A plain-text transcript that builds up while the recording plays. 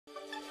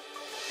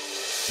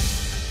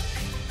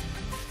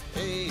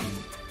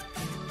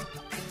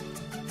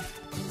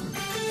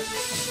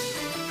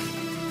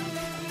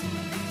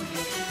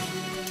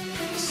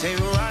Say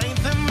write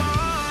them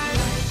on.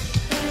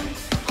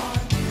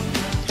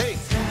 Hey.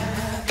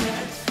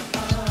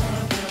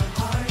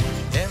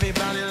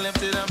 Everybody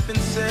lift it up and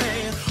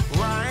say,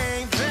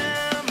 write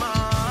them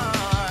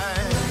on.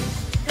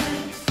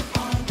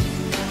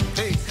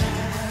 Hey.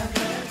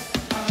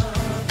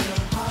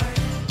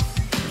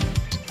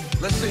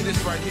 Let's say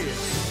this right here.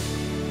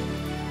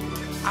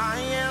 I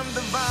am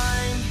the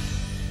vine,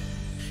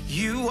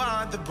 you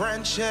are the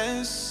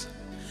branches.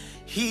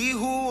 He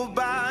who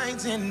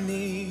abides in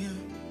me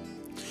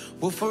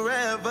will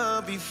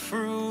forever be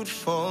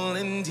fruitful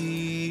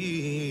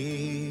indeed.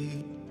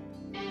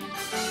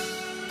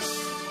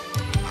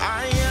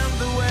 I am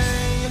the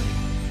way,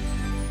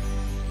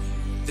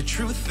 the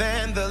truth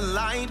and the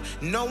light.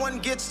 No one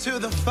gets to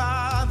the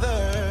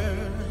Father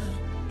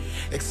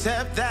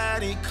except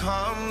that he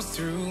comes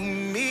through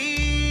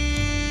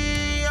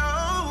me.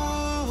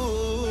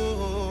 Oh,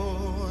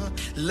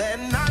 let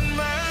not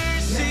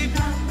mercy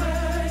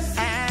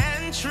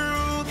and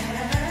truth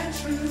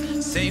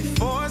say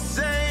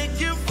forsake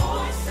you,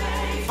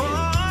 forsake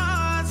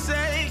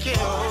you.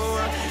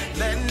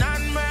 Let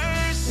not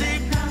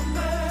mercy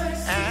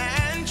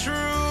and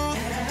truth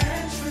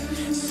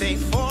say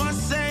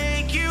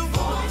forsake you,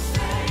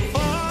 forsake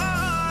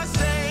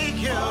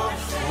you.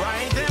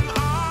 Write them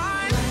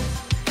on.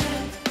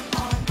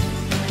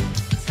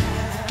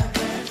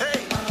 Hey.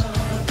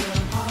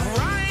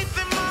 Write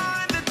them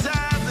on the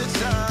tablets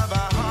of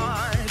our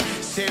heart.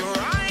 Say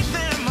write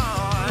them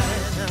on.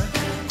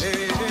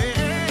 Hey.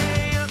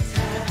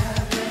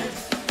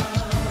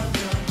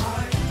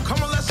 Come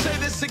on, let's say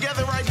this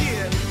together right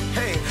here.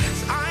 Hey,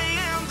 I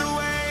am the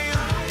way,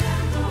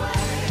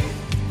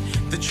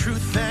 the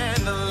truth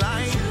and the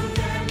light.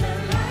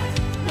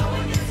 No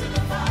one gets to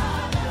the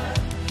Father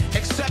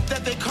except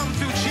that they come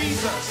through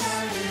Jesus.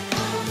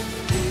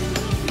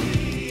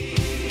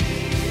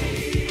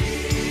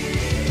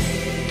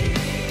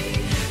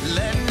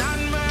 Let not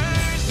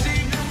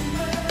mercy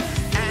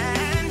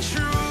and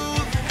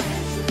truth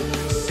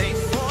say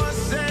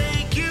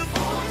forsake you,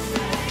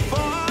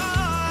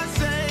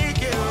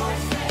 forsake you.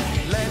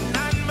 Let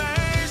not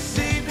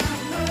mercy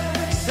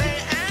say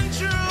and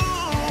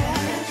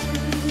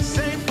truth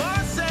say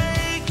forsake you.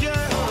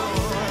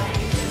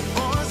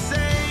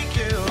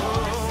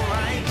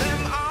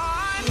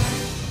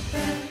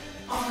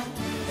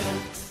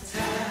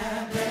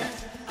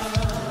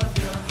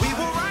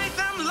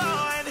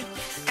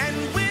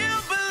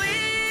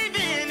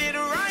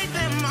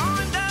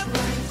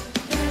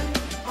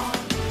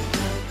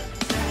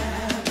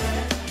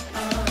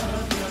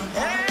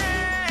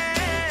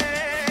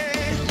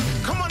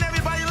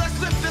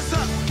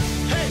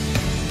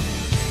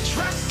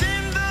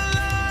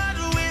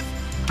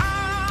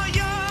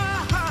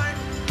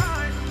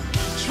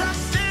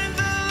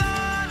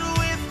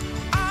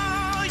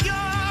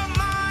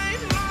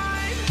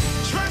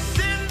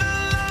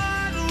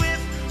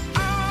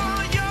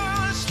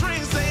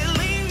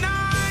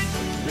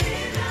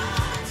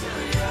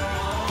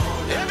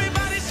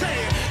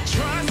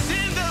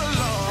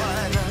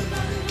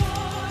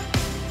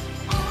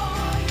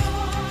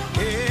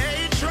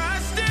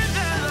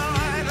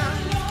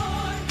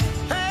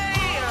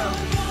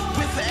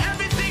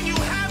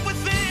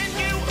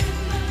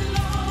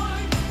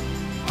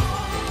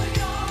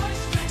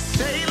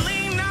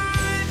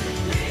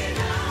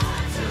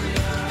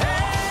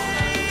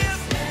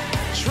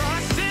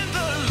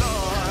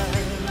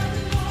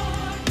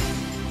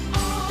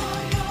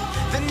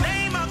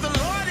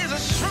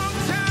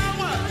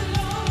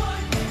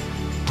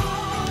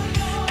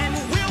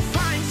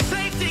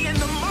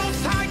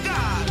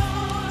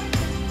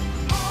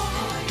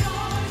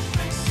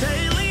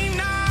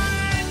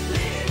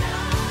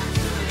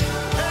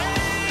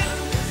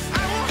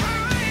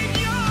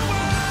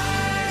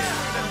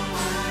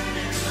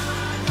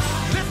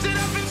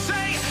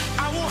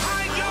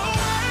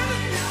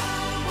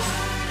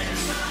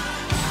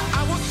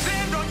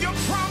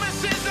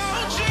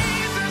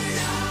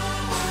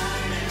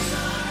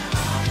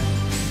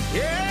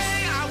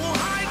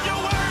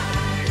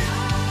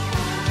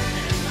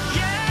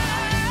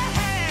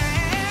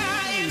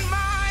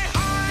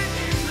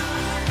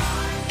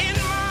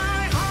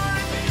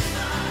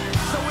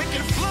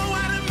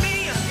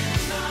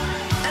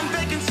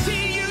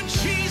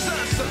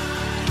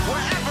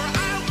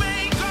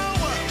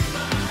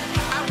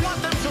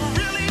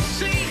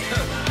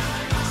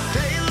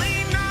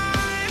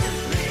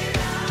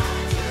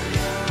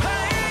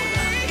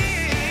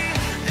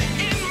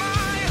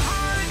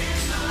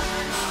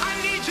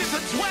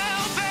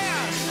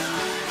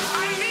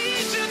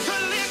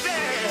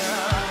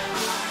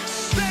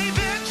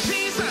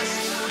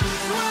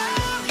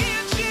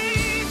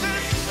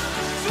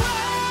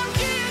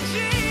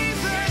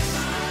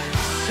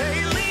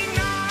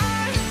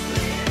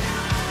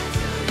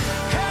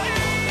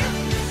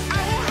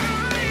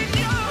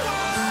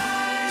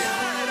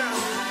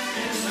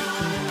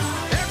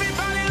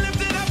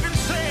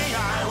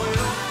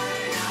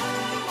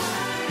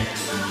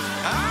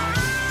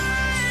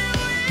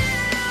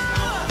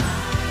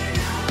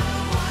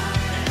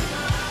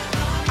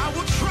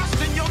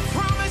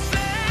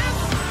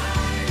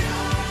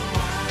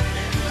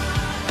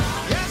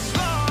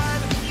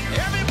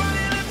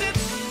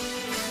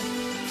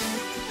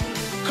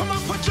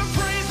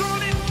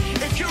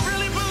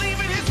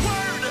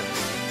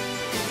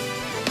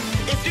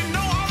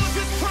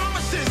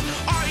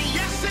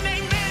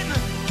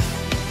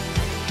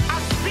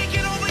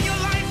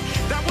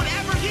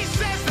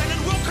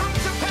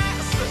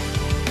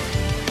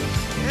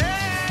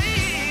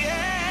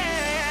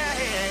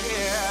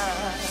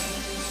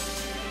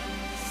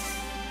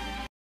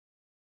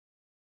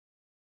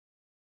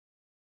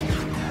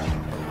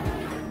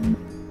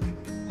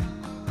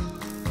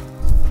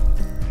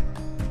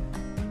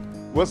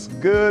 What's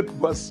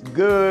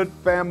good,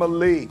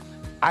 family?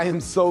 I am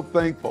so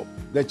thankful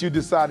that you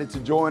decided to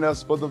join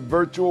us for the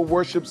virtual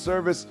worship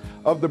service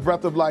of the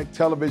Breath of Life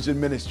television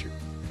ministry.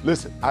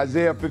 Listen,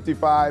 Isaiah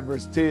 55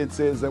 verse 10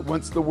 says that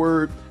once the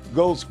word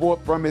goes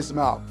forth from his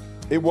mouth,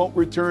 it won't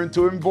return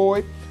to him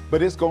void,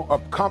 but it's going to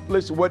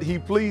accomplish what he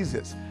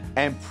pleases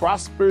and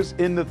prospers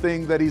in the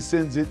thing that he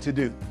sends it to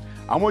do.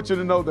 I want you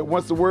to know that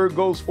once the word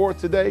goes forth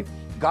today,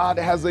 God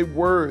has a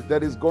word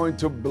that is going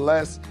to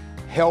bless,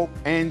 help,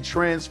 and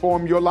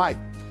transform your life.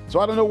 So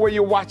I don't know where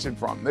you're watching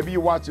from. Maybe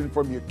you're watching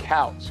from your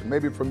couch,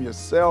 maybe from your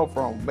cell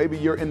phone, maybe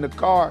you're in the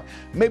car,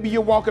 maybe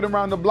you're walking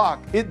around the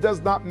block. It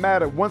does not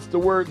matter. Once the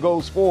word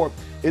goes forth,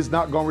 it's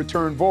not going to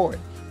return void.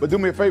 But do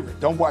me a favor,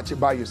 don't watch it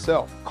by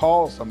yourself.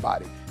 Call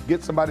somebody.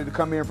 Get somebody to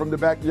come in from the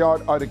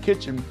backyard or the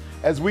kitchen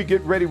as we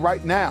get ready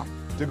right now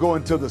to go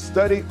into the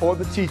study or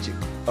the teaching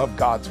of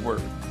God's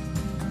word.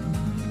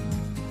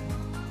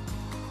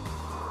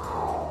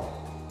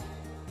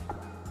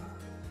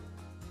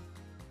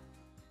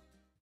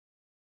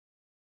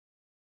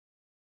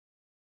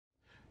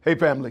 Hey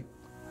family,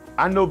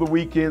 I know the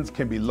weekends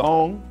can be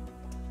long,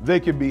 they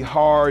can be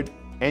hard,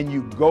 and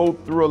you go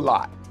through a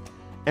lot.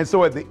 And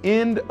so at the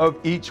end of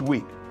each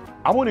week,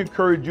 I want to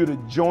encourage you to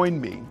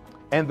join me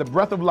and the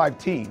Breath of Life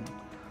team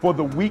for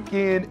the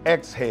Weekend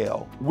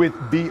Exhale with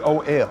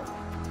BOL.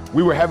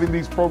 We were having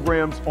these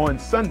programs on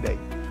Sunday,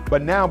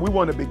 but now we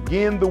want to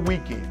begin the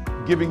weekend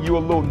giving you a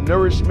little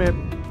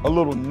nourishment, a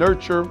little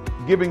nurture,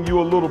 giving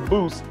you a little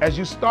boost as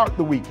you start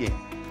the weekend.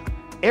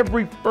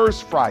 Every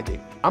first Friday,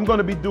 I'm going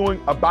to be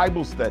doing a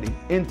Bible study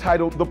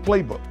entitled The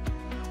Playbook,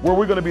 where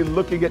we're going to be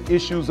looking at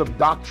issues of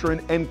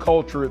doctrine and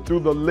culture through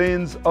the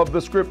lens of the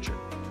scripture.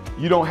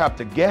 You don't have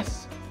to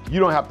guess. You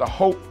don't have to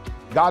hope.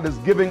 God is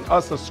giving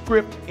us a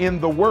script in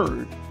the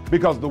word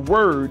because the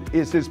word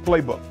is his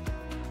playbook.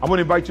 I want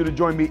to invite you to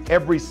join me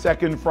every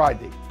second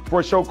Friday for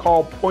a show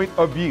called Point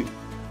of View,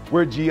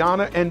 where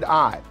Gianna and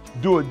I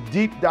do a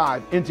deep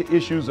dive into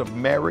issues of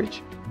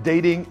marriage,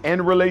 dating,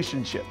 and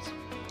relationships.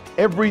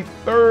 Every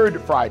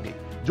third Friday,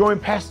 join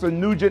Pastor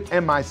Nugent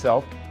and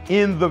myself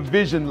in the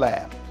Vision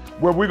Lab,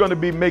 where we're going to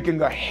be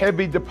making a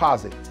heavy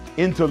deposit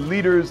into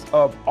leaders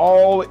of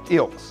all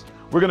ilks.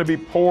 We're going to be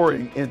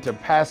pouring into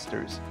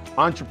pastors,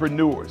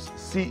 entrepreneurs,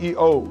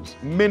 CEOs,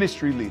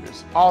 ministry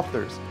leaders,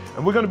 authors,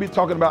 and we're going to be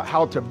talking about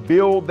how to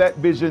build that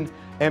vision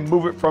and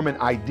move it from an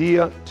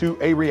idea to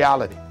a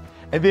reality.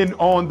 And then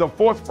on the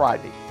fourth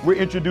Friday, we're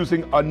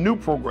introducing a new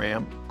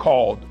program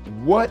called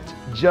What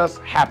Just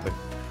Happened.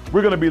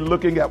 We're going to be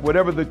looking at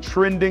whatever the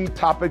trending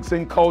topics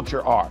in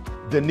culture are.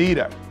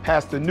 Danita,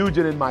 Pastor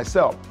Nugent, and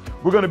myself,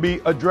 we're going to be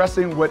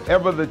addressing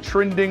whatever the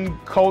trending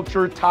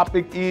culture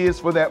topic is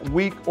for that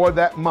week or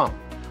that month.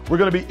 We're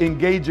going to be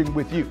engaging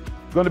with you,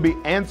 going to be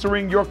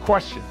answering your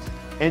questions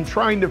and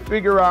trying to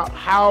figure out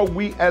how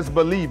we as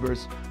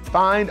believers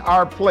find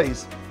our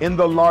place in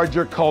the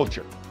larger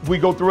culture. We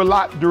go through a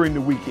lot during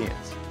the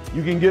weekends.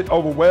 You can get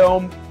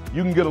overwhelmed.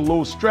 You can get a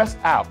little stressed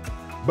out.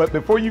 But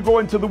before you go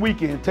into the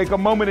weekend, take a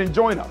moment and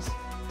join us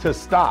to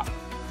stop,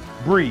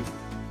 breathe,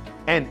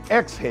 and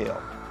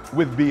exhale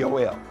with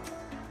BOL.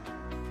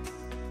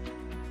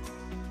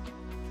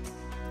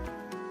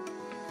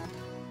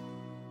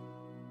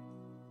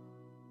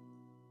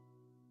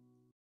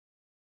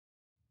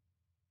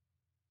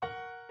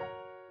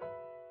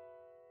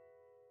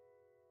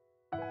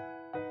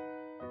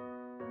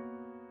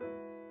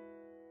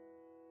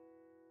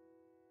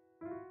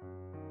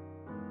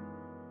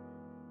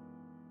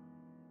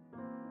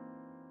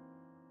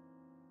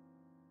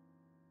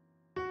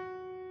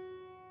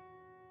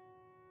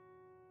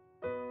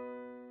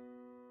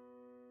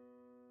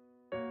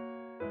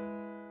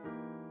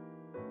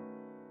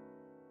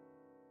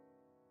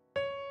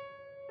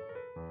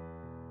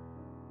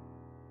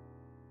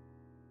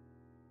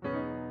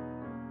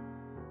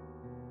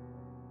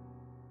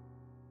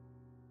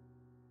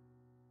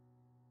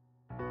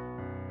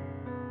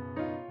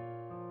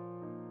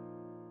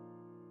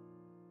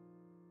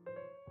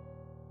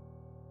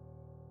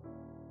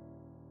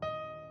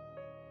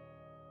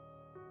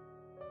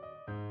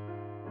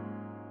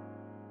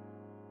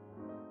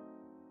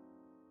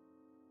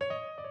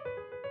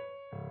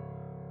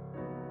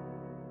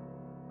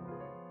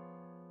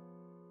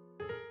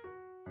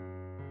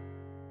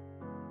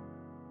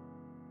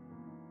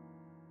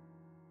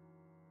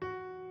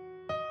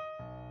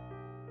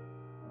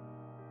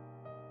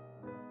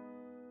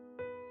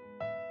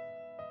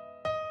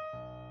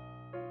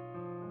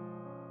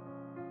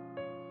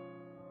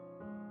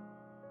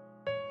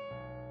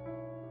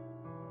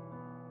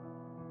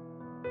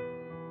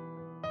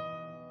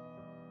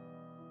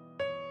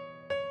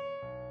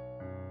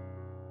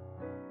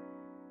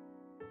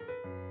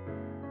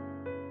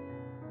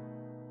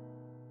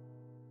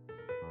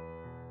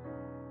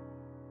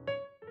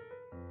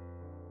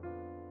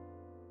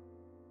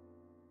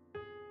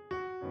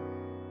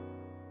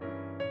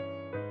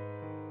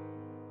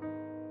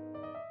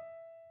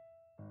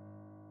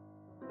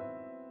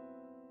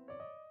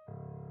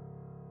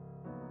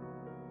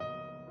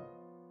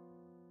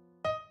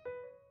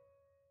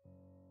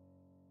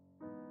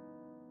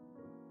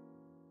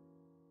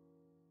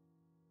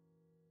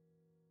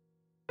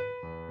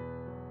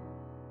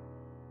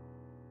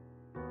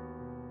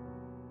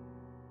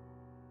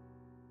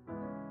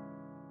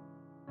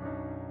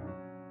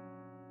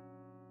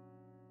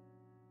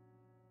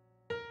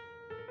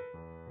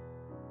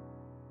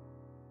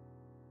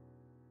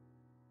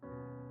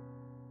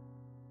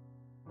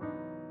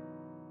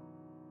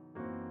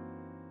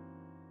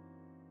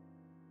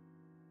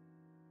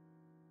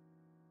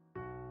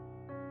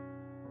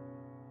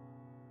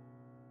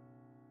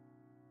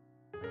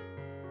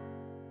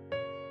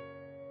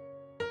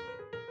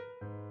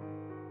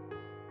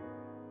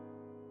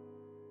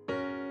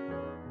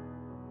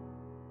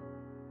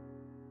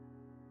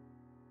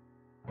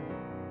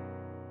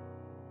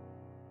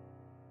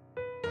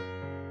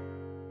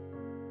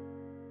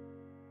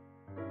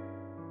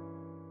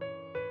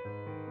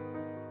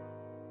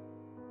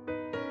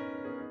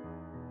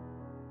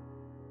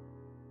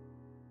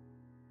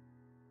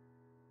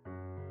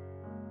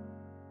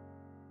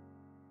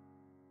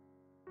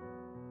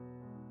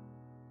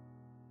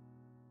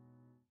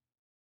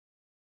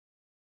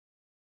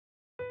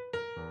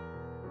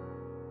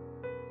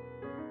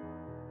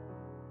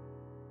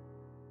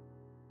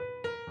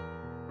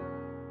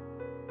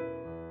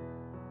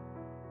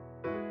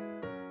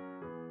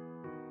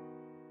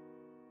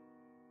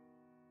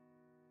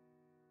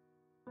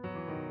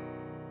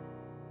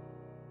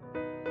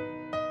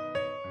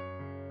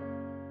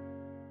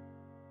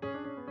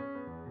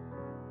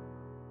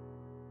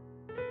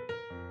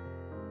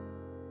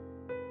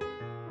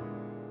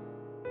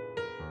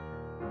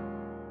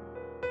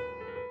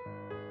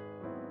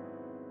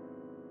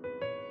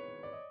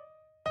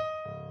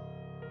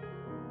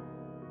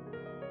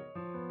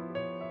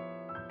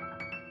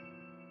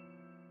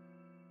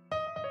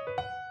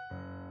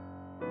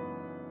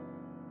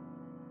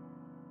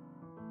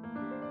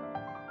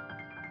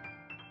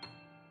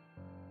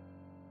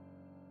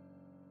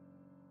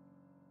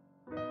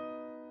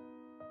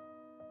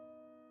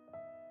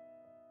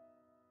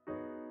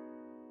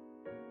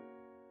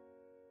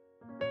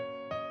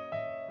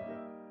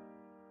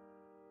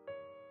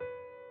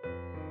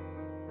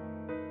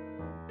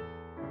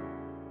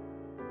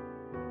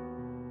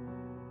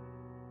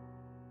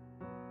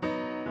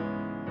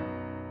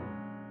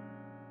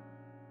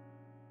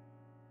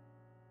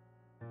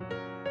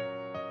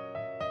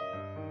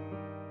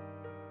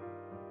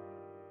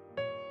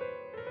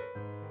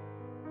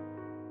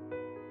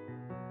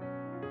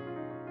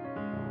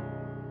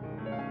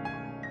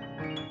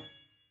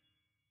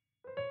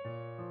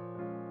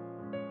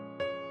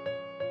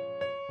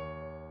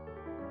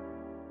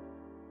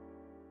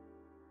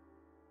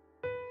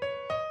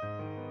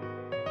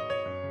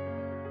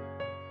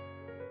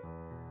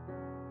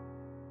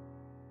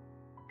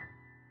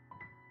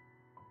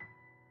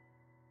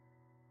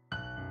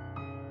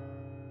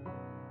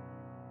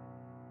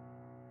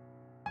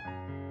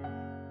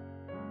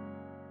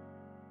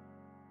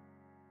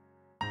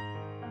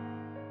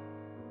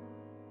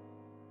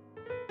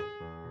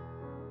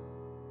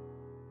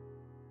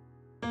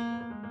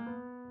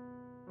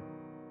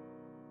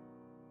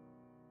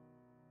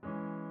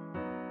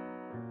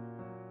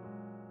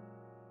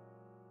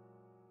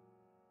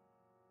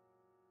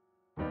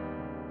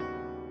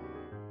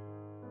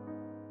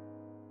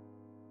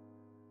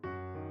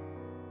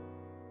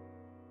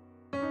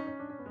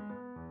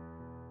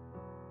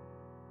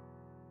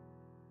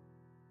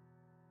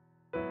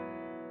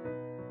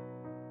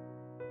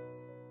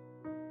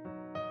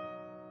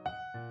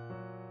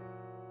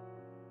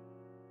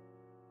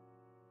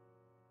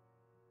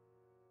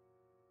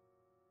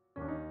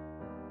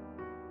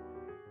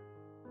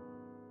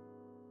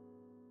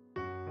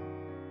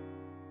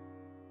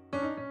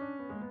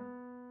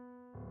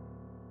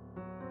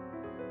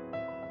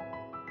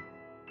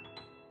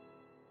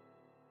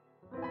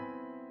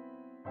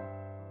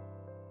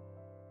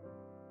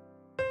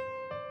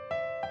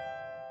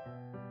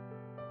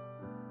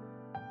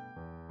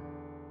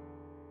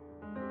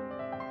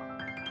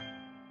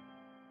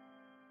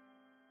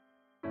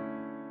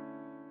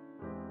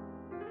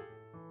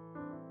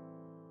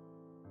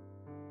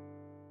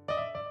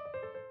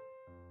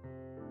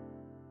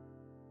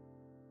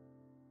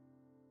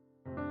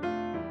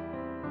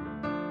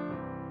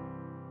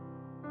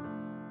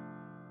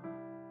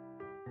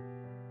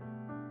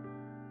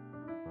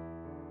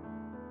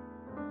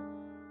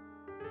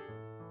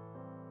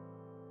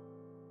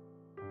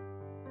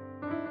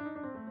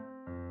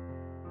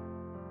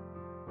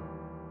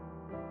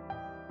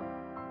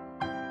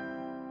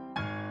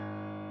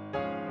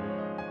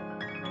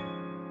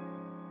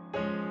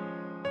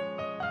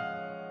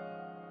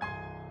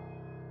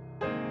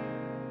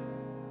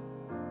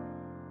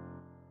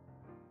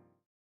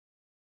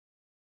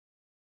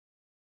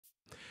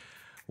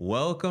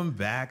 Welcome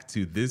back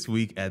to This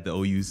Week at the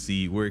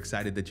OUC. We're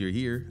excited that you're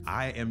here.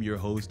 I am your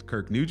host,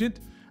 Kirk Nugent.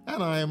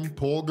 And I am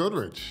Paul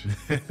Goodrich.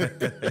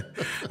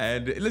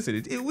 And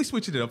listen, we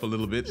switched it up a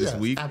little bit this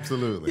week.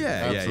 Absolutely.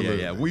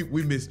 Yeah.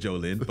 We missed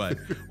Jolynn, but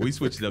we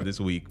switched it up this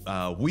week.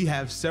 We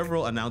have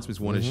several announcements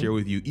we want to share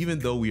with you. Even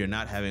though we are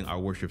not having our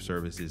worship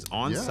services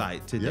on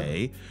site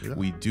today,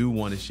 we do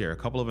want to share a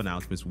couple of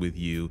announcements with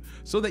you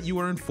so that you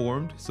are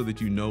informed, so that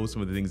you know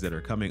some of the things that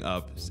are coming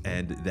up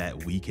and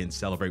that we can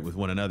celebrate with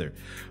one another.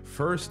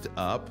 First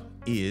up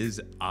is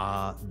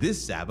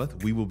this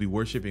Sabbath, we will be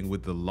worshiping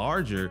with the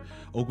larger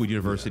Oakwood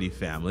University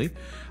family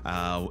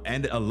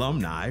and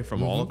alumni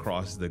from all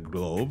across the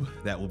globe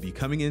that will be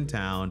coming in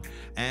town.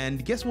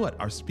 And guess what?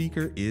 Our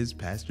speaker is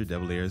Pastor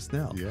Debleaire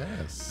Snell.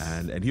 Yes.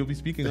 And he'll be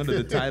speaking under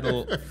the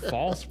title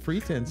False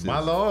Pretenses. My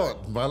Lord.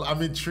 Well,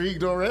 I'm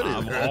intrigued already.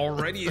 I'm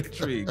already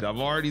intrigued. I'm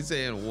already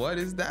saying, what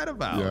is that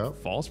about? Yeah.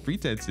 False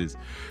pretenses.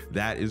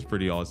 That is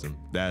pretty awesome.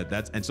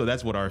 So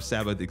that's what our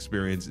Sabbath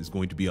experience is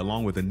going to be,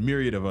 along with a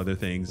myriad of other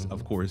things,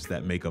 of course,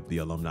 that make up the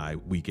alumni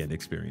weekend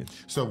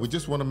experience. So we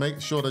just want to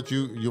make sure that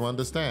you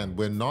understand,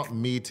 we're not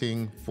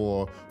meeting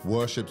for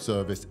worship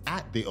service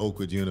at the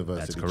Oakwood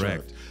University That's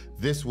correct. Church.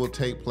 This will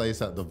take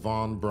place at the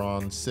Von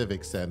Braun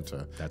Civic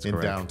Center in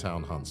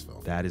downtown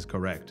Huntsville. That is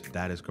correct.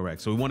 That is correct.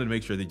 So we wanted to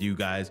make sure that you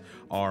guys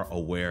are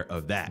aware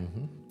of that.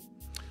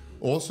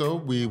 Also,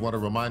 we want to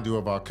remind you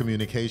of our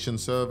communication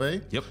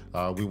survey. Yep.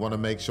 We want to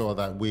make sure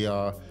that we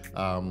are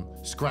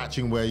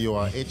scratching where you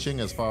are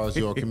itching as far as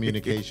your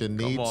communication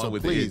needs. So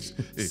please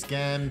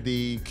scan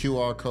the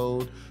QR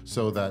code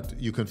so that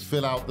you can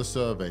fill out the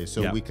survey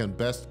so we can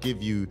best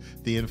give you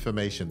the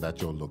information that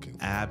you're looking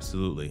for.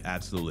 Absolutely.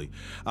 Absolutely.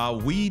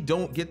 We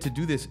don't get to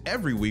do this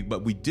every week,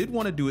 but we did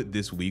want to do it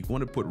this week.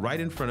 Want to put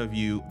right in front of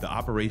you the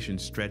Operation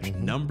Stretch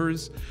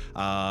numbers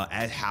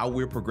at how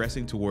we're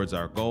progressing towards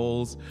our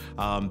goals.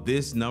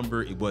 This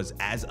number was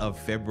as of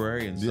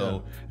February, and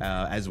so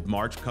as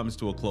March comes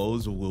to a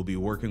close, we'll be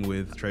working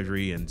with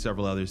Treasury and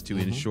several others to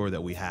ensure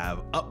that we have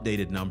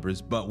updated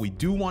numbers. But we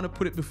do want to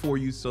put it before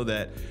you so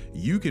that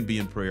you can be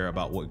in prayer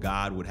about what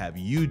God would have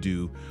you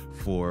do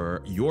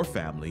for your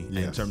family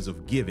in terms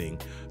of giving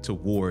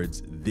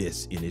towards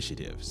this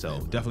initiative. So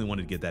definitely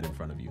wanted to get that in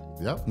front of you.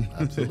 Yep,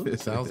 absolutely.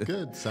 Sounds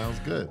good. Sounds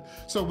good.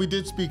 So we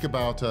did speak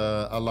about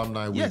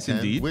Alumni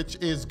Weekend, which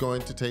is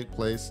going to take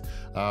place.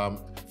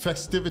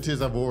 Festivities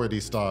have already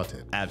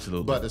started.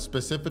 Absolutely. But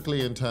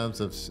specifically in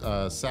terms of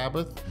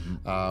Sabbath,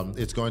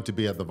 it's going to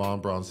be at the Von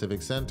Braun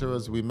Civic Center,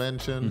 as we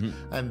mentioned.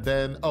 And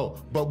then,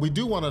 but we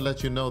do want to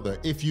let you know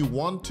that if you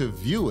want to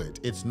view it,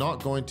 it's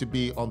not going to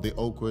be on the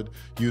Oakwood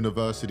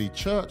University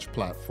Church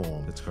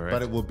platform. That's correct.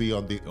 But it will be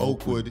on the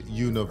Oakwood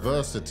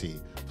University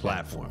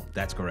platform.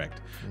 That's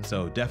correct.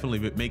 So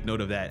definitely make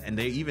note of that. And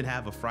they even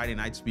have a Friday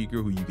night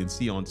speaker who you can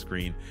see on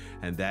screen,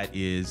 and that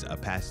is a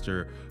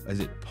pastor. Is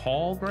it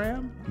Paul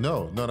Graham?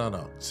 No.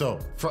 So,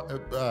 sorry,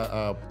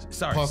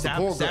 Pastor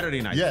Paul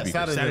Saturday night. Yeah,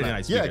 speaker. Saturday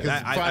night. Speaker. Yeah,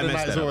 because Friday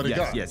night's already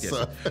gone. Yes.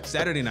 So.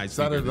 Saturday night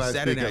speaker.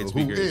 Saturday night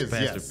speaker is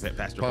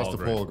Pastor Paul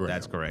Graham.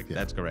 That's correct. Yeah.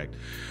 That's correct.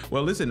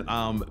 Well, listen,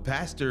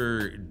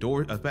 Pastor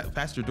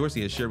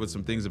Dorsey has shared with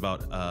some things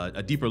about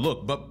a deeper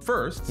look. But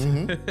first,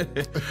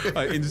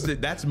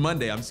 that's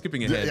Monday. I'm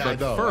skipping ahead.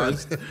 But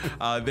first,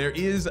 there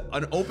is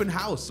an open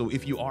house. So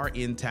if you are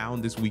in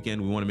town this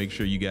weekend, we want to make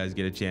sure you guys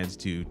get a chance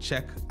to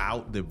check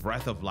out the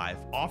Breath of Life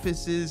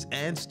offices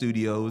and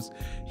studios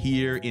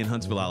here in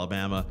Huntsville,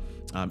 Alabama.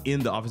 In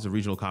the Office of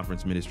Regional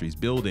Conference Ministries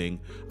building,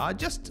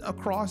 just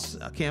across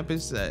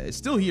campus. It's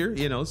still here,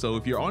 so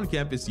if you're on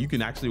campus, you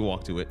can actually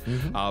walk to it.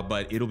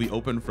 But it'll be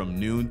open from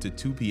noon to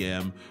 2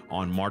 p.m.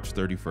 on March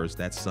 31st.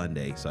 That's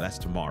Sunday, so that's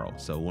tomorrow.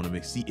 So want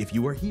to see if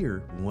you are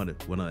here. We want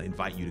to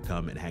invite you to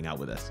come and hang out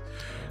with us.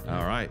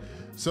 All right.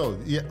 So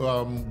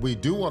we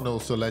do want to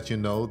also let you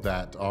know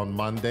that on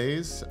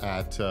Mondays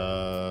at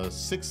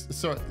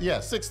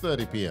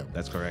 6:30 p.m.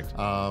 That's correct.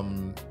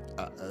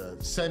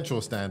 Central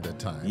Standard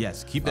Time.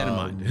 Yes, keep that in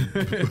mind.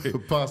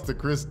 Pastor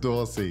Chris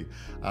Dorsey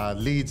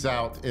leads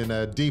out in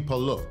a deeper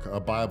look,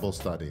 a Bible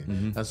study.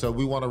 And so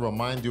we want to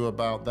remind you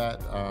about that,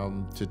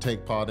 to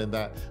take part in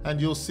that. And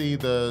you'll see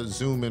the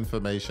Zoom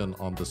information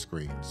on the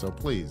screen. So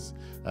please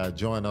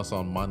join us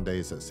on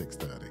Mondays at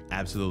 6:30.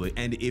 Absolutely.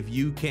 And if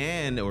you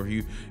can, or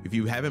if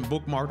you haven't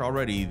bookmarked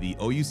already, the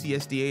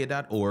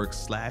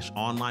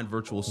oucsda.org/online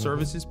virtual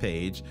services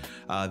page,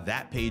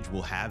 that page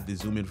will have the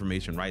Zoom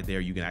information right there.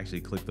 You can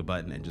actually click the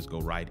button and just go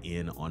right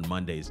in on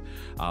Mondays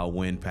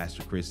when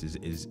Pastor Chris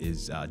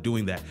is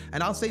doing that.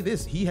 And I'll say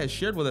this, he has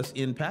shared with us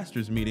in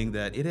pastor's meeting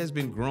that it has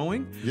been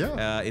growing.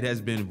 It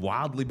has been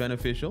wildly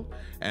beneficial,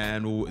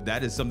 and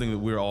that is something that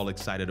we're all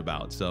excited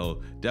about.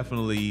 So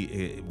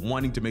definitely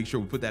wanting to make sure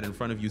we put that in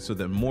front of you so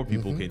that more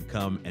people can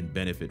come and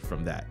benefit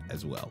from that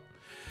as well.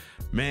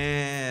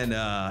 Man,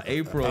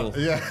 April.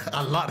 Yeah,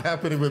 a lot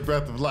happening with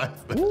Breath of Life.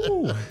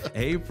 Ooh,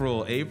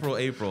 April.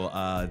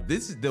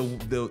 This is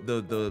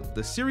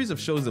the series of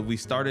shows that we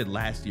started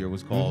last year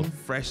was called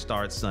Fresh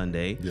Start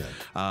Sunday.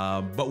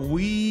 Yeah. But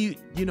we,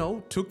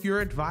 took your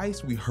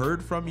advice. We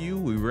heard from you.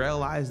 We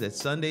realized that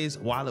Sundays,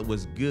 while it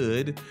was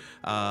good,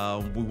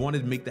 we wanted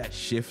to make that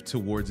shift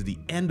towards the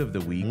end of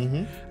the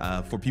week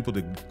for people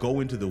to go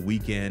into the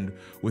weekend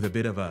with a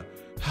bit of a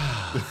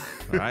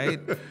right?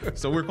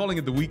 So we're calling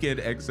it the Weekend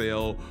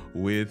Exhale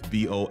with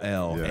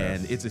BOL. Yes.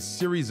 And it's a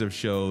series of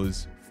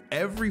shows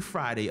every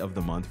Friday of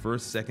the month,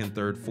 first, second,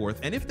 third, fourth.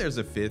 And if there's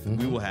a fifth,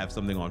 we will have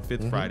something on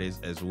fifth Fridays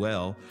as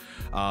well.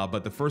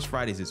 But the first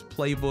Fridays is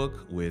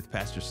Playbook with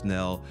Pastor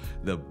Snell.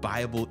 The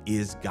Bible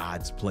is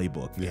God's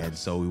playbook. Yes. And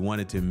so we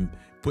wanted to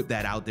put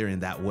that out there in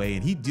that way.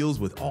 And he deals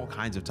with all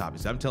kinds of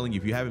topics. I'm telling you,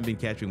 if you haven't been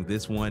catching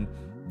this one,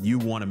 you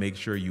want to make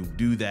sure you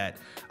do that.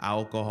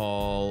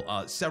 Alcohol,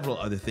 several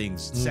other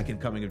things,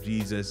 second coming of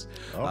Jesus.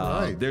 All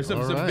right. There's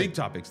some big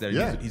topics that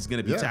he's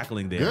going to be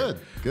tackling there.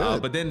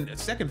 Good. But then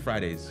second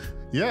Fridays.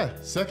 Yeah,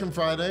 second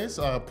Fridays,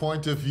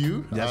 point of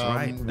view. That's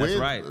right. That's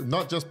right.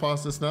 Not just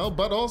Pastor Snell,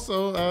 but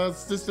also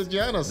Sister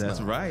Jana Snell.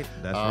 That's right.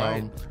 That's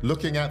right.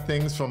 Looking at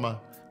things from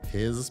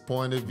his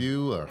point of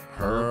view or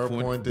her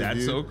point of view.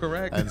 That's so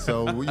correct. And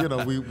so,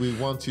 we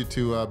want you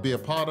to be a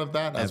part of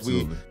that as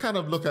we kind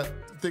of look at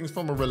things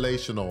from a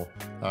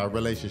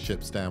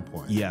relationship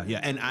standpoint. Yeah.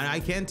 And I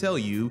can tell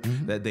you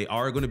that they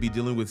are going to be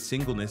dealing with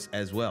singleness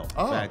as well.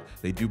 In fact,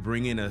 they do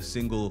bring in a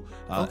single,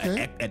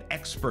 an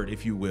expert,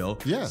 if you will,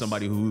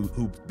 somebody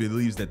who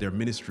believes that their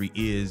ministry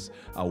is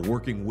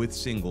working with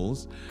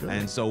singles. Good.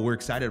 And so we're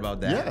excited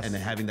about that and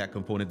having that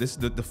component. This is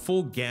the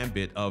full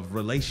gambit of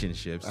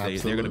relationships.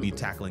 They're going to be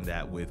tackling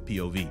that with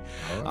POV.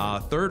 Right.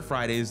 Third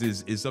Fridays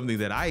is something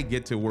that I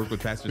get to work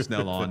with Pastor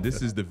Snell on.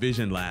 This is the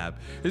Vision Lab.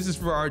 This is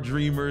for our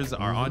dreamers,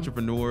 our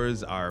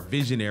entrepreneurs, our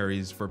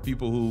visionaries, for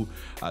people who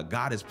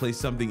God has placed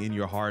something in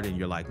your heart and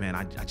you're like, man,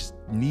 I just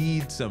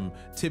need some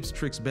tips,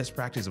 tricks, best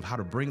practice of how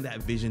to bring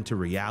that vision to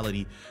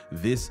reality.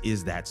 This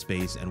is that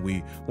space, and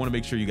we want to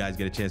make sure you guys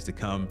get a chance to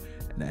come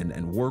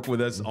and work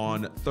with us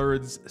on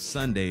third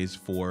Sundays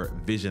for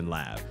Vision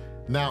Lab.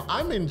 Now,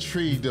 I'm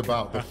intrigued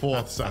about the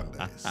fourth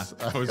Sundays.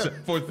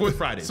 Fourth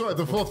Fridays. Sorry,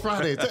 the fourth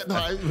Fridays.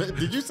 No,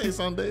 did you say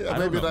Sunday?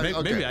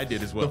 Maybe I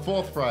did as well. The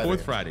fourth Friday.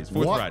 Fourth Fridays.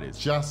 What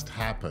just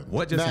happened?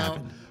 What just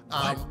happened?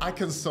 I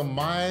can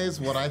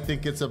surmise what I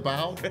think it's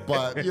about,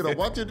 but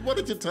what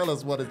did you tell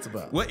us what it's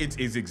about? Well, it's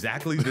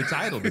exactly the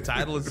title. The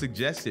title is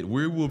suggested.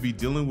 We will be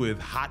dealing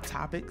with hot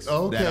topics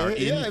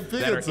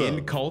that are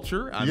in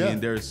culture. I mean,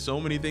 there's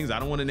so many things. I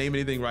don't want to name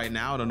anything right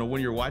now. I don't know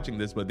when you're watching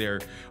this, but there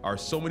are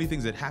so many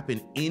things that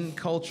happen in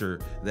culture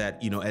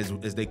that,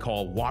 as they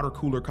call water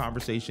cooler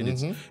conversation.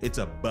 It's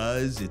a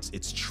buzz.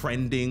 It's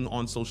trending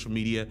on social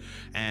media,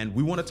 and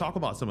we want to talk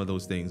about some of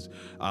those things.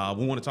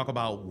 We want to talk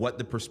about what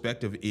the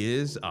perspective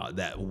is.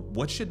 That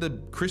what should the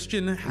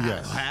Christian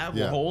have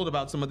or hold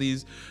about some of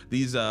these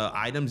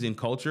items in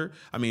culture?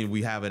 I mean,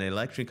 we have an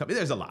election coming.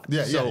 There's a lot.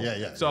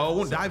 So I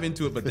won't dive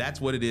into it, but that's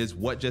what it is.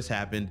 What just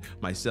happened?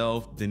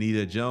 Myself,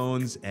 Danita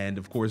Jones, and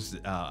of course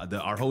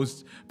our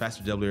host,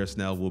 Pastor Debleaire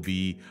Snell, will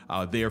be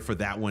there for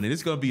that one, and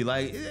it's gonna be a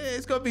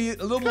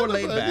little more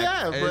laid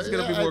back. It's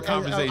gonna be more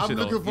conversational. I'm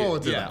looking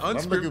forward to that.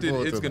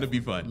 Unscripted. It's gonna be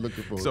fun.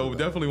 So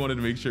definitely wanted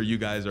to make sure you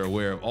guys are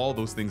aware of all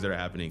those things that are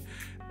happening.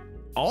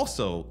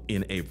 Also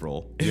in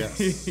April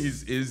is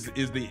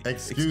the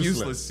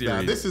Excuseless series.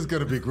 Now, this is going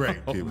to be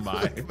great, people.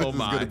 This is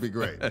going to be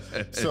great.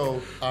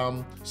 So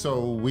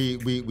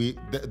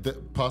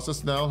Pastor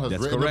Snell has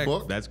written a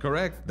book. That's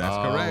correct.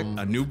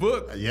 A new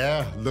book.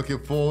 Yeah, looking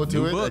forward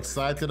to it.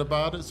 Excited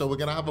about it. So we're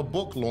going to have a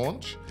book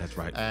launch. That's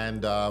right.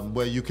 And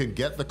where you can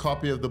get the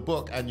copy of the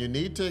book, and you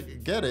need to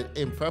get it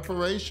in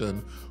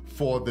preparation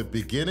for the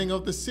beginning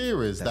of the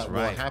series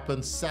will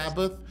happen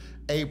Sabbath,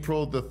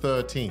 April the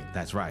 13th.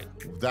 That's right.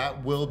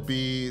 That will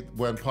be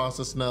when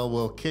Pastor Snell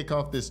will kick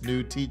off this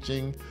new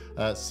teaching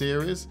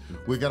series.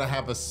 We're going to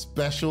have a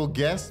special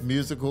guest,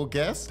 musical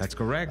guest. That's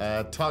correct.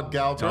 Todd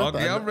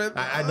Galbraith.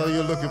 I know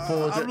you're looking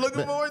forward to it. I'm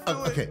looking forward to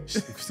it. Okay,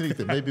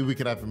 Sneetha, maybe we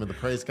can have him in the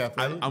Praise Cafe.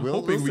 I'm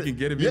hoping we can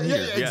get him in here.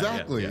 Yeah,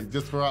 exactly.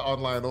 Just for our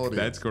online audience.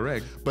 That's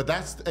correct. But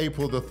that's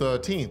April the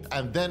 13th.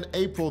 And then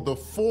April the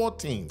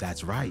 14th.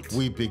 That's right.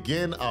 We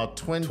begin our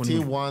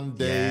 21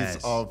 days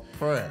of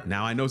prayer.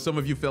 Now, I know some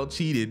of you felt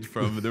cheated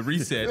from the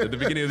reset at the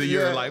beginning of the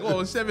year, like,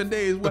 7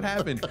 days, what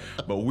happened?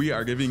 But we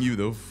are giving you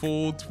the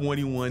full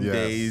 21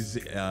 days,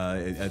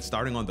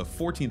 starting on the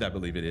 14th, I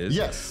believe it is.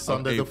 Yes,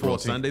 Sunday the 14th.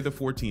 Sunday the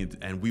 14th,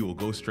 and we will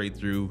go straight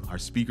through. Our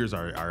speakers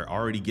are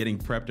already getting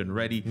prepped and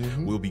ready.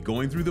 We'll be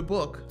going through the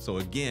book. So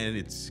again,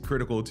 it's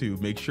critical to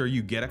make sure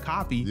you get a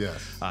copy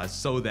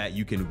so that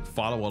you can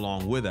follow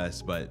along with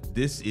us. But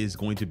this is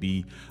going to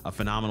be a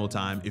phenomenal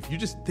time. If you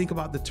just think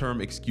about the term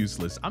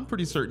excuseless, I'm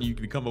pretty certain you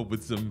can come up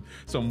with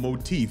some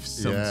motifs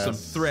some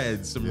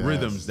threads, some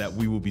rhythms that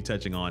we will be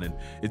touching on, and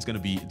it's gonna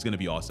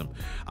be awesome.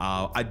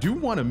 I do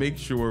want to make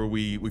sure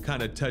we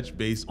kind of touch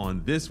base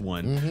on this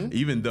one,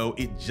 even though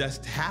it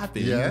just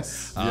happened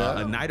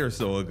a night or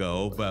so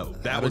ago.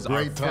 But that was a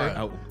great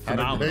time.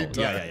 Phenomenal.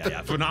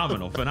 Yeah.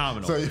 Phenomenal.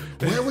 So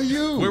where were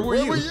you? Where were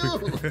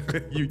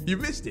you? You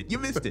missed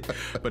it.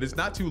 But it's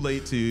not too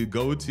late to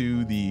go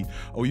to the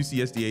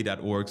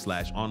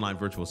oucsda.org/online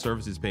virtual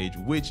services page,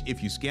 which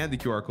if you scan the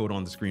QR code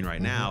on the screen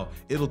right now,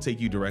 it'll take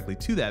you directly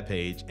to that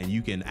page, and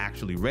you can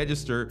actually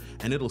register,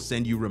 and it'll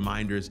send you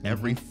reminders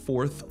every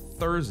fourth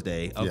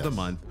Thursday of the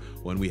month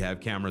when we have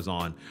cameras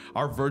on.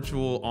 Our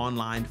virtual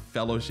online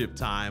fellowship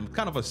time,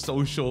 kind of a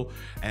social,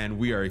 and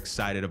we are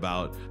excited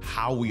about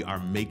how we are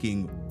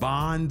making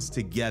bonds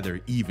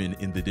together even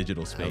in the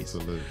digital space.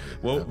 Absolutely.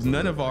 Well,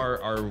 none of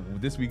our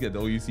this week at the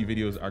OUC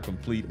videos are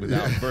complete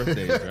without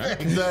birthdays,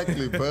 right?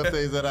 Exactly.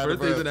 Birthdays and anniversaries.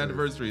 Birthdays and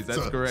anniversaries.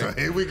 That's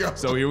correct.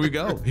 So here we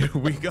go. All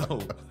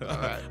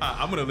right.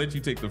 I'm going to let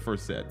you take the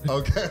first set.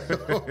 Okay.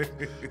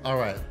 All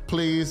right.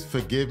 Please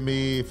forgive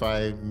me if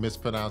I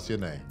mispronounce your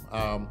name.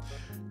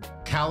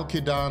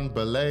 Kalkidan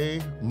Belay,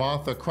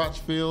 Martha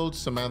Crutchfield,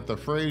 Samantha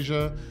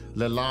Frazier,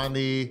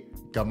 Leilani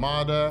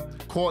Gamada,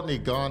 Courtney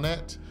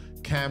Garnett,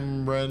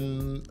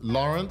 Cameron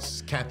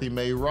Lawrence, Kathy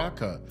May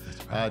Rocker,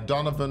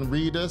 Donovan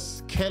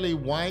Reedus, Kelly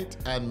White,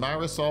 and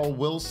Marisol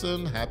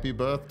Wilson. Happy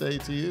birthday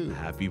to you.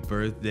 Happy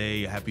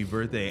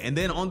birthday. And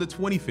then on the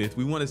 25th,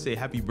 we want to say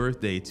happy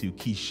birthday to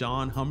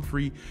Keyshawn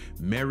Humphrey,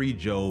 Mary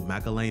Jo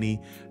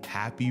McElhaney.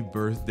 Happy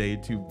birthday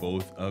to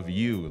both of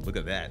you. Look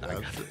at that.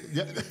 I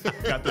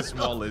got the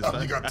small list.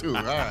 You got two.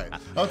 All right.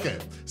 Okay.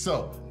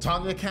 So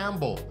Tanya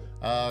Campbell,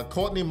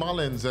 Courtney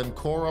Mullins, and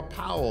Cora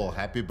Powell.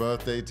 Happy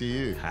birthday to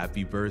you.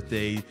 Happy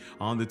birthday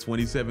on the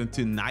 27th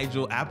to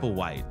Nigel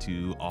Applewhite,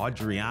 to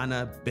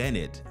Audriana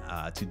Bennett,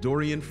 to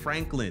Dorian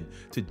Franklin,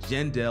 to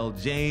Jendell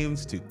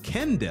James, to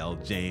Kendall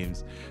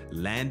James,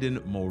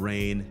 Landon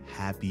Moraine.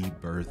 Happy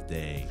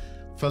birthday.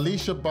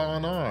 Felicia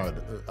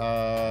Barnard,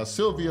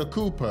 Sylvia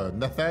Cooper,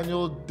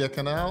 Nathaniel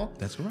Decanal.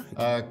 That's right.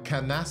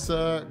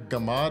 Kanasa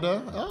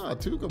Gamada.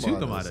 Two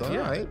Gamadas. All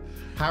right.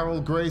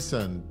 Harold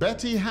Grayson,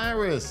 Betty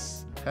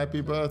Harris.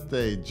 Happy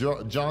birthday.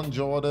 John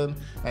Jordan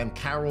and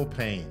Carol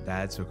Payne.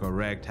 That's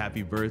correct.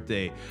 Happy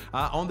birthday.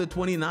 On the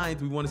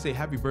 29th, we want to say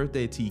happy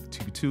birthday to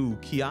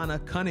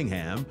Kiana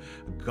Cunningham,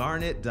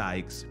 Garnett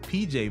Dykes,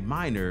 PJ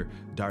Minor,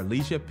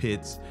 Darlisha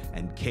Pitts,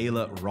 and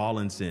Kayla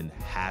Rawlinson.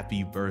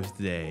 Happy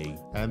birthday.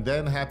 And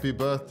then happy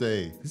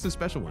birthday. This is a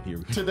special one here.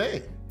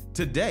 Today.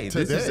 This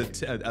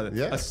is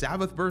a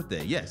Sabbath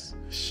birthday. Yes.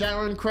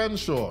 Sharon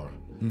Crenshaw.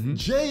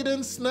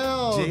 Jaden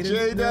Snell.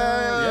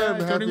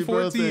 Jaden. Happy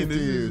birthday to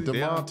you.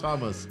 DeMar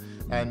Thomas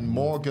and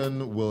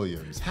Morgan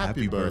Williams.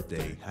 Happy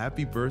birthday.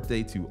 Happy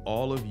birthday to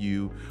all of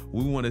you.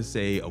 We want to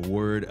say a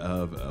word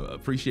of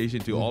appreciation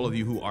to all of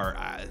you who are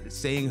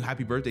saying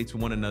happy birthday to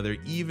one another,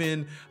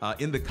 even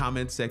in the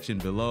comment section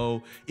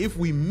below. If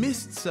we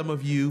missed some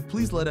of you,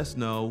 please let us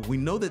know. We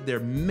know that there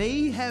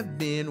may have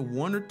been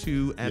one or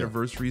two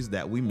anniversaries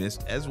that we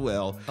missed as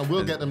well. And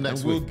we'll get them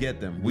next week. We'll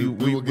get them. We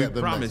will get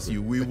them. Promise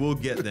you, we will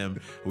get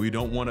them. We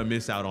don't want to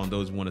miss out on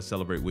those who want to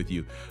celebrate with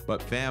you. But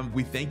fam,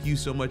 we thank you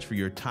so much for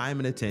your time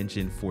and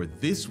attention for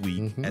this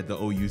week at the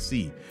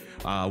OUC.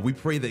 We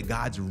pray that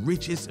God's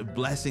richest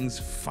blessings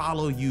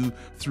follow you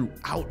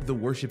throughout the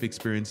worship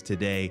experience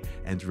today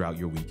and throughout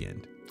your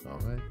weekend. All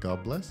right.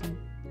 God bless you.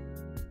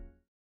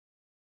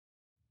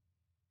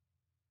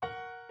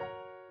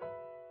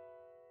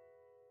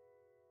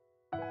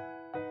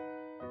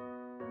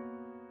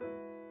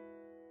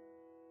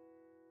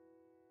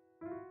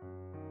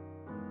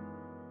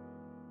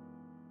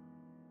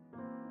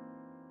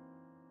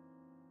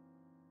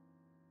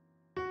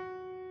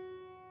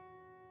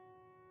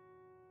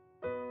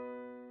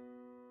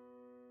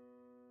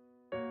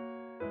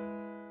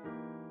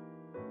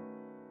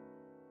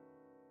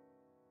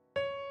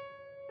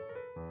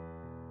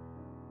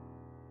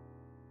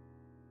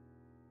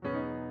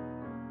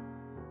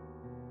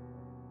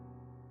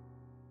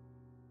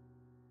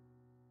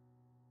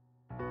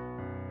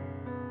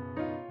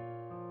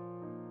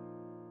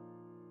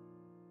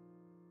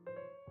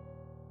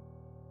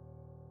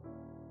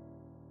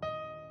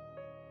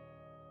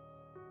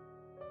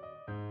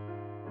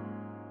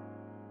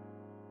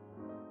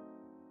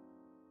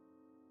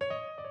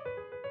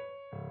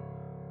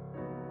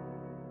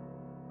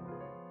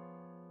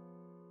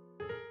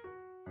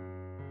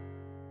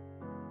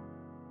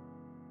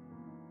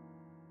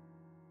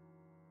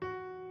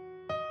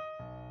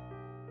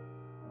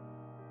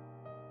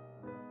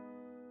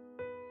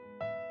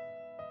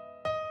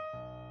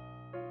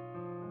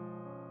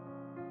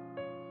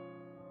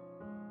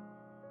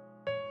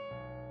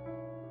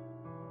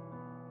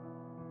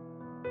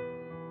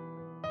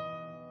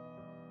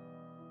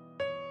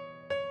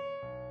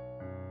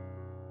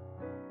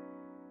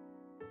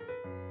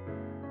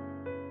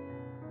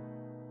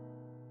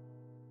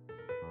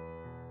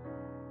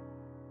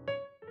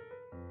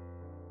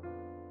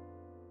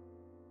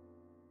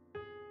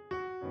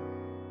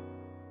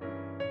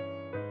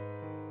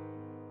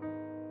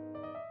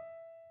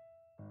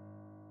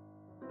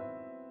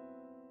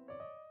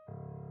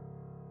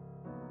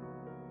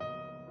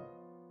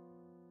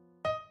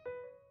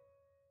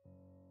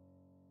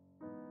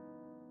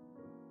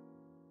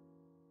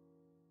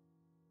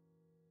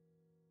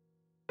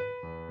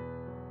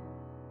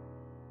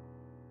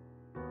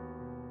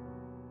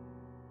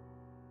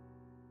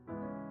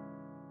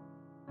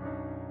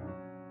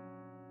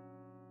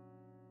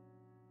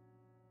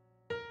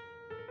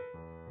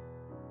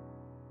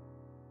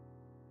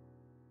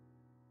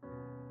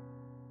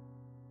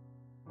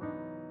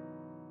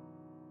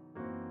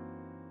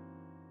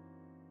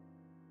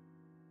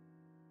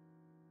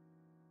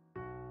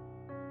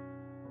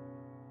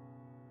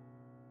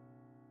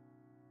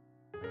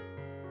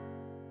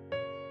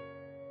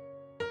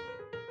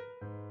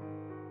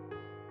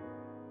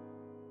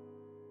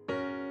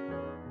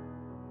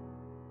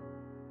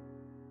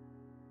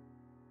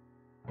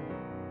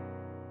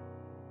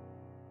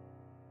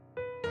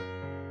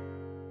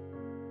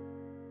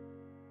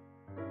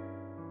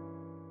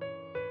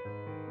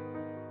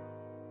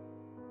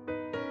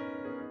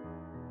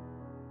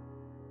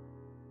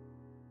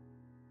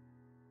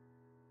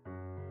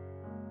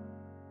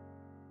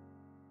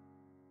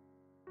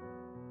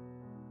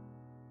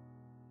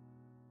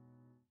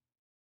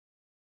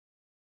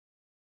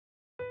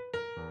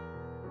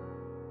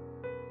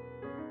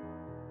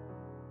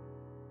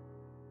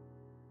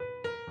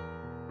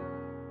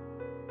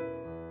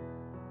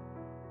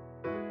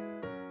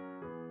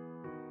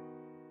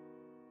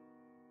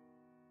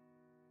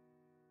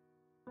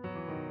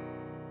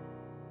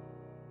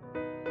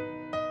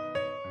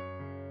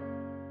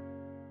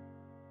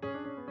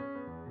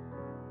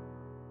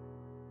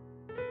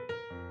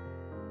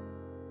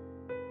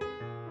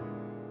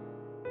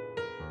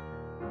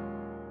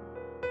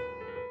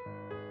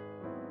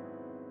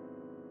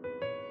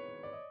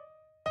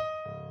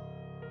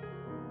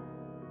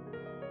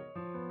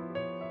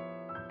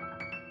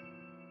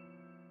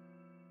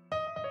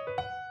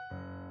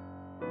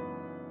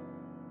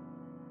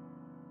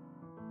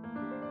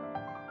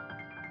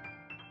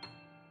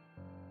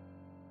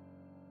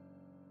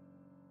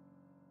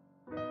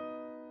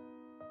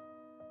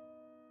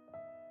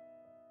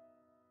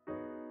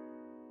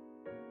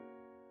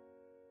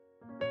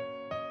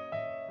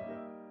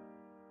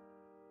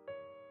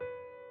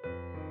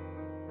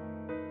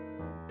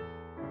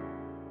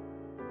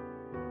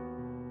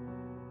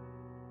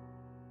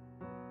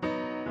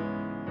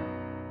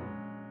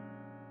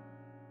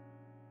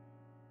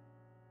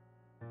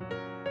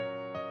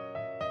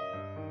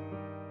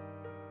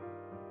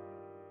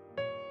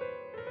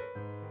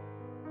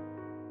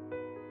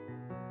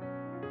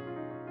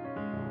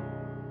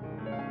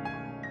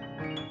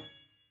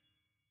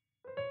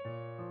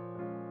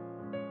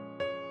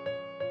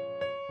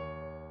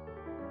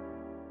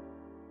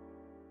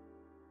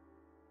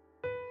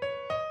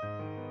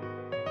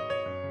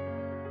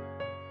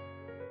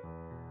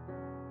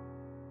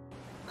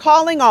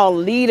 Calling all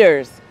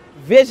leaders,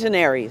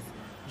 visionaries,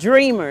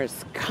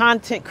 dreamers,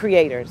 content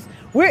creators.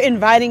 We're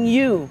inviting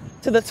you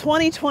to the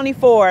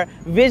 2024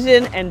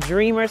 Vision and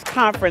Dreamers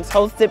Conference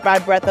hosted by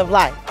Breath of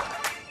Life.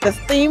 The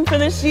theme for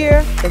this year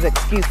is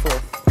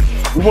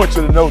excuseless. We want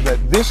you to know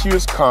that this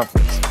year's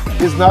conference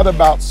is not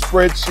about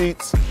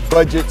spreadsheets,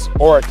 budgets,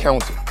 or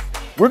accounting.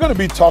 We're going to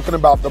be talking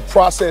about the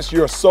process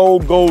your soul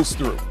goes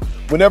through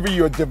whenever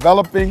you're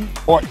developing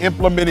or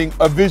implementing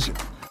a vision.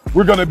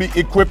 We're going to be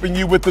equipping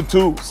you with the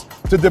tools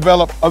to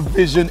develop a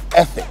vision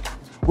ethic.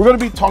 We're going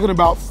to be talking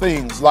about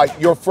things like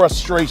your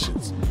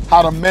frustrations,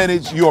 how to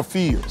manage your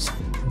fears,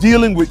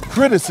 dealing with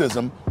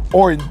criticism,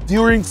 or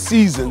enduring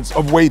seasons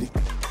of waiting.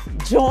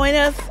 Join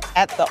us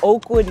at the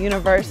Oakwood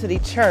University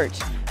Church,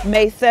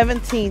 May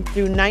 17th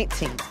through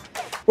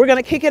 19th. We're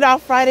going to kick it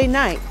off Friday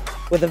night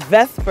with a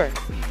Vesper,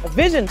 a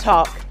vision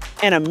talk,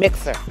 and a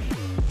mixer.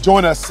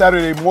 Join us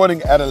Saturday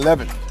morning at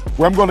 11,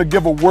 where I'm going to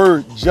give a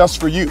word just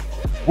for you.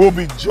 We'll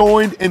be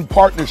joined in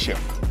partnership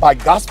by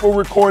gospel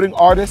recording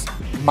artists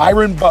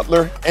Myron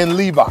Butler and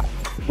Levi.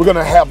 We're going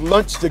to have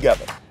lunch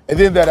together. And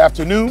then that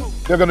afternoon,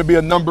 there are going to be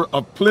a number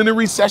of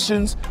plenary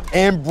sessions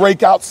and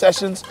breakout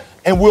sessions.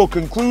 And we'll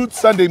conclude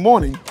Sunday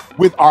morning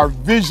with our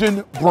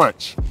Vision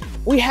Brunch.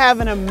 We have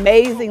an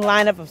amazing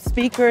lineup of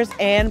speakers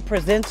and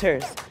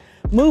presenters.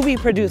 Movie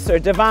producer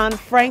Devon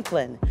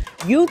Franklin,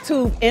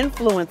 YouTube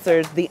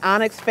influencers the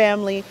Onyx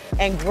family,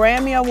 and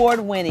Grammy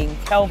Award-winning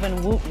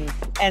Kelvin Wooten,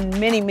 and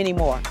many, many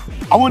more.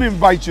 I want to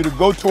invite you to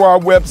go to our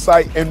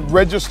website and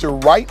register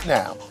right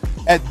now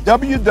at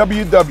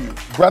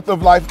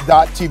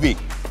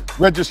www.breathoflife.tv.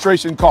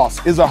 Registration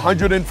cost is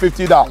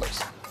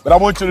 $150, but I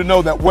want you to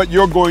know that what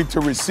you're going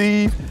to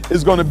receive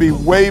is going to be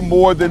way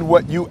more than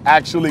what you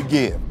actually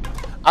give.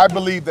 I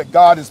believe that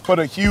God has put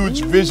a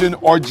huge vision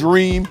or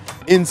dream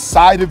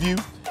inside of you,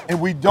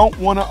 and we don't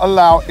want to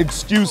allow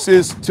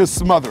excuses to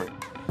smother it.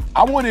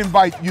 I want to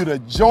invite you to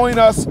join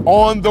us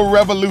on the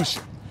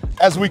revolution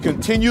as we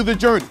continue the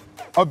journey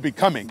of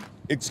becoming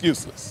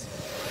excuseless.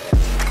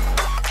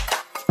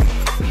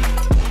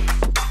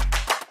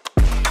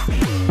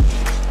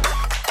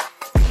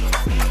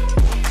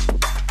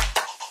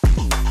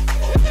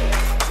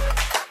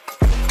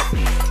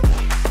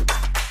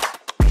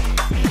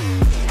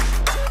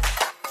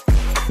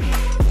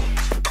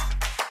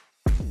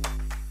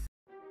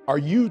 Are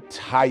you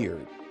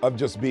tired of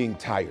just being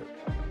tired?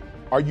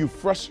 Are you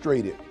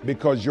frustrated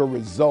because your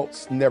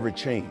results never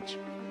change?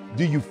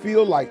 Do you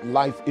feel like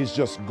life is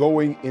just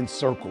going in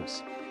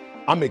circles?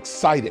 I'm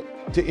excited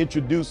to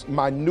introduce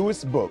my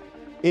newest book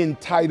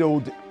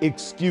entitled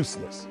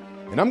Excuseless.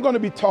 And I'm going to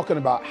be talking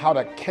about how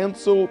to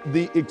cancel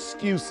the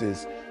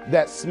excuses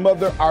that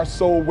smother our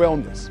soul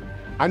wellness.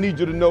 I need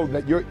you to know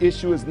that your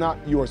issue is not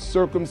your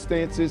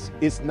circumstances,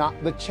 it's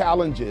not the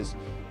challenges.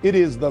 It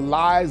is the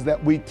lies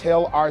that we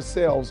tell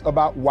ourselves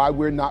about why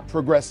we're not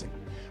progressing.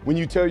 when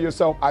you tell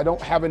yourself, I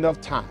don't have enough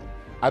time,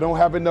 I don't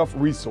have enough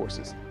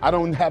resources, I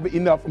don't have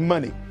enough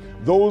money.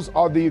 Those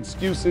are the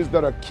excuses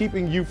that are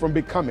keeping you from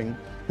becoming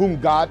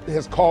whom God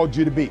has called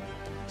you to be.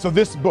 So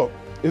this book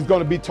is going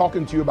to be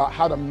talking to you about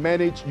how to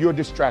manage your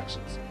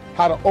distractions,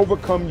 how to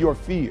overcome your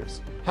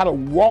fears, how to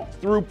walk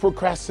through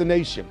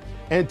procrastination,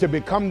 and to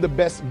become the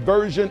best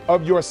version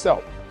of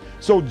yourself.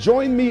 So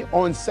join me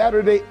on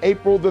Saturday,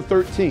 April the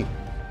 13th,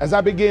 as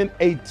I begin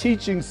a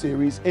teaching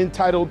series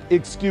entitled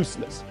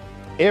Excuseless.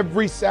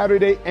 Every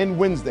Saturday and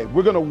Wednesday,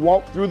 we're going to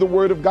walk through the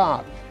Word of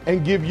God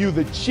and give you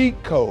the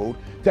cheat code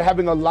to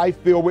having a life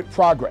filled with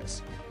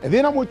progress. And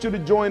then I want you to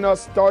join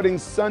us starting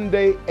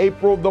Sunday,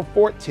 April the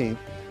 14th,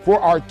 for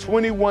our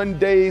 21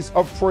 days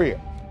of prayer.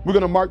 We're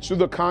going to march through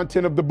the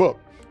content of the book.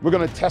 We're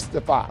going to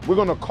testify. We're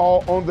going to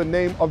call on the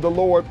name of the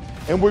Lord,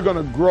 and we're going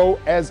to grow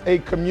as a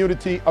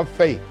community of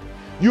faith.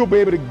 You'll be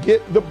able to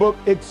get the book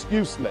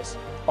Excuseless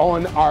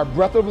on our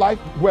Breath of Life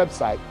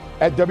website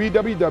at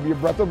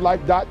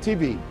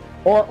www.breathoflife.tv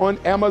or on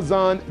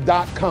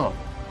Amazon.com.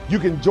 You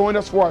can join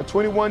us for our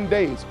 21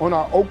 days on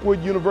our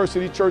Oakwood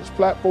University Church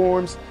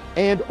platforms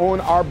and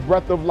on our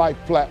Breath of Life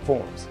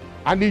platforms.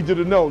 I need you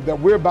to know that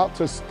we're about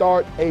to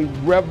start a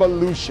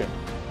revolution.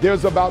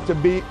 There's about to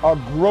be a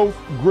growth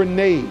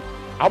grenade.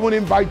 I want to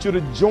invite you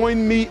to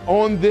join me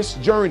on this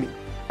journey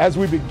as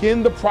we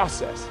begin the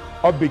process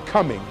of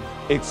becoming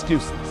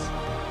excuseless.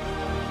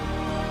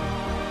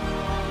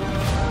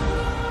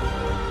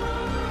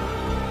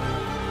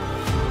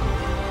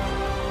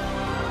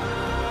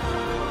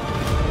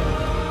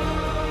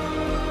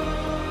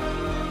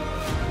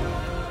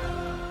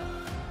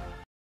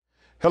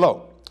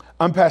 Hello,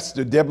 I'm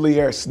Pastor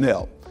Debleaire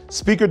Snell,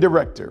 Speaker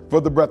Director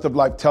for the Breath of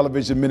Life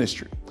Television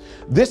Ministry.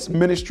 This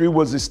ministry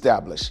was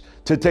established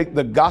to take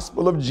the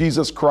gospel of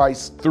Jesus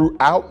Christ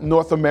throughout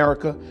North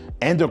America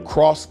and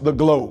across the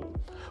globe.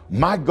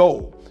 My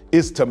goal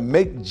is to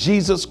make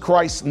Jesus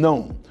Christ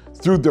known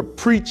through the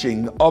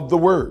preaching of the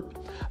word.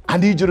 I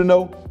need you to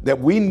know that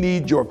we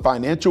need your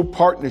financial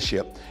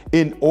partnership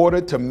in order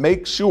to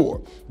make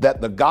sure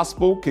that the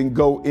gospel can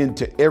go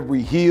into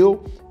every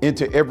hill,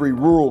 into every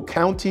rural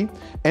county,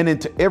 and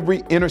into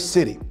every inner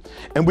city.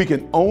 And we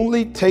can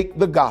only take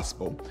the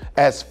gospel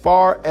as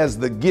far as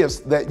the gifts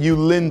that you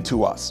lend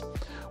to us.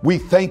 We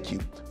thank you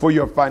for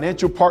your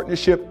financial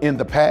partnership in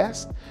the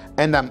past,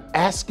 and I'm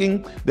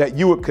asking that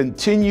you would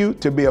continue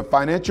to be a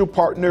financial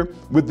partner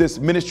with this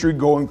ministry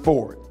going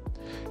forward.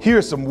 Here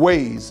are some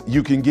ways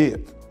you can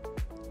give.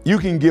 You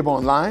can give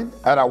online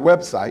at our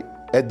website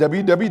at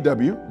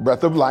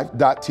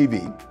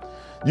www.breathoflife.tv.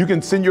 You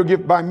can send your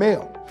gift by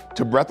mail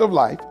to Breath of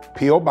Life,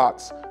 P.O.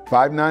 Box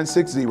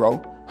 5960,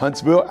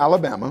 Huntsville,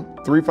 Alabama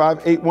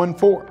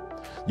 35814.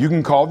 You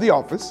can call the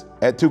office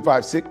at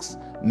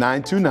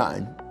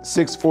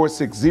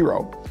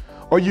 256-929-6460,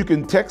 or you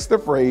can text the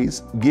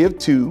phrase Give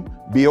to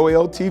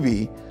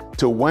BOLTV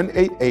to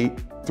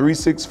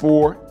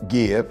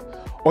 188-364-GIVE,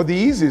 or the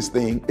easiest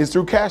thing is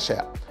through Cash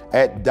App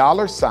at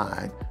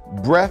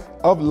 $Breath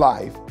of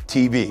Life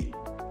TV.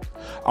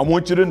 I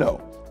want you to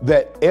know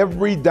that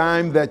every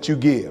dime that you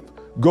give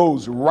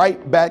goes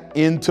right back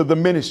into the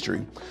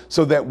ministry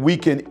so that we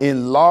can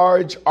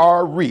enlarge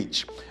our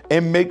reach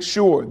and make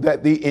sure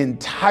that the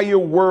entire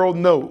world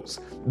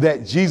knows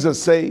that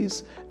Jesus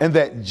saves and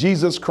that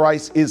Jesus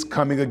Christ is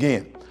coming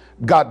again.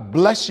 God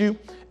bless you,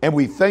 and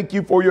we thank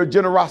you for your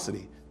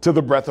generosity to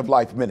the Breath of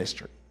Life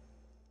ministry.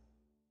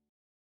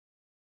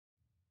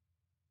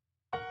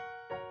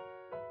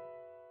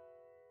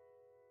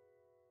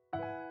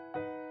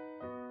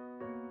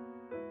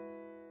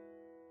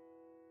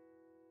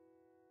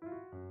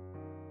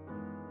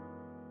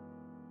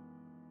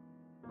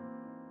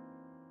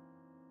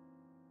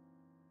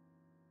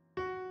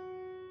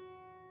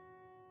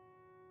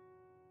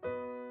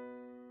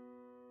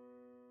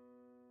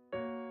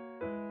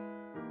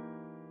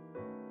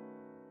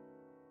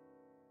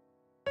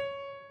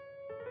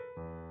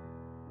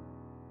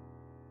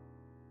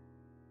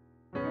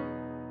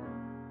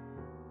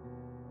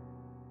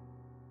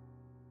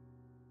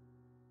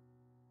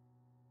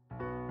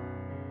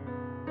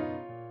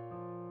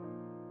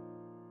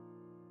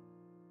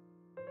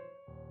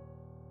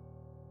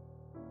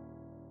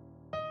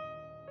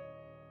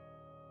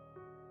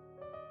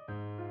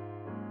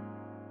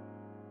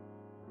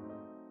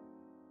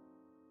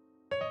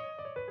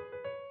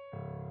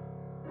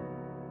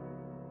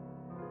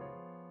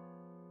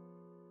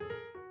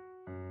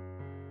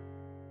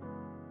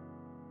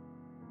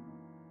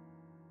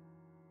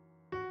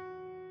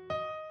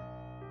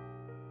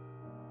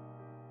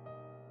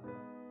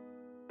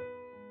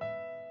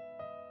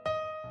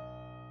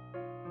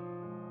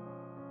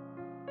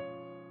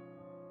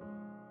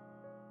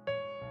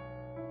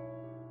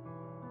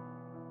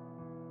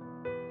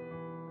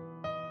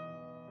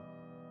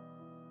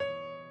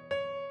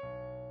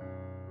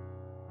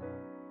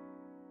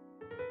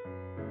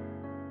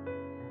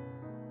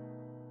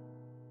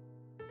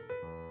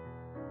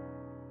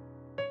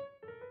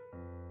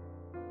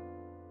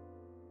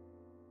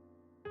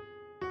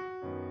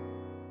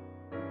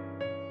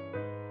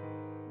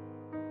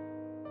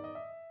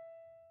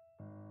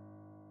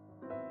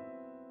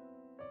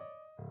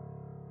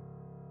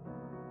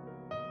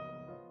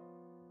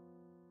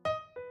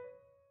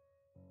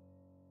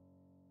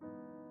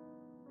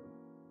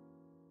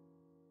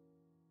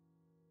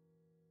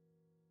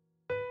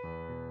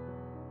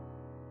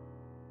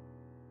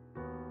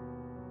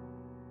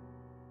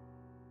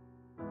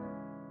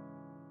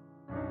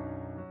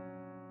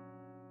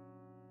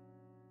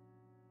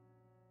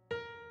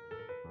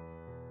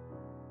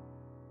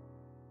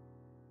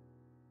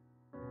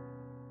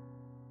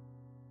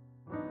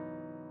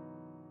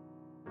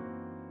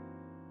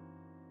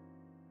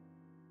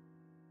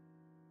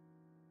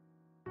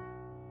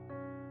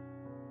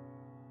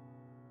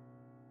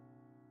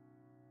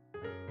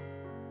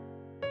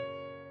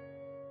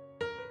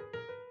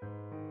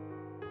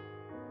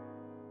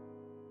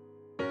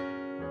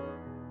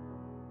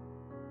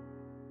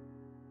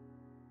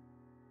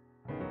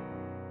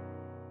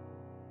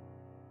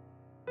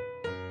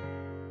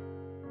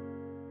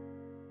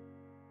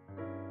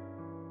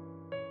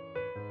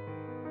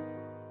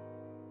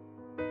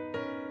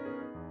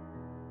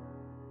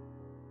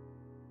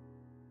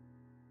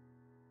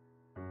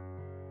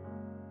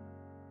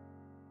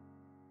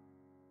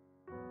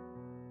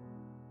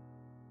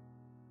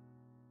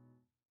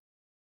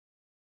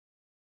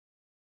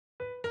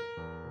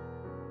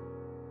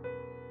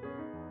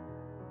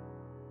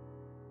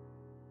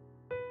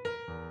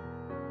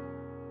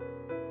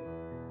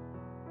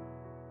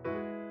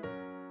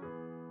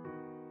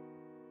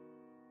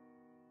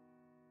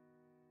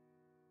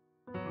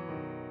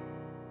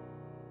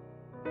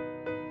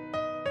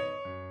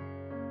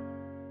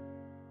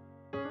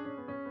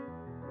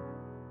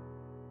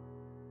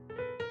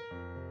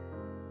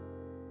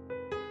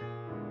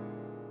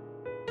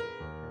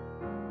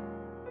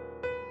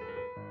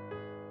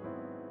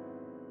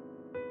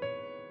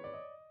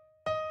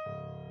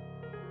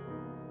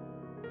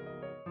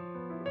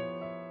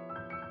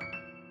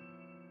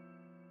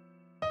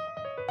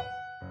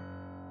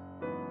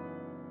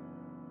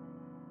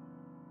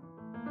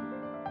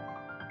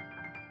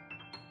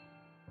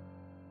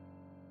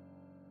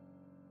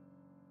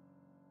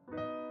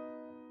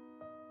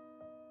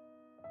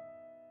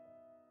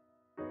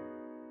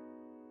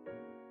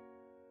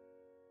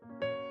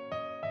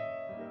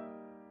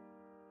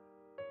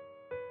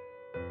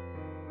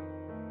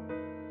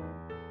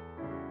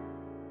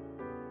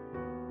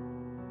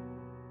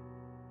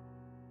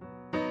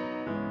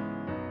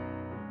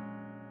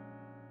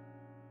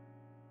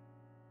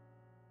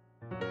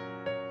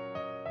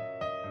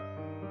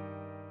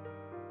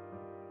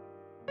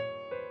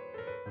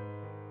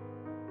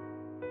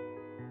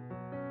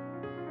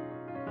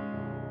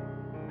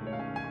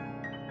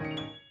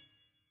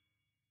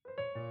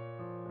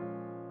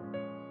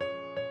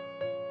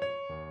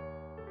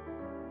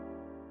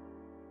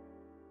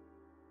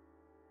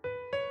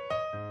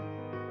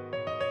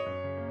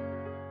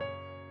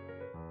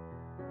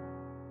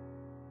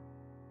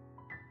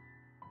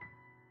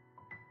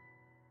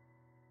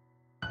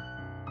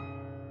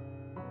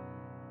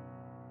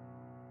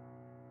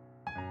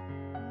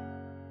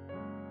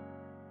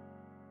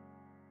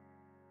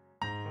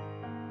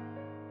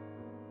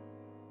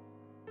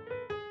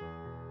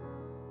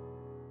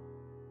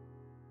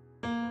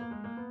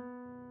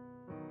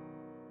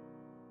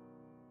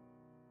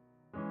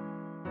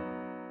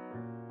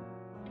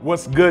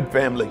 What's good,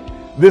 family?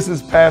 This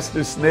is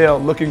Pastor Snell,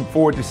 looking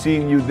forward to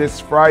seeing you this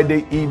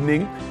Friday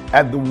evening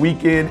at the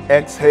Weekend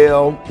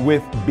Exhale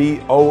with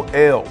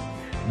BOL.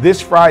 This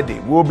Friday,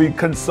 we'll be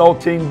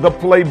consulting the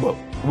playbook,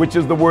 which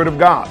is the Word of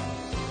God.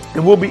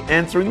 And we'll be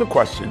answering the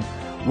question,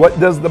 what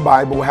does the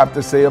Bible have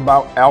to say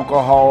about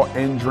alcohol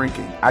and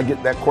drinking? I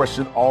get that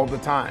question all the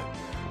time.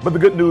 But the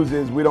good news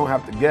is we don't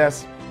have to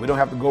guess. We don't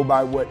have to go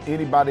by what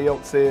anybody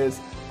else says.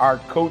 Our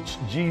coach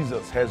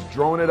Jesus has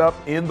drawn it up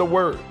in the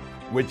Word,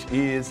 which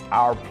is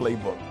our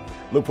playbook.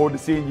 Look forward to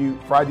seeing you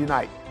Friday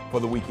night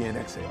for the Weekend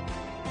Exhale.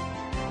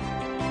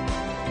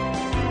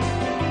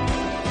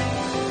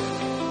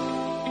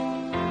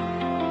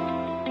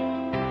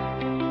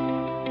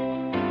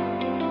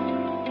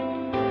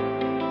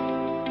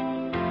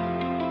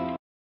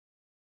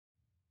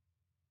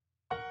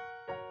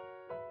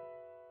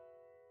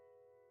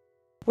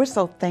 We're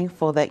so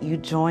thankful that you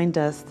joined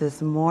us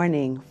this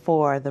morning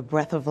for the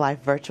Breath of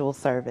Life virtual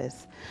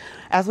service.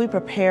 As we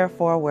prepare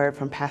for a word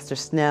from Pastor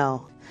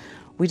Snell,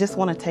 we just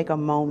want to take a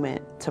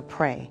moment to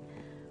pray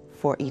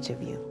for each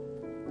of you.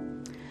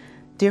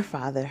 Dear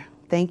Father,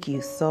 thank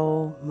you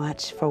so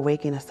much for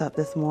waking us up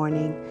this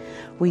morning.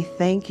 We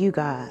thank you,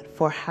 God,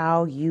 for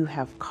how you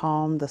have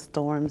calmed the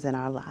storms in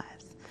our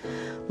lives.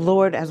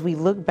 Lord, as we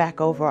look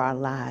back over our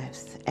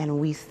lives and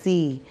we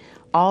see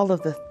all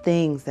of the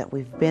things that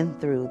we've been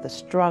through, the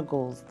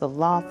struggles, the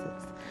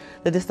losses,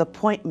 the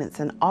disappointments,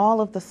 and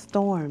all of the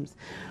storms,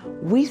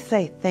 we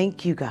say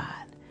thank you,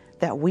 God,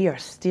 that we are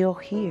still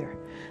here,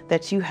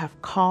 that you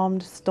have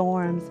calmed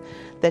storms,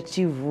 that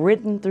you've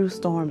ridden through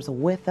storms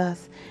with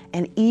us.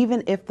 And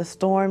even if the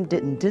storm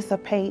didn't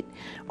dissipate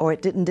or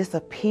it didn't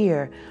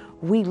disappear,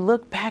 we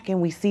look back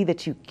and we see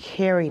that you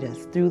carried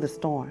us through the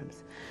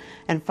storms.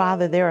 And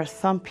Father, there are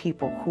some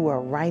people who are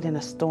right in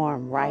a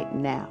storm right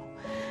now.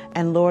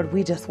 And Lord,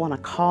 we just want to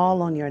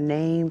call on your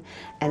name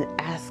and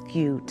ask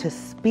you to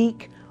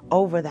speak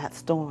over that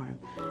storm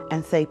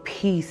and say,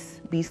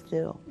 peace, be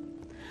still.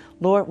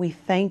 Lord, we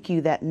thank you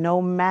that no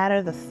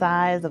matter the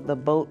size of the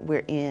boat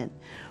we're in,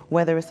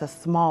 whether it's a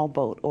small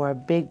boat or a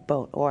big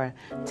boat or a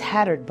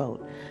tattered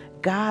boat,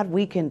 God,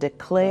 we can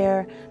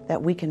declare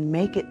that we can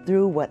make it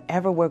through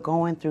whatever we're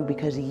going through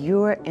because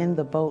you're in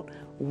the boat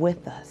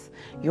with us.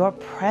 Your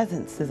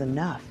presence is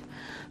enough.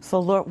 So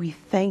Lord, we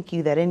thank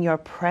you that in your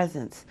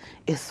presence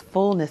is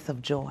fullness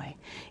of joy.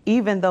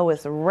 Even though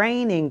it's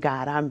raining,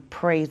 God, I'm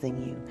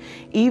praising you.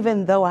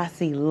 Even though I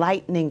see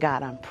lightning,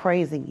 God, I'm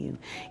praising you.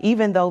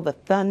 Even though the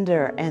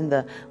thunder and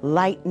the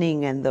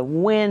lightning and the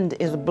wind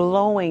is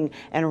blowing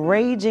and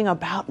raging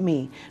about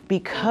me,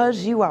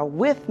 because you are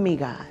with me,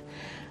 God,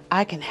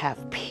 I can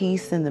have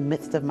peace in the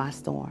midst of my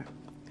storm.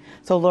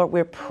 So Lord,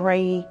 we're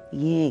praying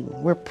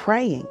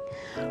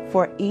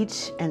for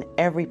each and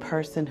every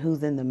person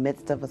who's in the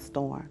midst of a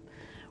storm.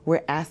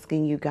 We're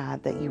asking you,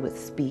 God, that you would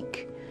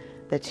speak,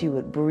 that you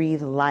would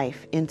breathe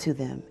life into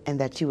them, and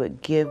that you would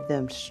give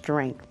them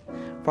strength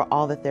for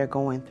all that they're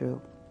going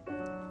through.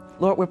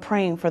 Lord, we're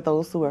praying for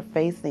those who are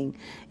facing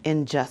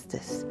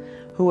injustice,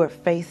 who are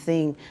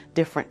facing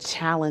different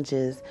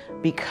challenges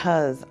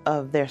because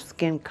of their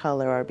skin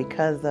color or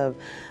because of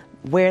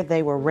where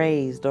they were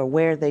raised or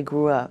where they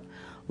grew up.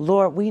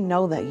 Lord, we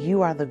know that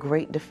you are the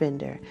great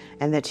defender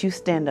and that you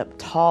stand up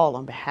tall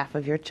on behalf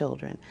of your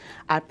children.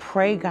 I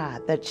pray,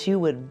 God, that you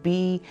would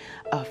be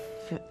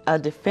a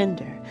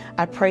defender.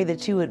 I pray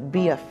that you would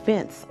be a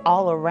fence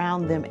all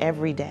around them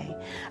every day.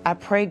 I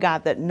pray,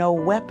 God, that no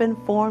weapon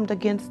formed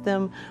against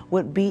them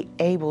would be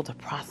able to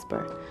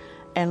prosper.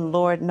 And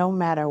Lord, no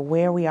matter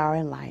where we are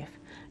in life,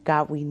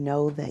 God, we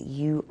know that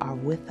you are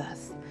with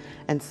us.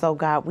 And so,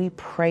 God, we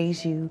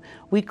praise you.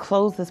 We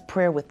close this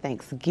prayer with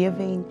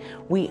thanksgiving.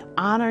 We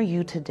honor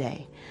you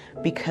today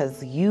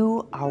because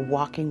you are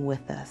walking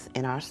with us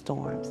in our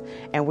storms,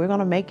 and we're going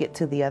to make it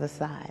to the other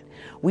side.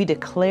 We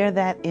declare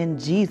that in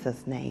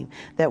Jesus' name,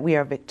 that we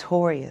are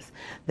victorious,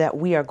 that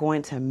we are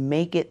going to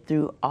make it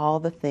through all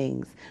the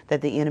things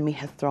that the enemy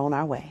has thrown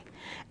our way.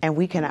 And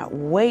we cannot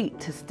wait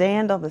to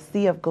stand on the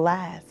sea of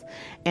glass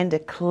and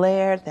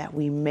declare that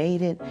we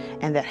made it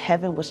and that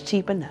heaven was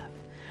cheap enough.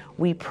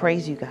 We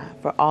praise you, God,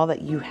 for all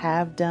that you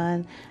have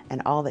done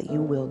and all that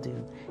you will do.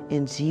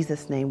 In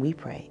Jesus' name we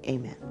pray.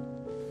 Amen.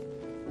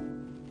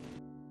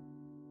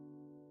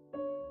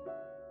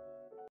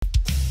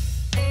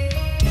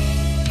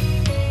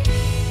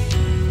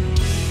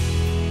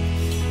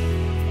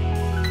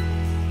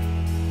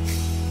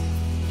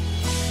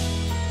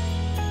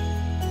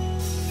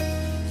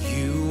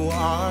 You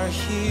are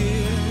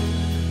here,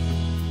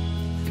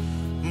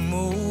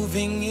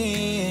 moving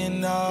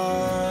in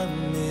our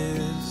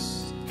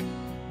midst.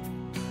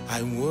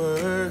 I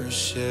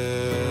worship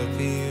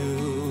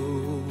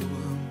you.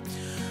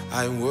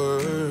 I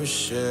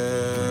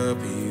worship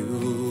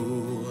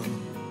you.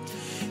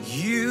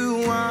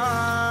 You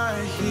are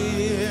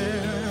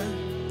here,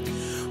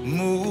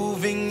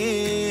 moving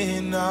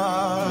in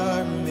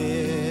our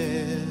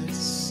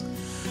midst.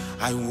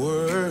 I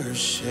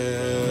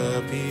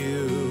worship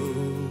you.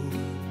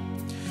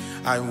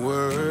 I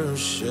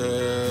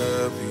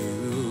worship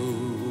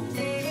you.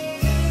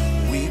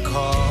 We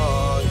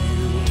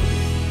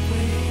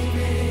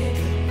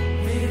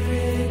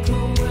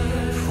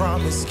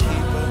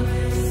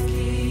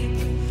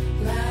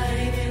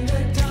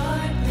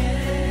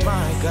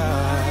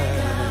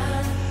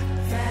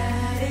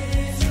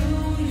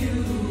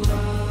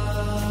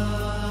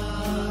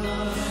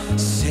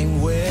Say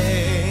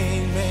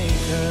way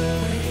maker,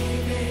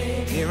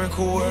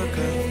 miracle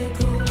worker.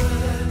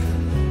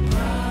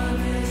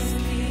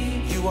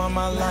 You are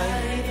my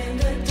light,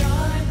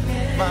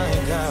 my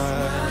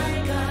God.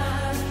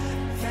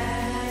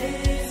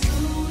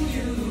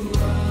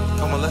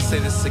 Come on, let's say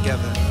this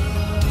together.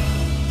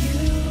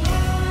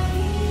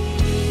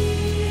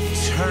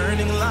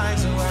 Turning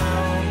lives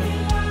around.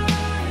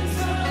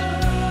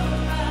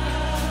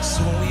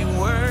 So we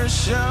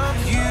worship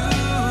you.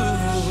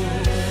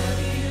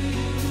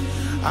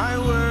 I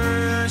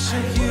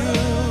worship you.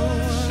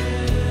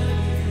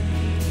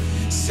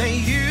 Say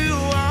you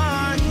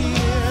are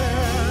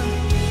here,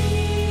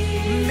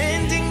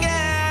 mending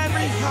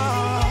every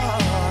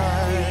heart.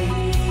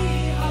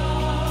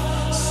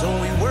 So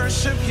we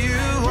worship you,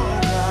 oh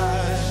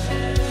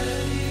God.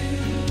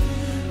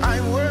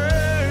 I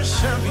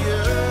worship you.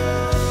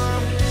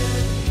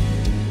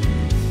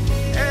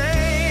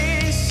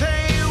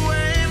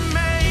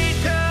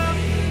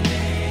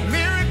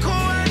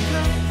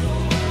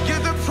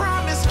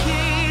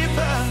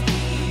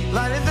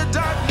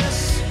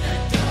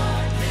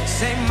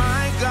 Say,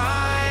 my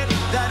God,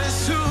 that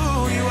is who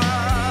you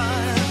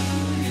are.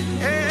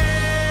 Hey,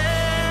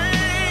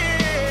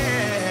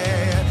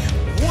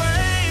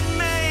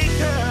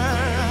 Waymaker,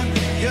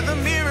 you're the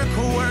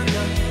miracle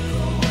worker.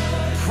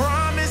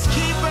 Promise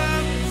keeper,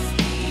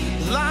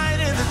 light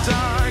in the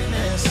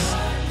darkness.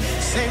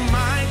 Say,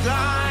 my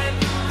God,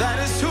 that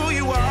is who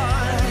you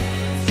are.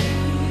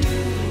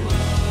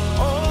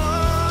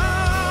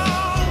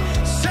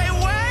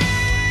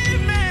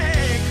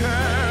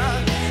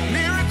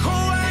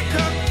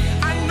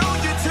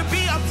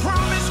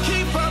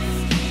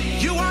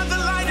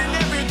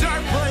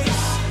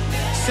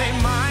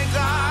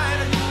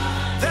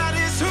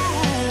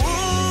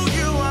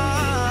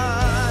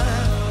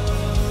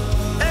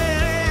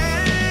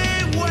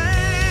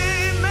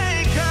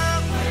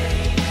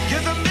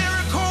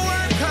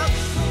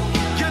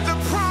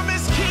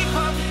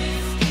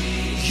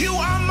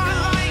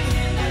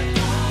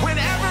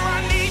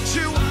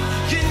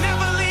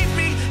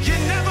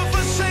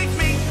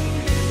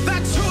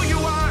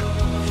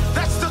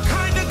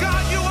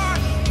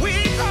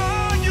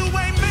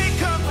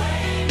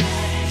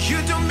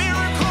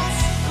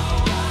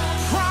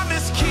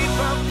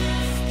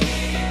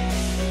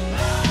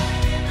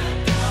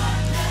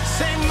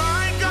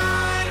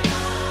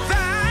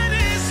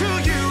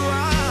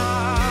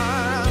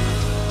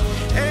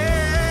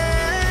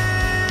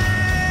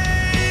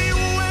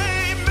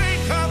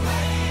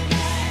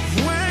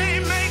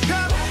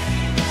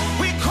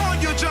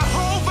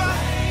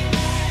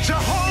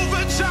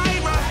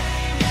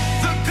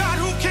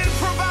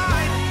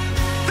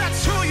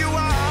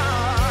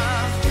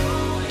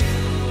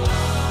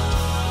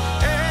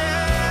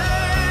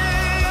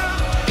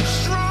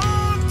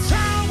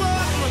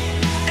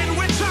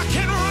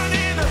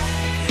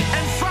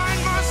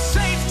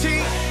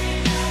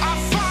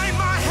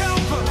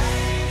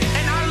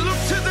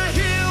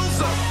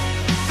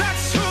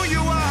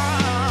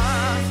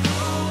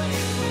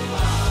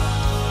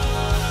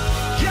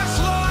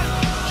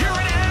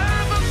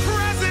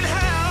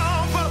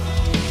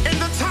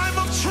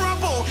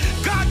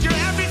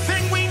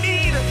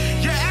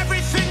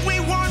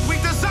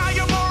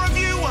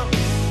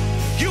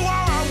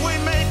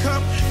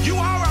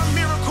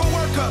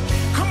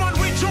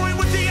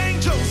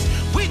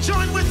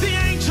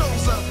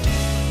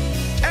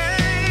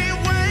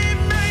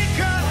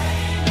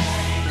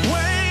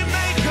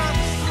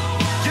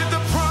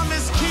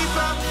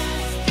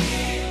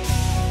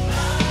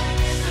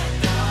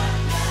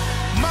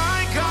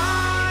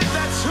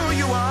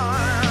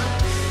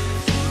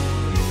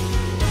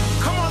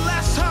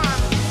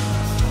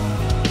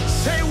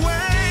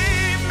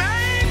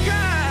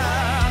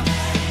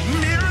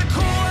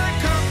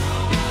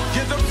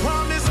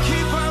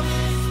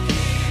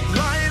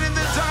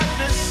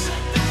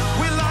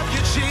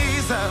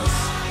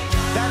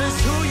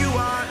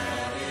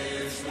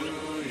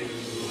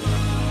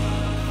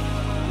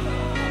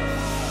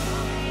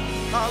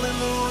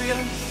 Hallelujah.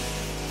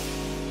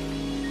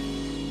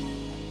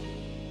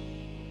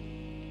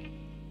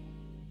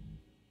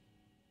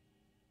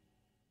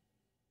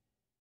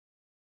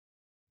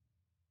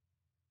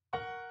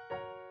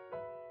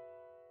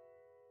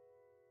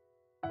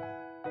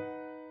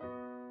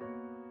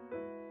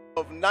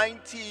 Of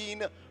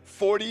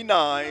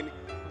 1949.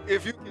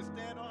 If you can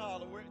stand or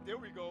holler, there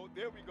we go,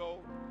 there we go.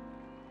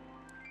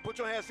 Put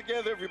your hands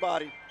together,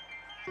 everybody.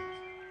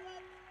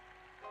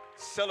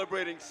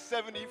 Celebrating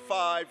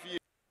 75 years.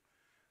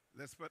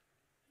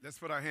 Let's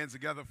put our hands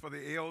together for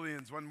the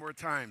aliens one more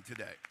time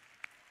today.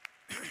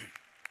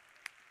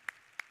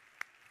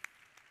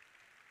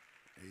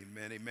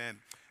 Amen, amen.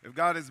 If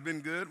God has been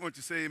good, won't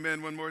you say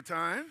amen one more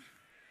time?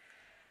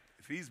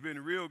 If he's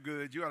been real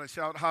good, you ought to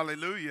shout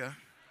hallelujah.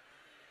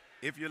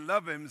 If you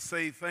love him,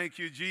 say thank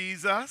you,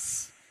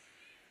 Jesus.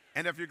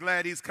 And if you're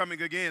glad he's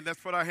coming again,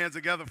 let's put our hands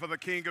together for the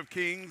King of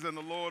Kings and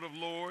the Lord of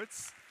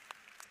Lords,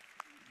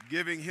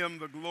 giving him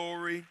the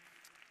glory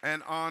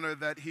and honor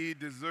that he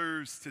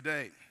deserves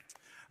today.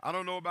 I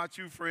don't know about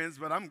you, friends,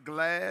 but I'm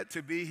glad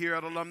to be here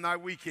at Alumni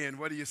Weekend.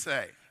 What do you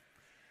say?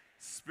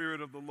 Spirit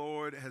of the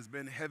Lord has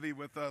been heavy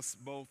with us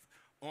both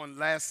on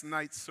last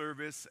night's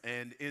service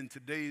and in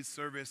today's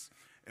service,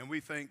 and we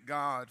thank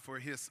God for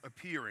his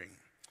appearing.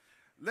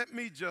 Let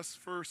me just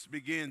first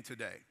begin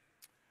today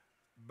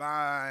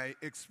by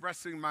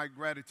expressing my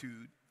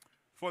gratitude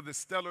for the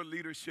stellar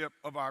leadership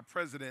of our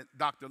president,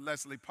 Dr.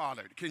 Leslie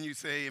Pollard. Can you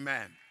say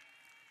amen?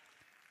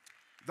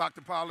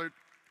 Dr. Pollard,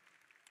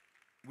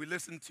 we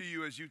listened to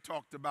you as you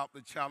talked about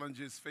the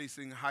challenges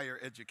facing higher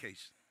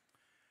education.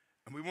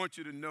 And we want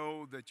you to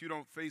know that you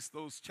don't face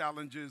those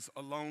challenges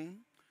alone,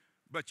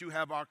 but you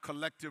have our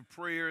collective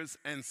prayers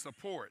and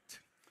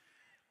support.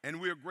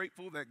 And we are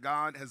grateful that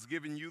God has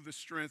given you the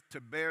strength to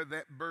bear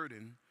that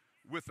burden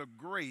with a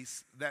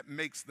grace that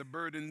makes the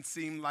burden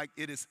seem like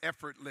it is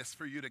effortless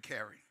for you to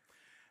carry.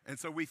 And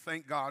so we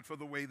thank God for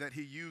the way that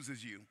he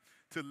uses you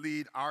to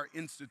lead our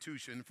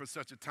institution for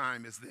such a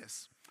time as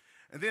this.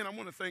 And then I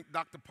want to thank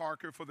Dr.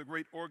 Parker for the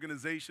great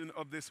organization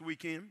of this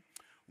weekend.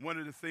 One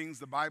of the things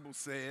the Bible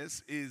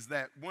says is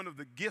that one of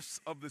the gifts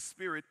of the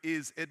Spirit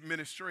is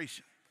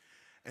administration.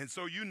 And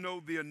so you know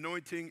the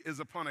anointing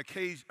is upon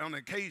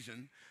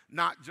occasion,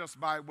 not just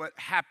by what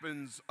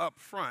happens up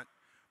front,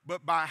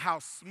 but by how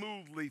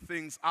smoothly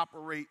things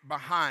operate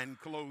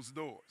behind closed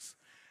doors.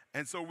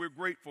 And so we're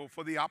grateful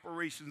for the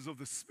operations of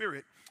the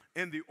Spirit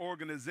in the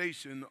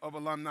organization of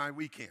Alumni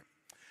Weekend.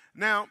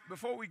 Now,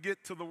 before we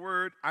get to the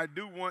word, I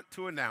do want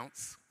to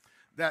announce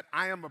that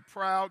I am a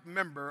proud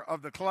member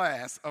of the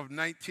class of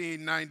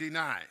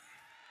 1999.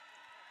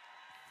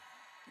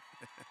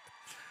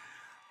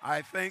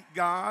 I thank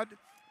God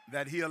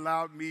that he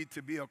allowed me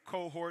to be a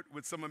cohort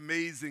with some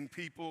amazing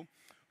people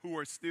who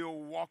are still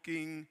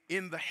walking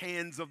in the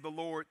hands of the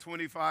Lord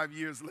 25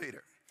 years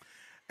later.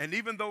 And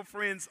even though,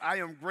 friends, I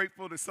am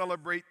grateful to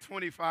celebrate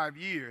 25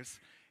 years,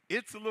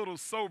 it's a little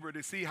sober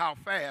to see how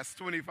fast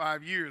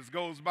 25 years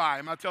goes by.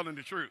 Am I telling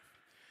the truth?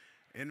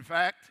 In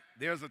fact,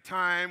 there's a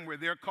time where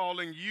they're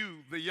calling you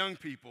the young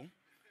people.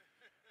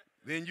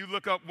 Then you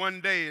look up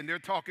one day and they're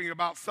talking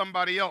about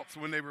somebody else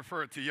when they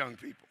refer to young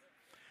people.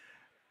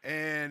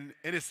 And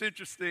it's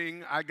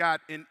interesting, I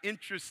got an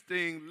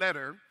interesting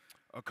letter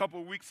a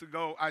couple weeks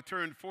ago. I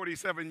turned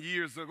 47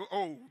 years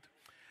old.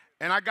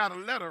 And I got a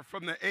letter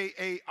from the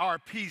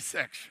AARP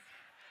section.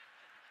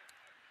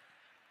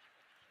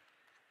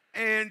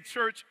 And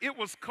church, it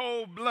was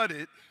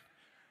cold-blooded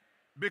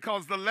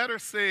because the letter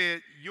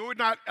said, you're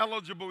not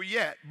eligible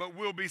yet, but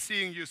we'll be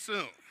seeing you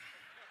soon.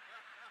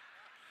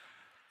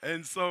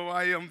 And so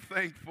I am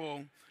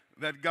thankful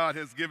that God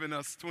has given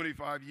us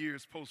 25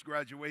 years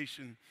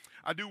post-graduation.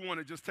 I do want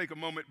to just take a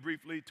moment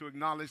briefly to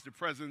acknowledge the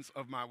presence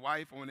of my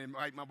wife. I want to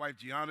invite my wife,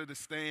 Gianna, to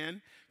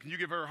stand. Can you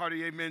give her a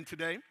hearty amen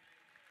today?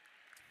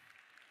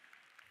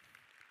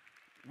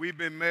 We've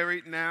been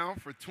married now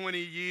for 20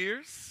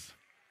 years,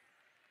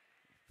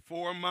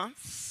 4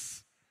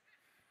 months,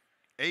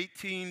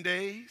 18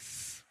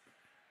 days,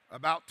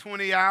 about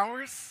 20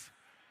 hours,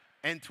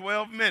 and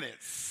 12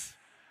 minutes.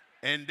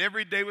 And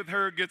every day with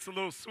her gets a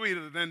little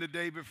sweeter than the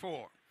day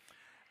before.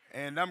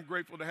 And I'm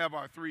grateful to have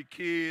our 3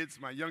 kids,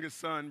 my youngest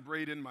son,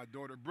 Braden, my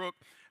daughter, Brooke.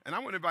 And I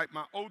want to invite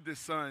my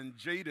oldest son,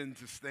 Jaden,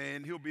 to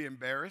stand. He'll be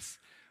embarrassed,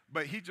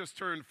 but he just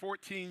turned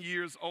 14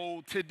 years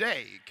old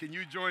today. Can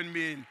you join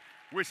me in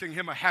wishing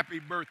him a happy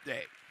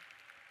birthday?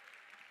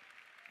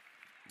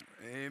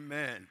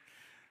 Amen.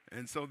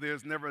 And so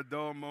there's never a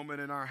dull moment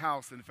in our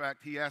house. In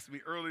fact, he asked me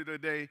earlier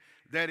today,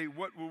 Daddy,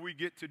 what will we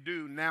get to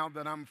do now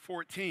that I'm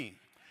 14?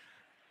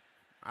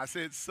 I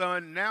said,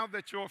 son, now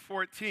that you're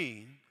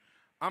 14,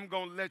 I'm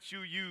going to let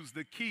you use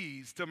the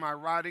keys to my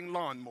riding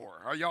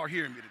lawnmower. Are y'all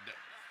hearing me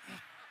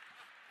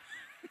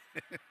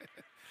today?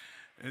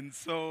 And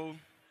so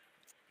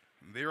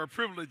there are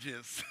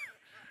privileges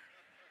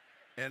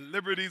and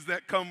liberties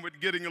that come with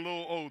getting a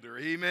little older.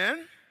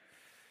 Amen?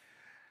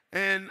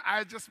 And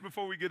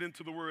before we get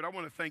into the word, I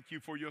want to thank you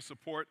for your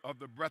support of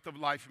the Breath of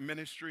Life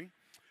ministry.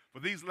 For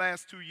these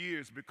last 2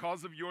 years,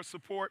 because of your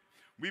support,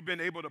 we've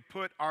been able to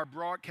put our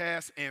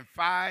broadcast in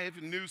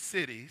 5 new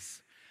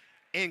cities,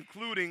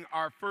 including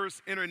our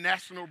first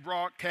international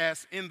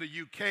broadcast in the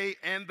UK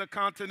and the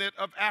continent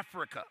of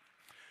Africa.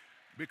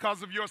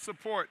 Because of your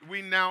support,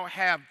 we now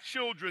have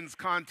children's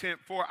content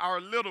for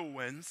our little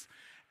ones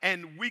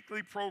and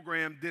weekly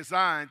program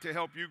designed to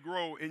help you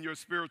grow in your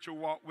spiritual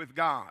walk with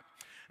God.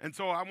 And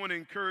so I want to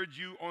encourage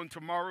you on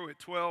tomorrow at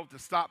 12 to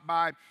stop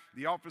by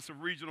the Office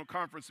of Regional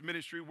Conference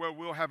Ministry, where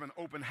we'll have an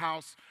open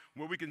house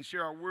where we can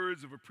share our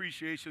words of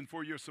appreciation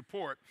for your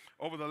support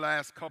over the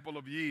last couple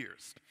of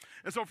years.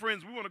 And so,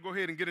 friends, we want to go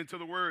ahead and get into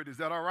the word. Is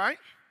that all right?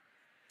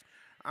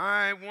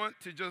 I want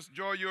to just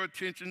draw your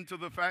attention to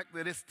the fact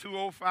that it's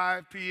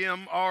 2:05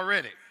 p.m.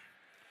 already.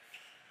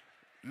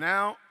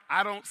 Now,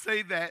 I don't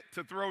say that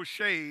to throw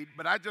shade,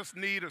 but I just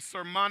need a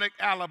sermonic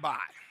alibi,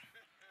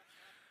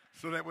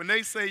 so that when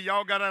they say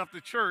y'all got out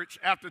of church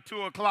after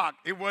 2 o'clock,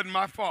 it wasn't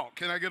my fault.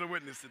 Can I get a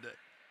witness today?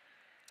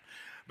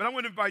 But I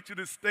want to invite you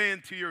to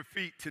stand to your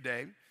feet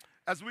today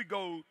as we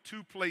go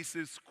 2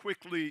 places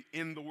quickly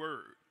in the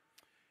Word.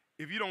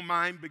 If you don't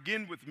mind,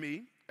 begin with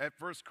me at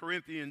 1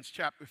 Corinthians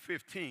chapter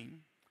 15,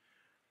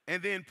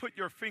 and then put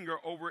your finger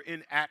over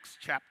in Acts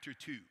chapter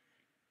 2.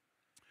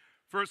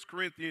 1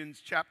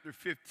 Corinthians chapter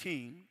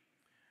 15,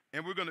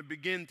 and we're going to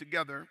begin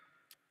together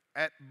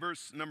at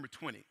verse number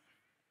 20.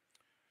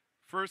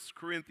 1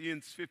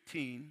 Corinthians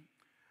 15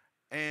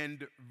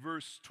 and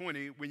verse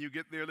 20. When you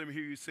get there, let me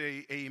hear you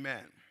say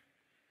amen.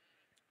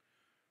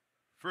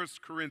 1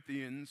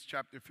 Corinthians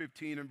chapter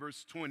 15 and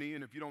verse 20,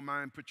 and if you don't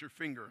mind, put your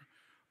finger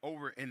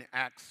over in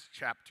Acts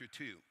chapter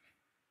 2.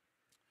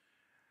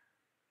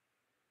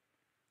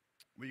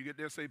 When you get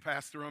there, say,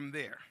 Pastor, I'm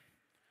there.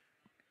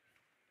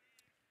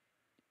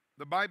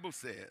 The Bible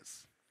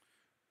says,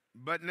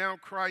 but now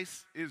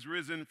Christ is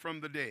risen from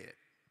the dead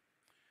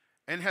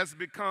and has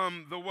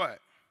become the what?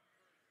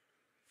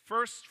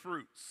 First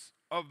fruits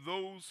of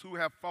those who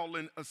have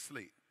fallen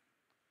asleep.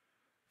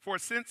 For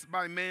since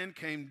by man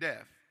came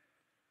death,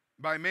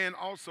 by man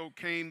also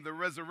came the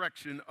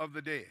resurrection of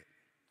the dead.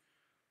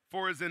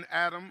 For as in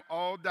Adam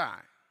all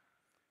die,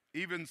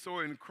 even so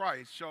in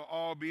Christ shall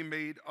all be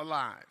made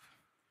alive.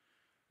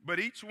 But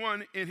each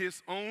one in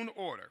his own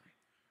order,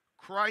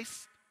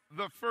 Christ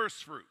the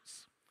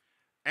firstfruits,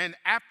 and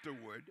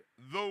afterward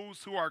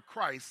those who are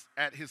Christ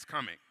at his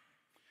coming.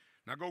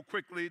 Now go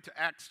quickly to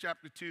Acts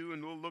chapter 2,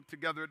 and we'll look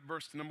together at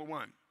verse number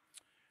 1.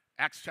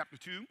 Acts chapter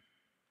 2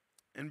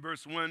 and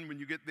verse 1. When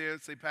you get there,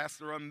 say,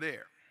 Pastor, I'm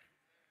there.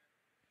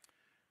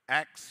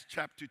 Acts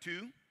chapter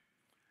 2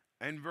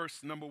 and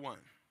verse number 1.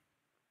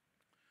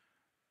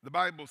 The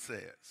Bible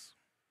says,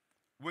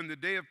 when the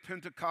day of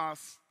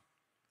Pentecost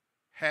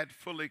had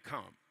fully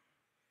come,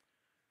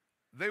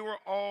 they were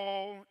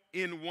all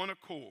in one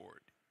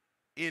accord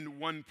in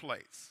one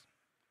place.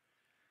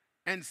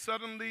 And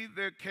suddenly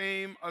there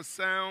came a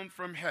sound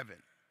from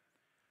heaven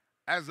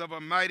as of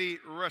a mighty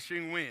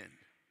rushing wind,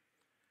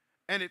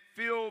 and it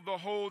filled the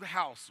whole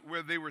house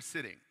where they were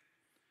sitting.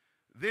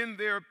 Then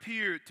there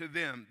appeared to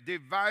them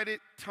divided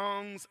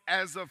tongues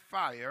as of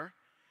fire,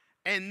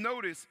 and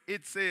notice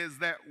it says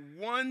that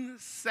one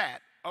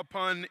sat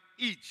upon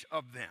each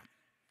of them.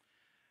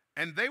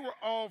 And they were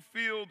all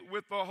filled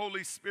with the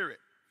Holy Spirit,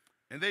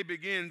 and they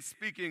began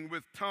speaking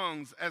with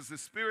tongues as the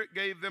Spirit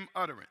gave them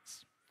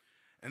utterance.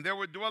 And there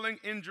were dwelling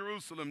in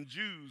Jerusalem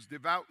Jews,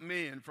 devout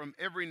men from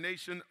every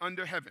nation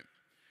under heaven.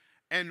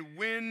 And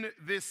when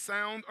this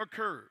sound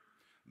occurred,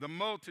 the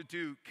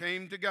multitude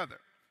came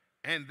together,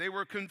 and they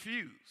were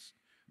confused,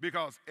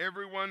 because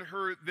everyone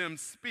heard them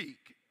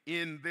speak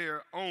in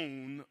their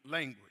own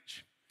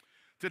language.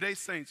 Today,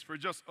 saints, for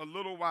just a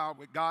little while,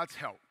 with God's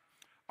help,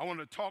 I want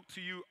to talk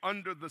to you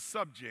under the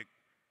subject,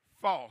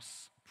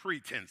 false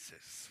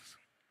pretenses.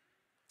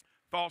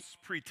 False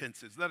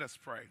pretenses. Let us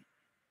pray.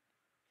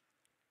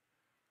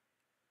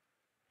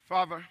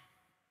 Father,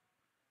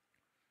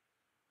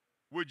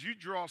 would you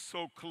draw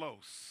so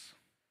close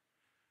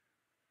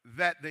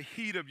that the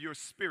heat of your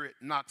Spirit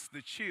knocks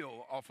the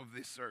chill off of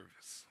this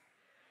service?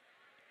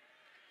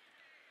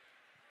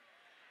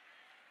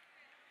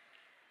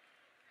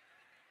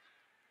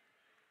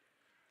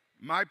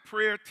 My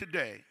prayer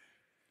today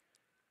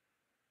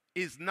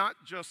is not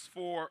just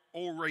for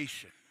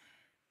oration,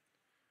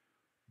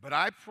 but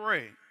I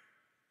pray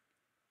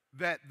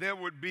that there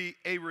would be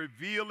a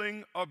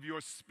revealing of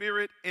your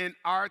Spirit in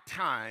our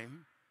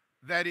time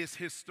that is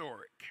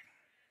historic.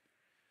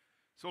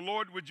 So,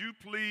 Lord, would you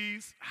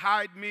please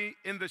hide me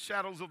in the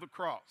shadows of the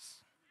cross,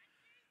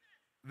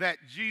 that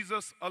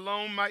Jesus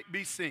alone might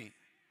be seen,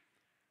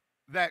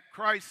 that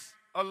Christ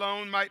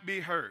alone might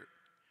be heard,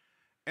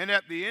 and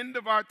at the end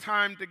of our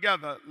time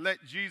together,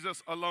 let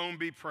Jesus alone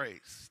be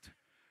praised.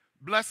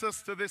 Bless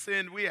us to this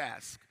end, we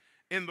ask.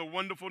 In the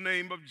wonderful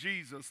name of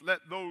Jesus, let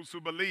those who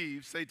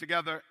believe say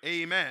together,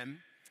 amen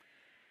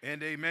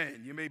and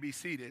amen. You may be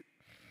seated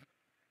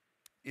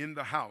in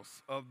the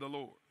house of the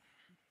Lord.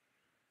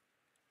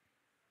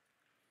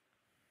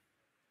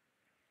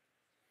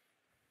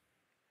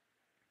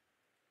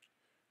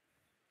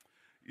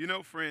 You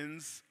know,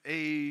 friends,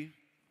 a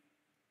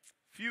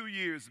few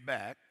years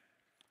back,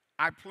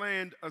 I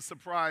planned a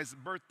surprise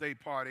birthday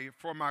party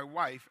for my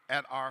wife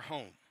at our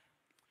home.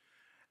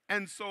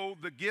 And so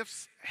the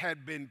gifts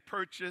had been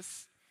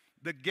purchased,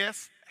 the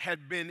guests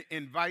had been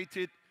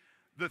invited,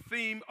 the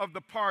theme of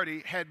the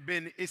party had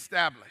been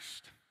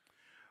established.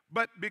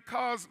 But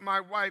because my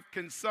wife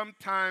can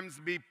sometimes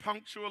be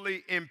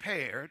punctually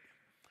impaired,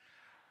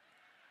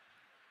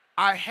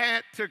 I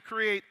had to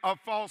create a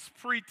false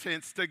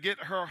pretense to get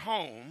her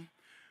home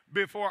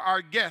before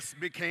our guests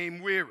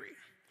became weary.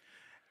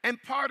 And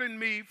pardon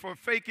me for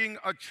faking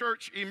a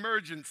church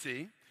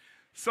emergency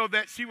so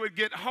that she would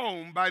get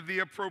home by the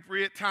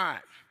appropriate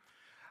time.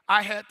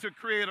 I had to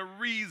create a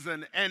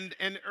reason and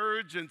an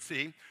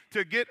urgency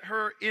to get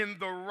her in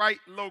the right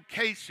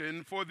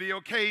location for the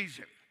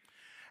occasion.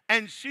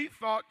 And she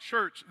thought,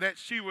 church, that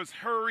she was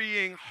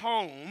hurrying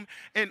home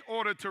in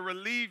order to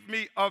relieve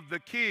me of the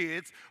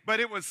kids, but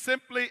it was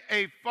simply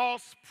a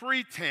false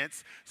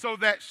pretense so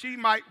that she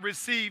might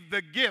receive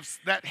the gifts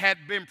that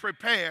had been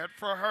prepared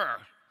for her.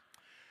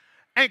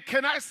 And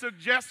can I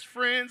suggest,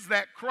 friends,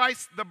 that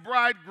Christ the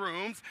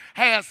bridegroom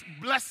has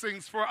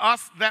blessings for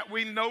us that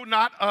we know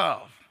not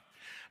of.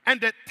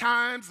 And at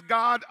times,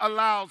 God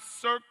allows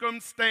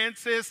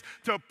circumstances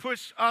to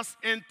push us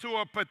into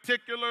a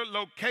particular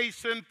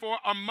location for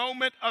a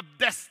moment of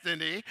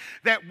destiny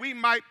that we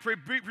might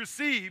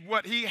receive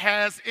what he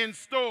has in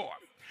store.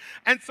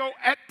 And so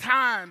at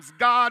times,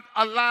 God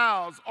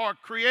allows or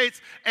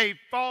creates a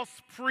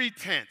false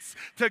pretense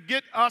to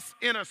get us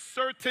in a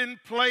certain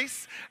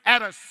place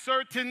at a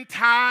certain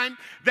time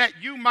that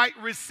you might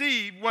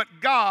receive what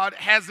God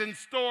has in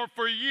store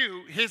for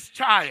you, his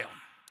child.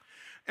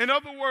 In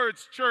other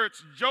words,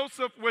 church,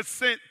 Joseph was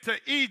sent to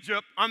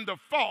Egypt under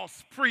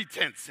false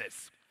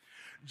pretenses.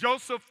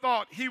 Joseph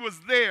thought he was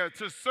there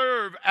to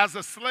serve as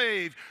a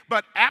slave,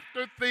 but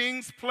after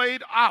things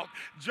played out,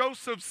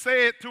 Joseph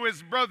said to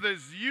his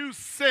brothers, you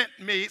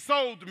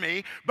sold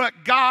me, but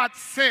God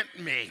sent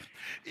me.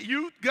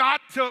 God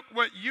took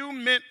what you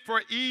meant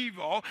for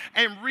evil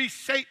and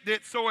reshaped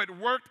it so it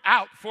worked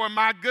out for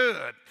my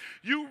good.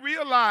 You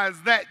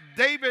realize that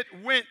David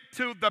went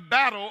to the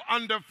battle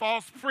under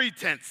false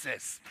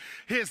pretenses.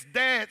 His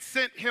dad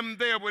sent him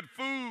there with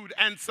food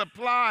and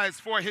supplies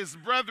for his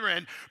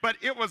brethren, but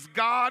it was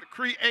God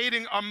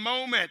creating a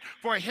moment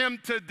for him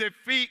to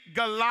defeat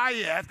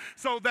Goliath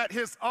so that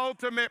his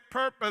ultimate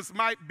purpose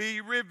might be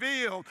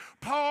revealed.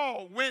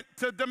 Paul went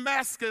to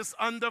Damascus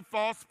under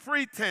false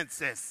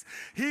pretenses.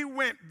 He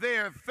went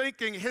there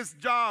thinking his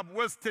job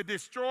was to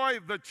destroy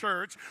the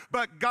church,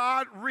 but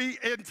God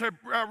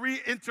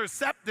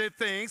intercepted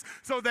things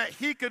so that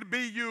he could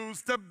be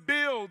used to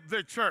build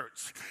the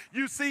church.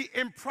 You see,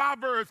 in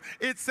Proverbs,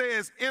 it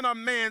says, in a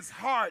man's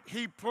heart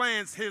he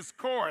plans his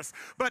course,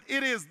 but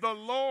it is the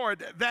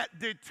Lord that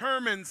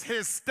determines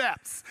his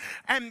steps.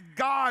 And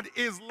God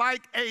is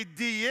like a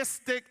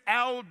deistic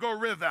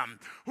algorithm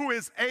who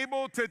is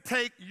able to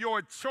take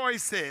your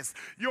choices,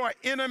 your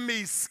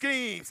enemy's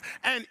schemes,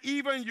 and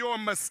even your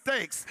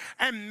mistakes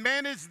and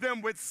manage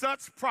them with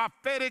such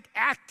prophetic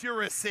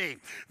accuracy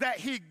that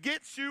he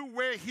gets you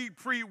where he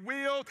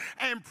pre-willed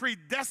and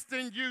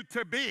predestined you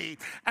to be.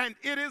 And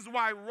it is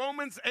why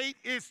Romans 8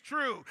 is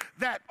true,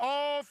 that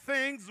all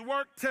things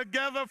work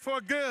together for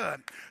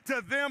good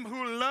to them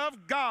who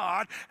love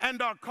God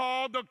and are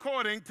called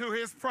according to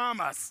his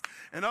promise.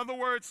 In other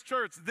words,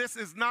 church, this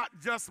is not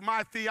just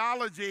my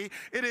theology,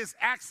 it is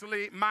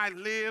actually my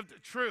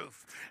lived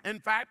truth. In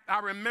fact, I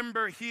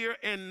remember here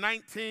in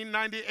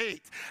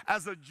 1998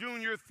 as a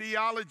junior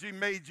theology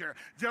major,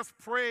 just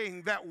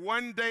praying that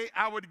one day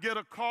I would get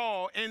a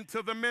call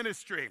into the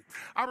ministry.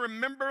 I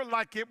remember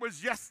like it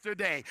was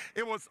yesterday.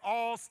 It was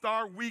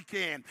All-Star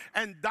Weekend,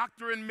 and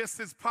Dr. and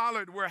Mrs.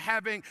 Pollard were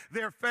having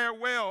their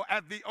farewell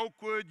at the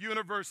Oakwood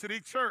University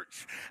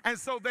Church. And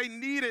so they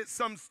needed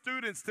some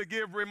students to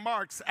give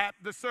remarks at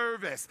the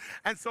service.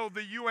 And so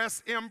the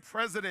USM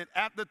president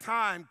at the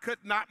time could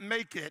not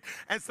make it.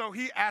 And so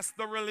he asked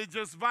the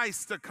religious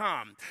vice to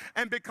come.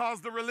 And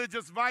because the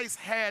religious vice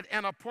had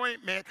an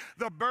appointment,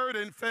 the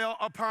burden fell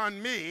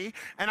upon me.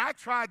 And I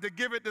tried to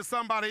give it to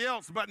somebody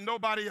else, but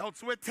nobody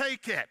else would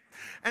take it.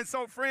 And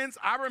so, friends,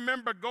 I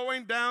remember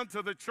going down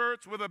to the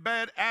church with a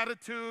bad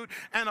attitude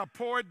and a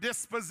poor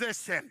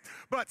disposition.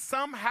 But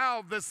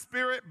somehow the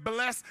Spirit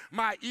blessed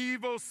my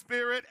evil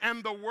spirit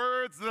and the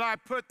words that I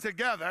put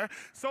together,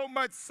 so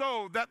much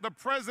so that the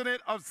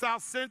president of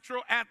South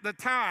Central at the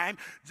time,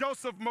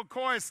 Joseph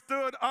McCoy,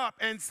 stood up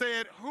and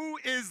said, who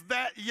is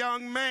that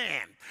young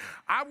man?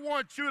 I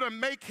want you to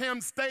make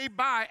him stay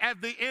by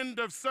at the end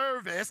of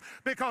service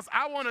because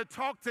I want to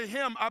talk to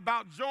him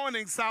about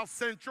joining South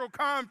Central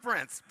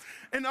Conference.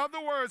 In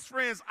other words,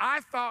 friends,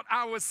 I thought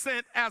I was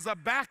sent as a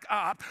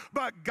backup,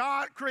 but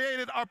God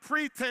created a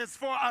pretense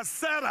for a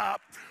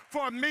setup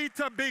for me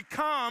to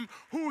become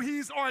who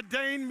he's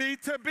ordained me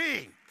to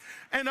be.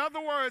 In other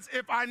words,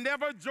 if I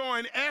never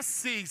join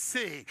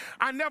SCC,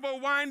 I never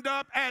wind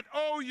up at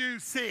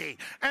OUC,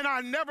 and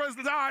I never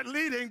start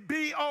leading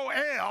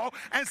BOL,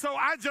 and so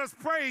I just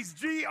praise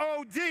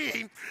God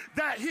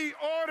that he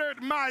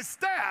ordered my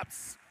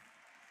steps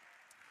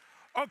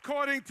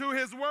according to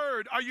his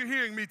word. Are you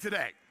hearing me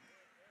today?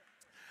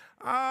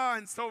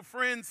 And so,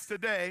 friends,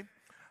 today,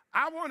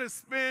 I want to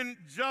spend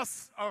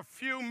just a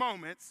few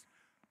moments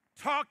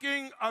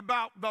talking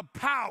about the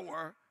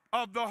power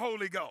of the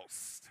Holy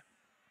Ghost.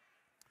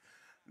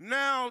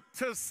 Now,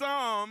 to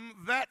some,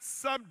 that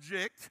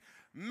subject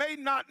may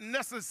not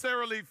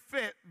necessarily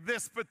fit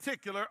this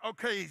particular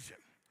occasion.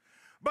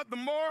 But the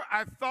more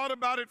I thought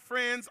about it,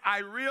 friends, I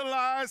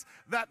realized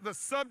that the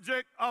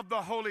subject of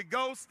the Holy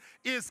Ghost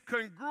is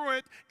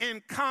congruent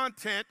in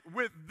content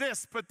with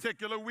this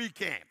particular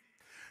weekend.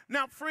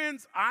 Now,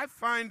 friends, I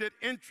find it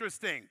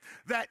interesting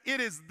that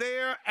it is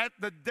there at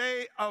the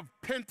day of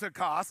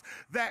Pentecost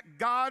that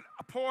God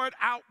poured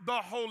out the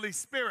Holy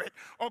Spirit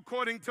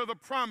according to the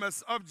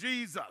promise of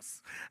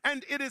Jesus.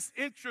 And it is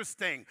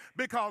interesting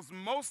because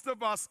most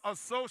of us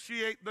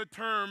associate the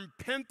term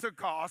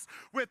Pentecost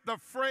with the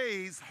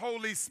phrase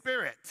Holy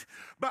Spirit.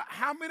 But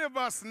how many of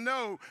us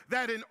know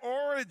that in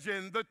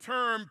origin the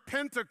term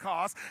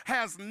Pentecost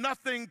has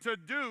nothing to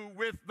do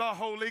with the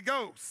Holy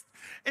Ghost?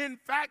 In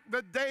fact,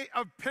 the day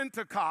of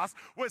Pentecost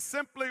was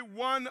simply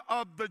one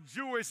of the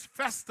Jewish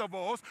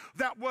festivals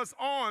that was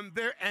on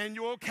their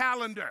annual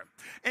calendar.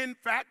 In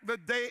fact, the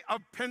day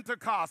of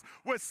Pentecost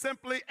was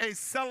simply a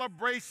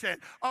celebration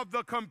of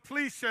the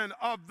completion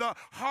of the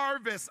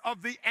harvest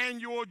of the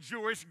annual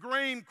Jewish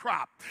grain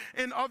crop.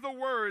 In other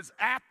words,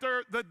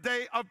 after the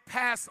day of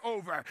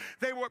Passover,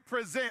 they would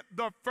present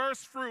the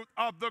first fruit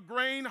of the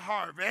grain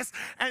harvest,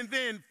 and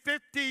then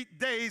 50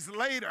 days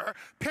later,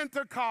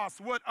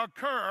 Pentecost would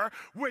occur,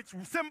 which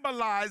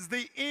symbolized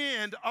the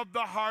end of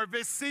the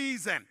harvest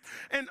season.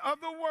 In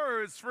other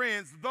words,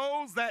 friends,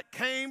 those that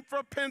came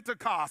for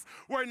Pentecost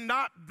were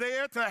not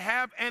there to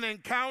have an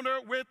encounter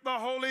with the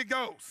Holy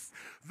Ghost.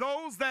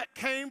 Those that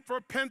came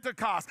for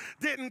Pentecost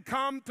didn't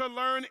come to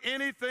learn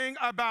anything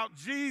about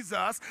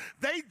Jesus.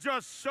 They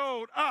just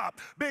showed up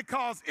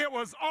because it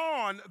was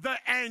on the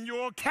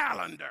annual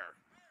calendar.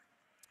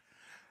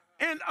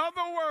 In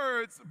other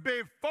words,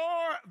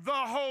 before the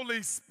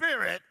Holy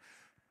Spirit,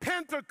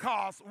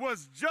 Pentecost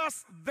was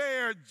just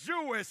their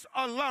Jewish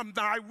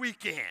alumni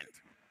weekend.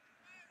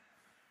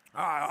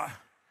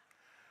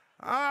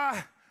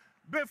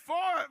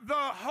 Before the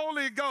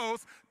Holy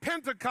Ghost,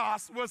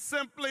 Pentecost was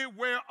simply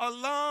where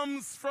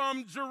alums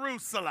from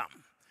Jerusalem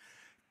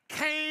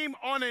came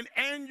on an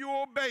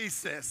annual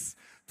basis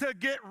to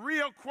get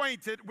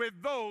reacquainted with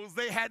those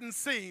they hadn't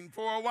seen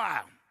for a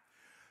while.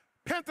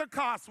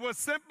 Pentecost was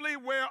simply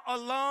where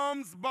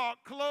alums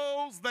bought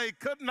clothes they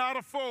could not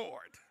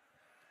afford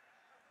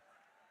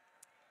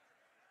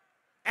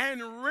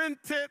and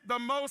rented the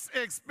most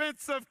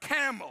expensive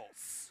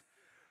camels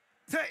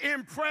to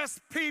impress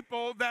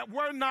people that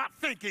were not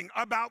thinking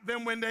about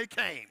them when they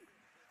came.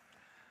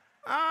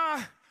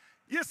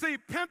 You see,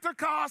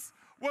 Pentecost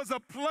was a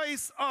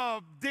place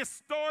of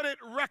distorted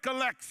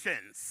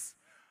recollections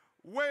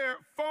where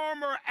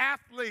former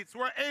athletes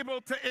were able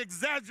to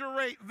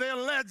exaggerate their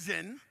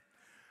legend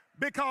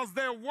because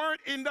there weren't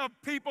enough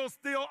people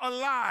still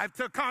alive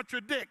to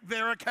contradict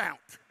their account.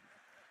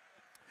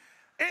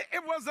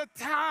 It was a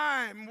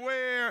time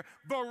where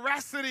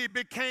veracity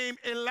became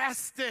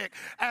elastic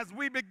as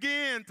we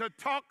began to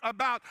talk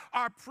about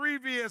our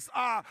previous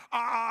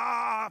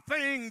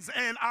things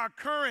and our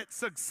current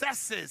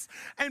successes.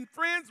 And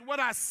friends, what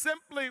I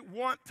simply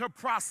want to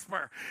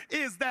prosper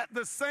is that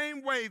the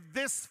same way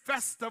this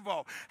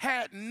festival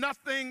had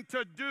nothing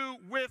to do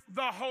with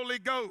the Holy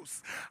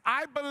Ghost,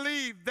 I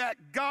believe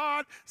that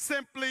God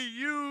simply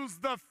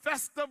used the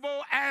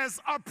festival as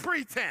a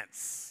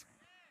pretense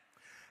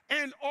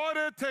in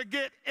order to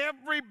get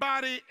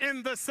everybody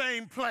in the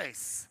same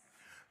place.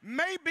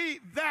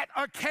 Maybe that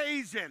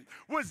occasion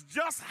was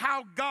just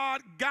how God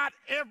got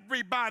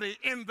everybody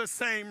in the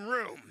same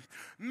room.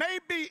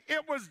 Maybe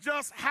it was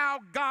just how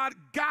God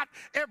got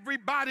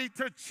everybody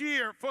to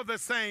cheer for the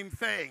same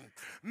thing.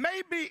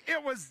 Maybe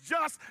it was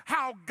just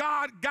how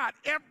God got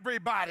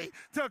everybody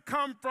to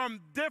come from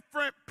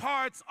different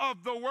parts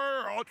of the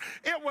world.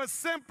 It was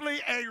simply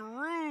a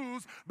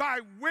ruse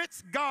by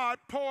which God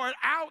poured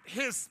out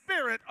his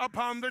Spirit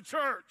upon the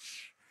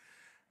church.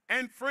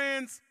 And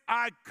friends,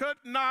 I could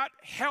not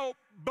help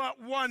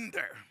but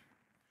wonder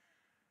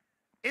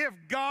if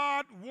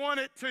God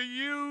wanted to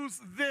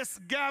use this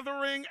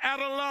gathering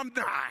at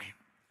Alumni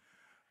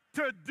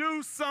to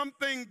do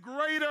something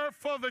greater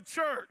for the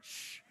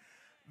church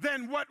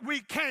than what we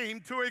came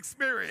to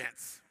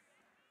experience.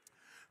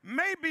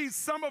 Maybe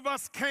some of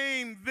us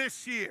came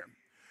this year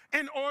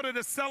in order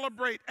to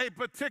celebrate a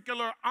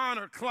particular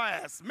honor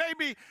class.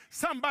 Maybe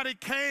somebody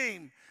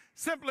came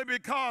simply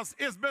because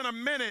it's been a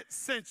minute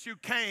since you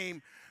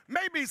came.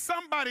 Maybe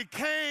somebody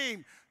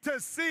came to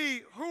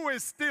see who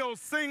is still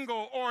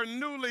single or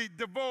newly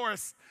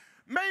divorced.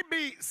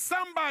 Maybe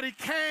somebody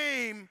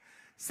came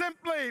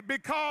simply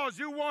because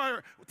you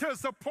want to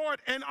support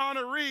an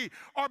honoree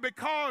or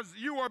because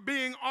you are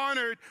being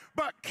honored.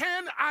 But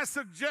can I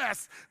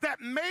suggest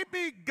that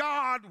maybe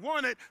God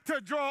wanted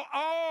to draw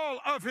all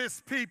of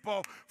his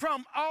people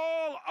from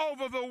all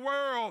over the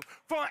world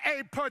for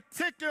a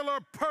particular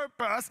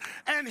purpose,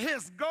 and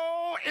his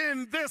goal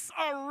in this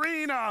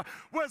arena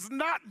was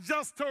not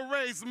just to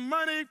raise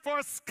money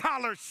for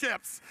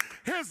scholarships.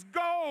 His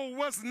goal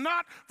was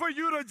not for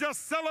you to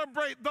just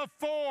celebrate the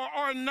 4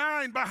 or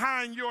 9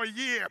 behind your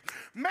year.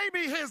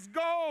 Maybe his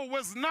goal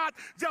was not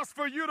just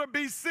for you to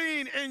be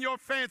seen in your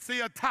fancy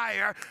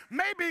attire.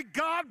 Maybe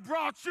God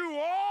brought you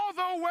all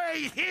the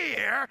way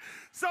here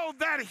so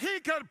that he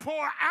could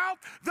pour out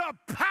the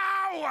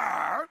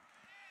power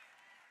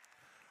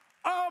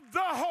of the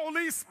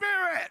Holy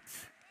Spirit.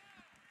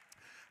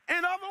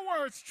 In other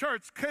words,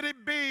 church, could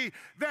it be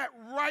that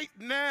right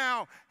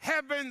now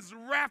heaven's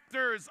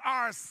rafters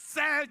are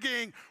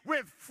sagging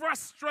with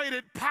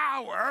frustrated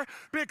power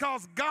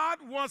because God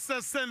wants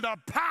to send a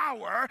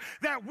power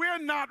that we're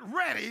not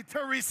ready to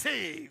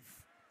receive?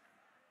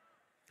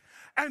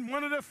 And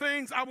one of the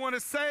things I want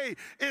to say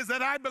is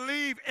that I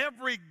believe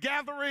every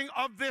gathering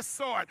of this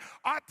sort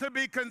ought to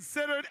be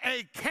considered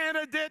a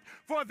candidate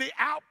for the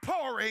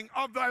outpouring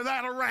of the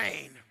latter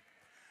rain.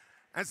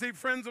 And see,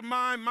 friends of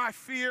mine, my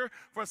fear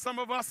for some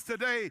of us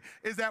today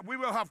is that we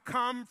will have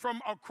come from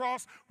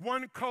across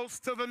one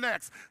coast to the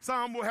next.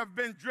 Some will have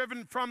been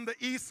driven from the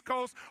East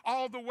Coast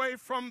all the way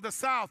from the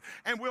South,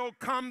 and we'll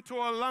come to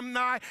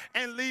Alumni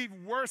and leave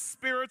worse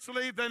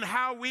spiritually than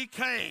how we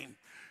came.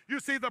 You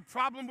see, the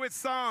problem with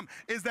some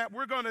is that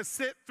we're going to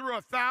sit through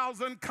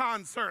 1,000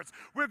 concerts.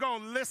 We're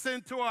going to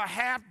listen to a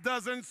half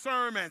dozen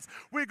sermons.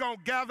 We're going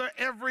to gather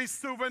every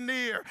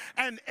souvenir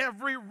and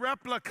every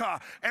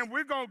replica. And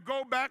we're going to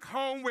go back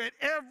home with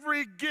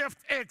every gift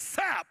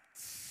except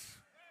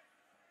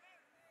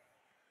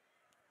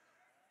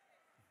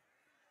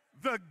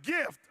the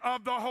gift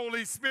of the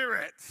Holy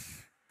Spirit.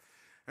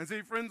 And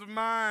see, friends of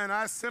mine,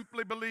 I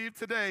simply believe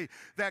today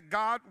that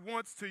God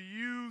wants to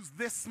use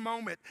this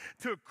moment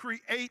to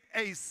create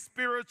a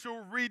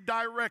spiritual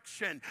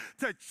redirection,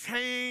 to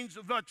change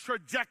the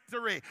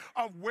trajectory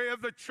of where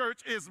the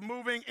church is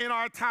moving in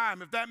our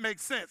time. If that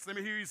makes sense, let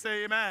me hear you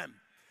say amen.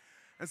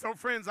 And so,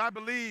 friends, I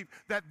believe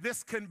that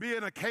this can be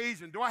an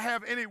occasion. Do I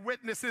have any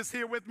witnesses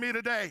here with me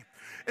today?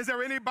 Is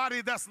there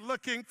anybody that's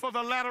looking for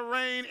the latter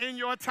rain in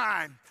your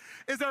time?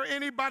 Is there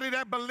anybody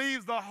that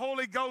believes the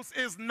Holy Ghost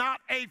is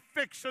not a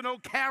fictional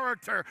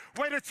character?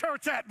 Where the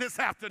church at this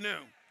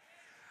afternoon?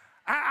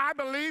 I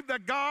believe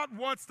that God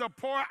wants to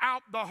pour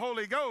out the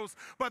Holy Ghost,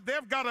 but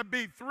there've got to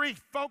be three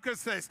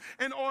focuses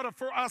in order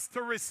for us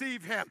to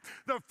receive him.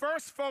 The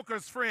first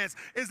focus, friends,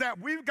 is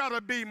that we've got to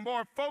be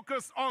more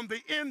focused on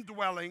the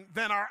indwelling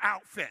than our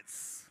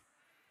outfits.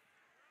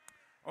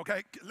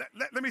 Okay,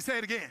 let me say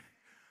it again.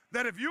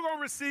 That if you're going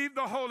to receive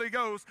the Holy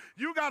Ghost,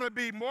 you got to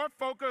be more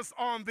focused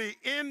on the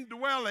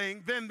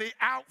indwelling than the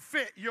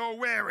outfit you're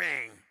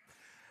wearing.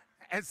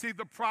 And see,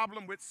 the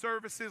problem with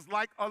services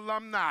like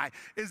Alumni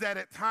is that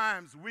at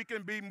times we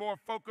can be more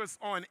focused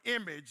on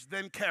image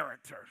than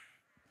character.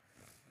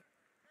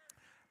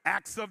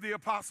 Acts of the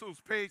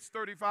Apostles, page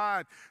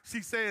 35,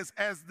 she says,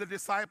 as the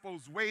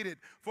disciples waited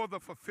for the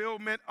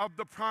fulfillment of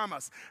the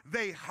promise,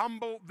 they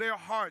humbled their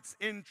hearts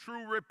in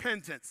true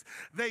repentance.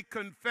 They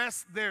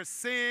confessed their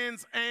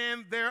sins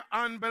and their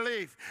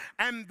unbelief.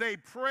 And they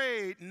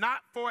prayed not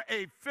for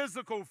a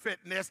physical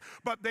fitness,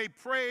 but they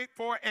prayed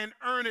for an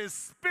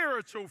earnest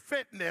spiritual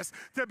fitness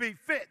to be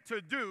fit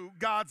to do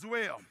God's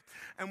will.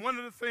 And one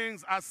of the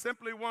things I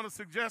simply want to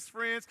suggest,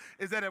 friends,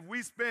 is that if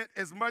we spent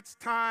as much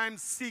time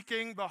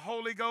seeking the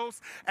Holy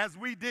Ghost as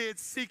we did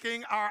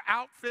seeking our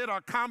outfit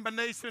or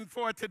combination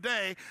for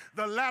today,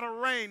 the latter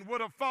rain would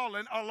have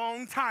fallen a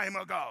long time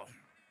ago.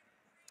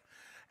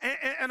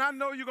 And I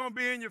know you're going to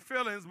be in your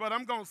feelings, but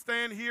I'm going to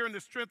stand here in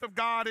the strength of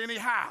God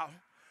anyhow.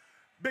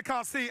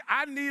 Because, see,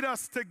 I need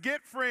us to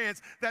get,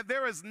 friends, that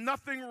there is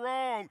nothing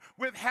wrong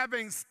with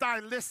having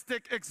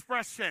stylistic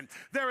expression.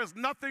 There is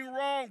nothing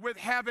wrong with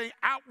having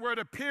outward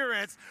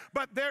appearance,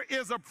 but there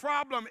is a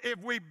problem if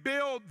we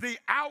build the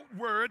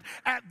outward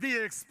at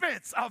the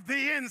expense of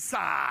the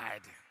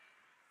inside.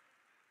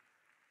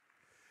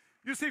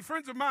 You see,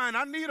 friends of mine,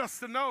 I need us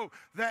to know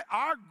that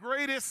our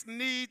greatest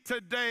need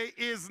today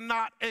is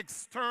not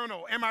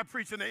external. Am I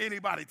preaching to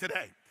anybody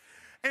today?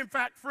 In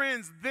fact,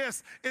 friends,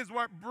 this is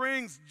what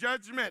brings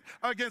judgment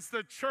against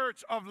the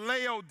church of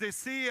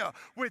Laodicea,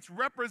 which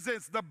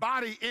represents the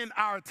body in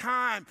our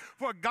time.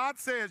 For God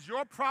says,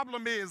 your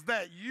problem is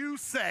that you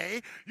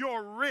say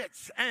you're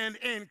rich and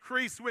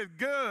increase with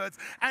goods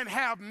and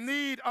have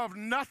need of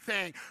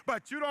nothing,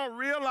 but you don't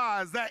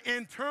realize that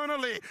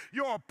internally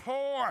you're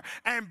poor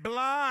and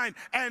blind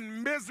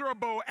and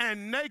miserable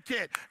and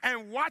naked.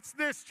 And watch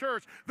this,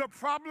 church. The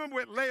problem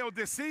with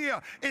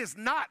Laodicea is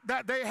not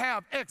that they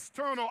have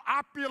external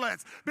opulence,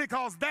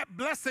 because that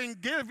blessing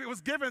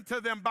was given to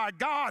them by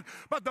God.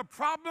 But the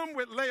problem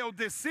with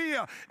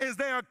Laodicea is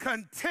they are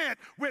content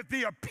with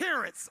the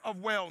appearance of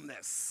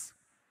wellness.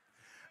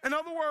 In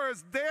other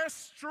words, they're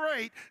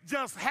straight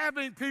just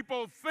having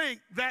people think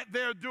that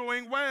they're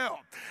doing well.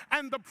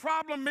 And the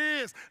problem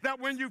is that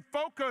when you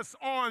focus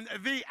on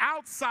the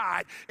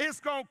outside, it's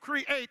going to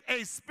create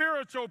a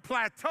spiritual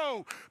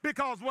plateau,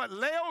 because what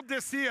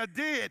Laodicea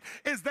did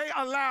is they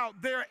allowed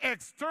their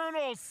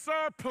external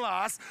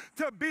surplus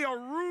to be a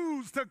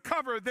ruse to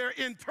cover their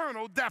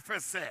internal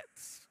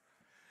deficits.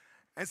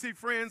 And see,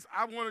 friends,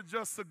 I want to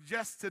just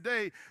suggest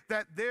today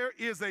that there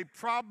is a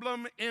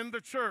problem in the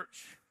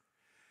church.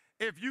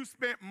 If you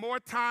spent more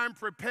time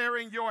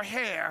preparing your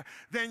hair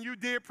than you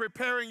did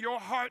preparing your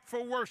heart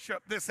for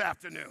worship this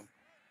afternoon.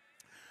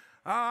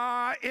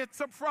 It's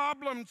a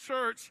problem,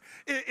 church,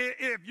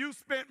 if you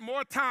spent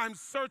more time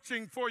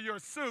searching for your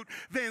suit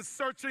than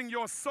searching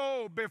your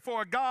soul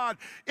before God.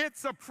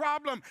 It's a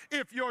problem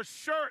if your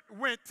shirt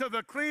went to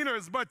the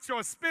cleaners, but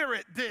your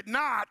spirit did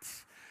not.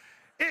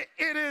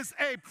 It is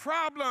a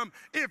problem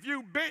if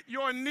you bent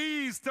your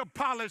knees to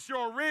polish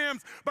your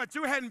rims, but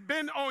you hadn't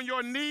been on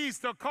your knees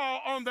to call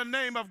on the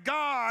name of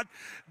God.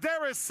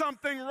 There is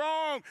something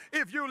wrong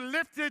if you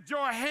lifted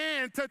your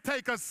hand to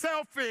take a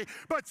selfie,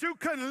 but you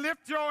couldn't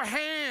lift your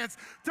hands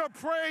to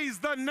praise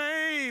the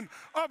name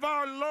of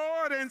our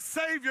Lord and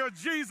Savior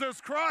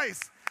Jesus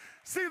Christ.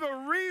 See,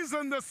 the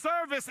reason the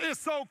service is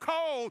so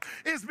cold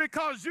is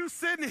because you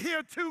sitting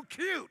here too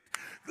cute,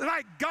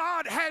 like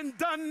God hadn't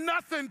done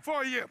nothing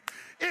for you.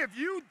 If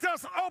you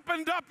just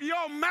opened up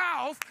your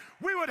mouth,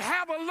 we would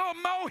have a little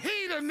more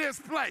heat in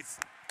this place.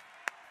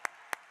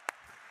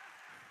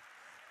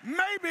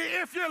 Maybe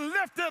if you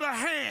lifted a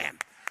hand,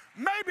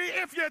 maybe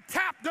if you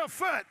tapped a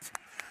foot,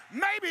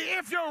 maybe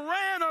if you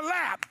ran a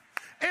lap.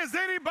 Is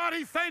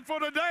anybody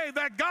thankful today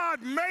that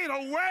God made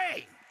a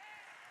way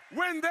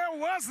when there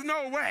was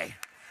no way,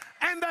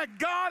 and that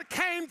God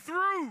came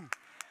through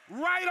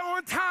right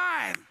on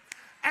time?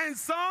 And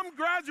some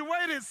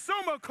graduated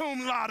summa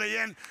cum laude,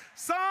 and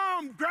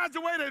some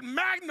graduated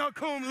magna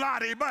cum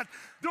laude, but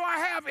do I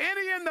have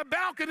any in the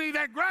balcony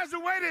that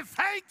graduated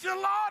thank you,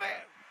 Lord?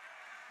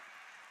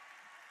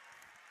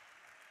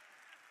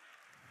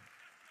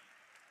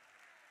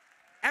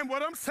 And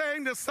what I'm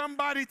saying to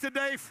somebody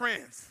today,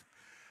 friends,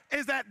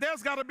 is that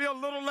there's got to be a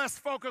little less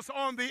focus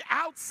on the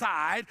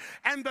outside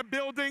and the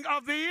building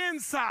of the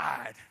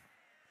inside.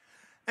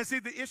 And see,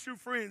 the issue,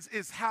 friends,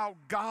 is how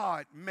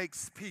God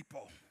makes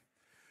people.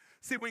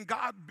 See, when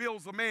God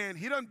builds a man,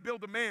 he doesn't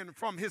build a man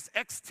from his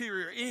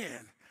exterior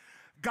in.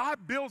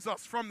 God builds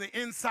us from the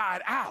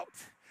inside out.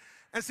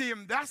 And see,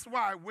 and that's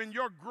why when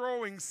you're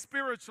growing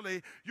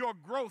spiritually, your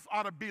growth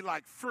ought to be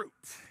like fruit.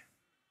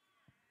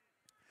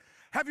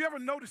 Have you ever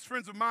noticed,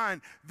 friends of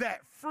mine, that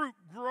fruit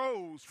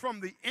grows from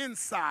the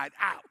inside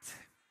out?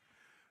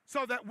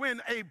 So that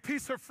when a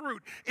piece of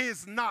fruit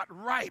is not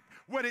ripe,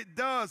 what it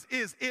does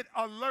is it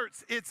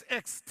alerts its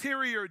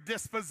exterior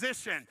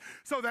disposition.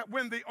 So that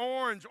when the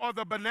orange or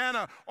the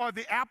banana or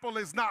the apple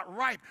is not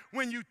ripe,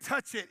 when you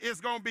touch it, it's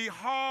going to be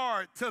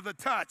hard to the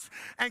touch.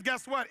 And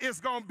guess what? It's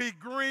going to be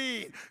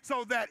green.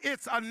 So that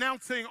it's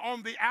announcing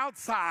on the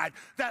outside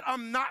that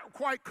I'm not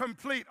quite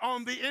complete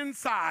on the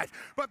inside.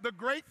 But the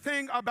great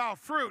thing about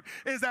fruit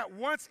is that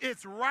once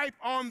it's ripe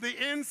on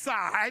the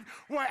inside,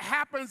 what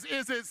happens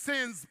is it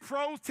sends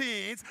protein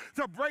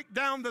to break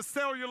down the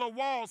cellular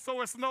wall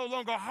so it's no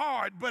longer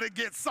hard, but it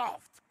gets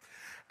soft.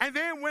 And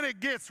then when it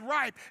gets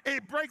ripe,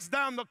 it breaks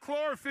down the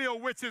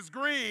chlorophyll, which is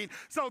green,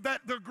 so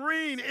that the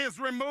green is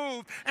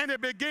removed and it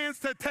begins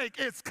to take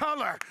its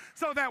color.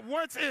 So that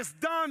once it's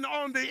done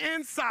on the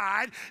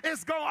inside,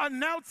 it's going to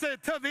announce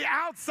it to the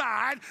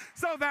outside,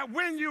 so that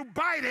when you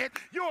bite it,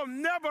 you'll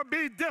never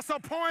be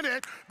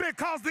disappointed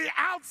because the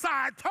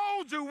outside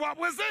told you what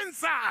was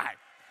inside.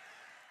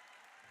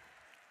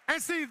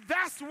 And see,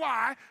 that's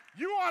why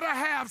you ought to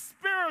have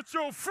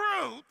spiritual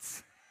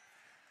fruits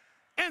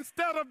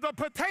instead of the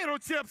potato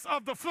chips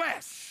of the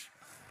flesh.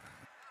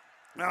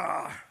 In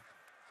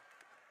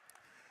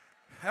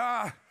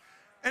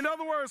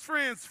other words,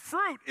 friends,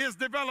 fruit is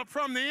developed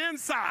from the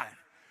inside.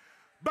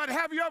 But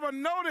have you ever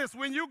noticed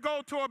when you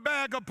go to a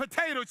bag of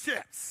potato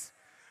chips,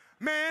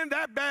 man,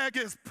 that bag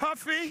is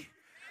puffy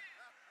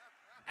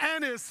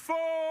and it's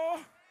full,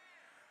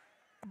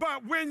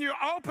 but when you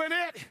open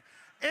it,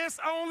 it's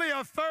only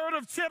a third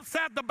of chips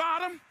at the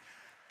bottom,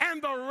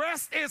 and the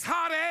rest is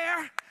hot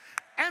air.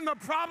 And the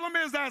problem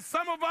is that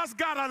some of us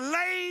got a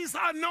Lay's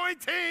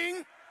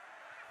anointing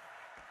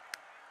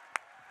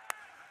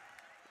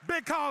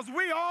because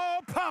we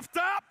all puffed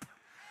up,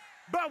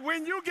 but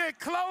when you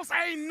get close,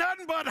 ain't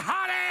nothing but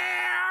hot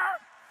air.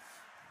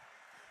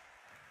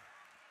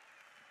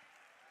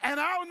 And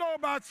I don't know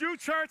about you,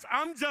 church,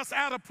 I'm just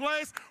at a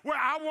place where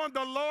I want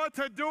the Lord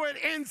to do it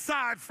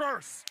inside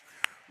first.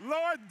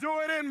 Lord,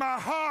 do it in my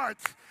heart.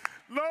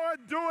 Lord,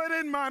 do it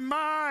in my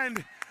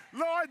mind.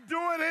 Lord, do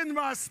it in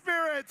my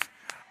spirit.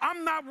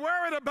 I'm not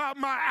worried about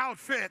my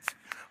outfit.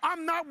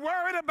 I'm not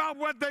worried about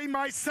what they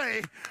might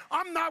say.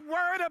 I'm not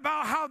worried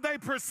about how they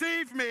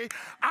perceive me.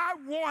 I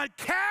want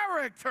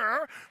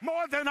character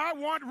more than I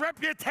want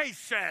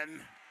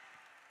reputation.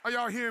 Are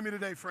y'all hearing me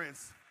today,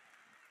 friends?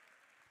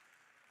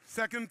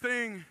 Second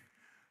thing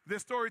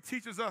this story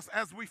teaches us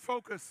as we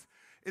focus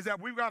is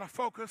that we've got to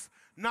focus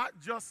not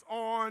just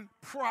on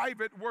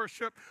private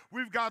worship,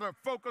 we've got to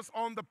focus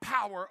on the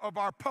power of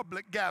our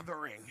public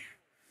gathering.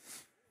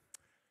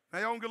 Now,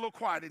 y'all get a little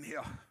quiet in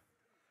here.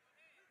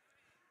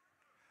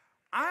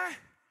 I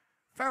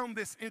found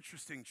this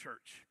interesting,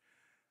 church.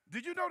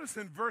 Did you notice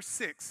in verse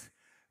 6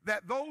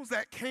 that those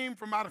that came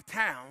from out of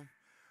town,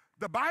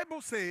 the Bible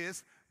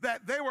says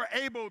that they were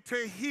able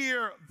to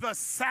hear the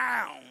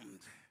sound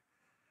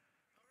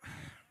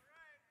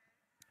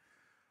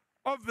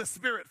of the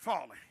Spirit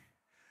falling.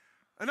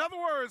 In other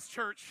words,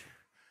 church,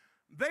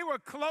 they were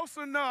close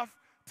enough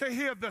to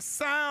hear the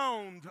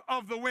sound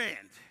of the wind.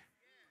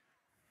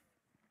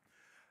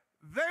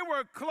 They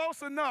were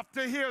close enough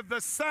to hear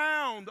the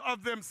sound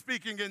of them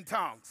speaking in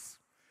tongues.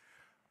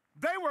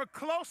 They were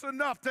close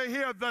enough to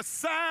hear the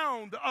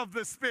sound of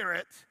the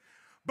Spirit,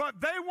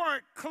 but they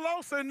weren't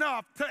close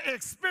enough to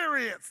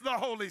experience the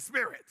Holy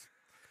Spirit.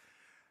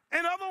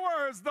 In other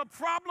words, the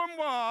problem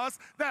was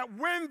that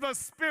when the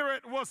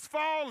Spirit was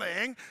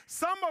falling,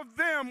 some of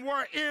them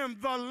were in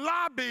the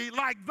lobby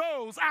like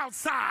those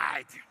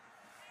outside.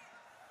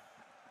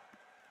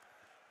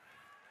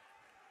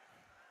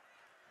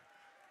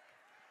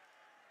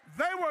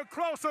 They were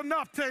close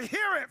enough to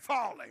hear it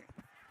falling.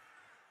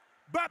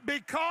 But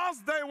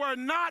because they were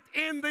not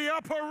in the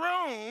upper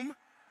room,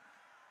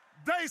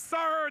 they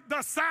heard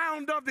the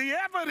sound of the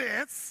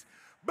evidence,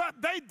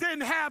 but they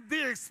didn't have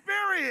the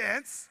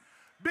experience,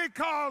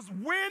 because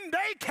when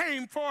they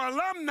came for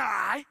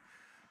Alumni,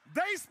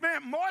 they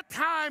spent more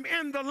time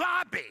in the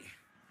lobby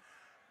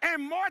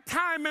and more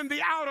time in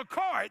the outer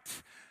court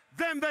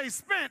than they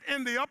spent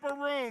in the upper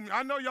room.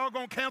 I know y'all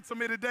gonna cancel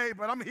me today,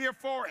 but I'm here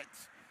for it.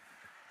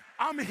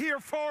 I'm here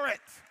for it.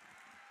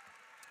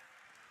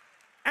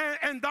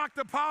 And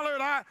Dr. Pollard,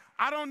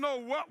 I don't know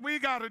what we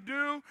got to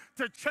do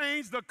to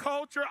change the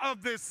culture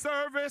of this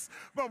service,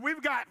 but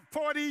we've got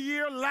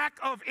 40-year lack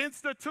of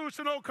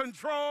institutional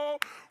control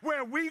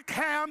where we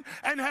come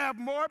and have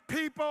more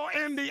people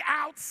in the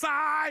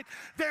outside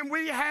than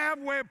we have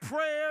where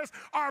prayers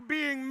are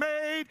being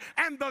made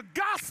and the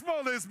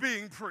gospel is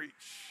being preached.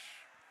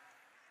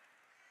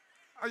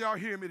 Are y'all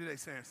hearing me today,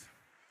 saints?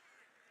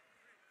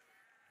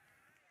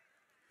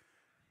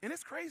 And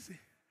it's crazy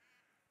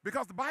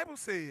because the Bible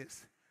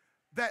says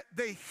that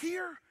they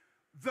hear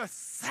the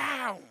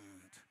sound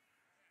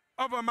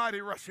of a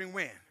mighty rushing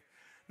wind.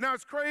 Now,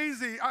 it's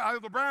crazy.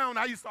 Brown,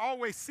 I used to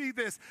always see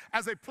this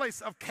as a place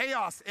of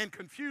chaos and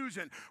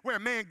confusion where,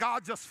 man,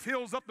 God just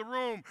fills up the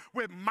room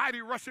with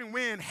mighty rushing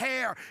wind.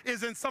 Hair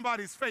is in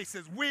somebody's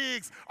faces.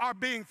 Wigs are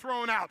being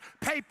thrown out.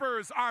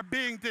 Papers are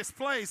being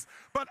displaced.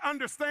 But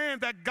understand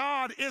that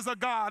God is a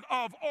God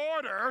of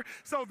order,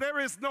 so there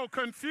is no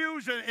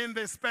confusion in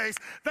this space.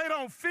 They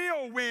don't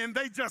feel wind,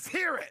 they just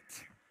hear it.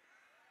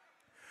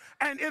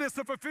 And it is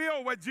to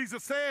fulfill what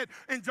Jesus said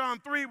in John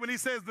 3 when he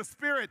says the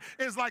Spirit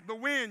is like the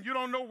wind. You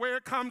don't know where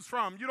it comes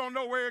from. You don't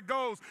know where it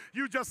goes.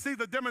 You just see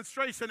the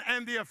demonstration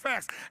and the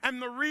effects.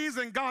 And the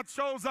reason God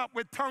shows up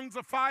with tongues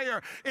of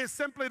fire is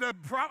simply to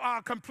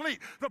complete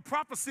the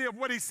prophecy of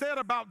what he said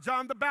about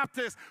John the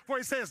Baptist, where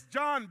he says,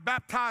 John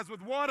baptized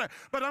with water,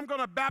 but I'm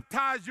going to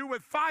baptize you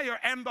with fire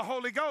and the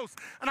Holy Ghost.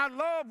 And I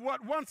love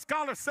what one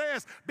scholar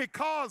says,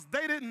 because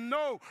they didn't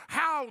know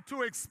how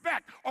to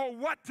expect or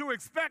what to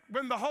expect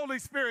when the Holy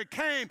Spirit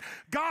came,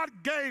 God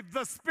gave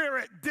the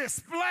Spirit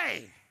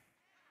display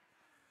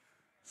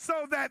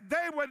so that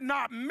they would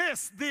not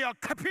miss the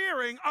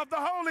appearing of the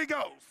Holy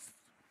Ghost.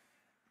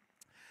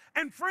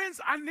 And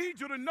friends, I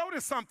need you to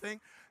notice something,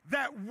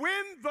 that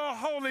when the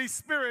Holy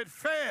Spirit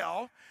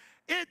fell,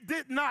 it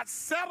did not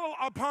settle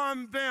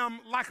upon them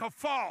like a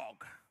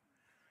fog.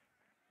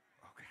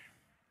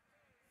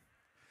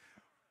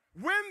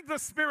 When the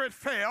Spirit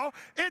fell,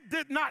 it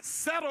did not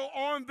settle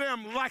on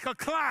them like a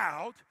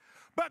cloud.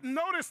 But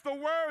notice the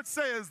word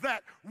says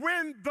that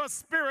when the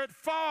Spirit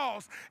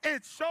falls,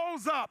 it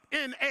shows up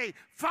in a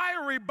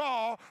fiery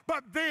ball,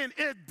 but then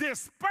it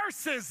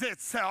disperses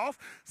itself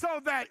so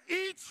that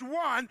each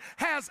one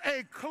has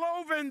a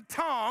cloven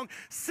tongue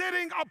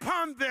sitting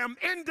upon them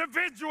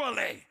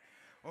individually.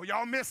 Oh,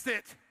 y'all missed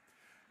it.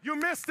 You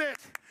missed it.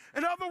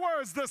 In other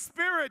words, the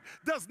Spirit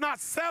does not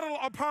settle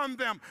upon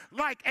them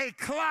like a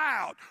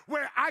cloud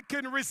where I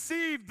can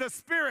receive the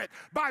Spirit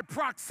by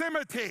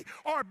proximity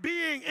or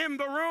being in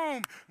the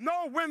room.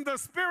 No, when the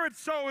Spirit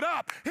showed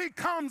up, he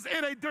comes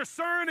in a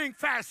discerning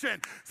fashion.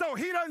 So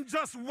he doesn't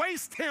just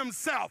waste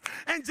himself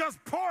and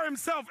just pour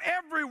himself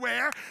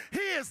everywhere. He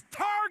is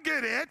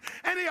targeted,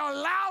 and he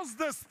allows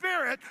the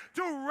Spirit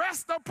to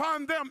rest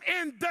upon them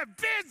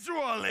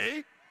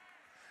individually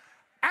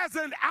as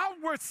an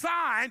outward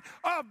sign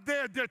of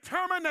their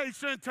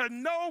determination to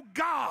know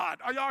God.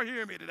 Are y'all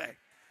hearing me today?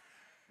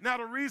 Now,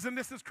 the reason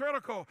this is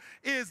critical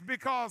is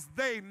because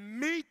they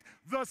meet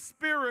the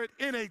Spirit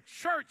in a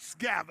church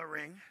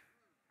gathering,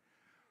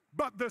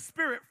 but the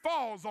Spirit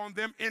falls on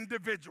them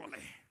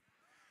individually.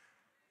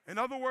 In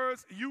other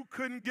words, you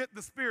couldn't get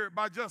the Spirit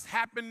by just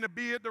happening to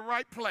be at the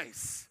right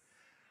place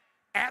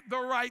at the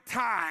right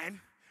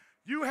time.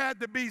 You had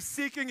to be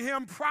seeking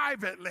him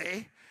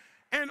privately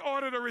in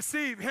order to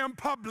receive him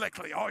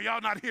publicly. Oh,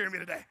 y'all not hearing me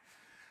today.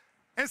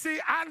 And see,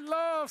 I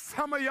love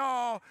some of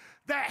y'all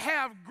that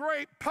have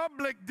great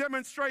public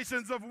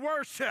demonstrations of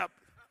worship,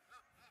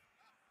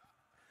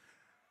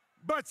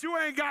 but you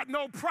ain't got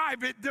no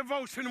private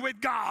devotion with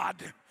God.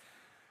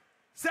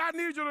 See, I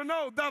need you to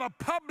know that a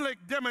public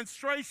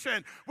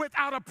demonstration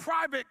without a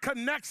private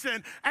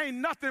connection ain't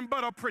nothing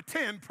but a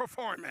pretend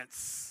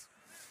performance.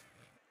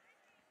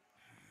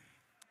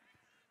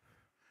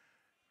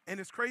 And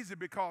it's crazy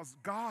because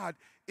God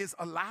is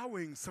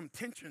allowing some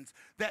tensions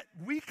that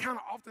we kind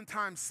of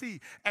oftentimes see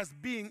as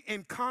being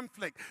in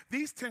conflict.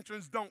 These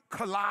tensions don't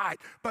collide,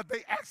 but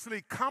they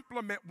actually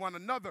complement one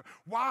another.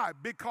 Why?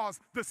 Because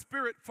the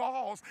Spirit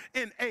falls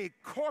in a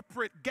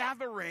corporate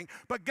gathering,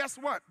 but guess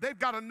what? They've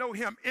got to know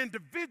him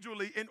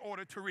individually in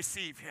order to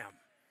receive him.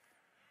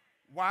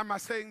 Why am I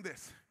saying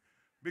this?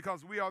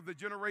 Because we are the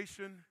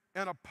generation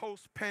in a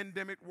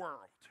post-pandemic world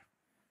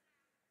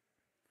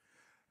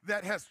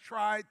that has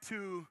tried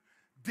to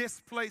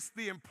displace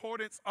the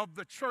importance of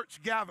the church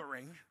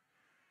gathering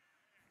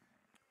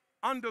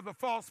under the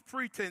false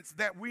pretense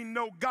that we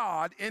know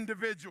God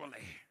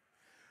individually.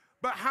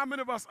 But how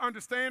many of us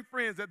understand,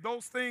 friends, that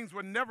those things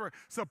were never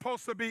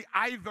supposed to be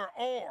either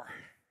or?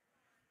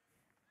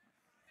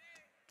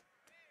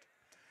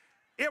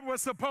 It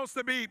was supposed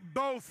to be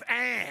both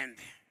and.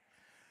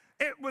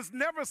 It was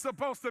never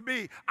supposed to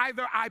be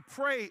either I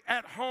pray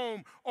at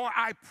home or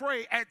I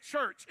pray at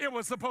church. It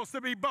was supposed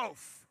to be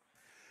both.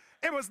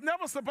 It was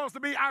never supposed to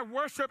be I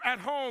worship at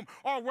home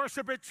or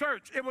worship at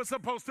church. It was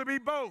supposed to be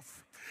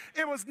both.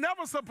 It was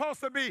never supposed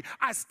to be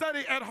I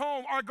study at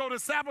home or go to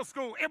Sabbath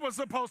school. It was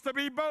supposed to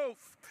be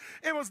both.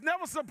 It was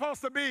never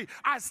supposed to be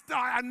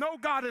I know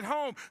God at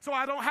home so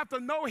I don't have to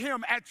know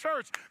him at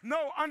church.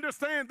 No,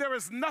 understand there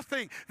is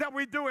nothing that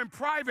we do in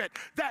private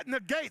that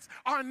negates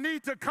our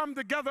need to come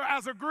together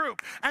as a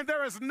group. And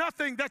there is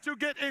nothing that you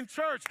get in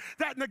church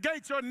that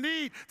negates your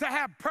need to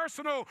have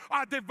personal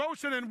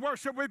devotion and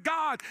worship with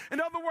God.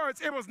 In other words,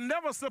 it was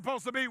never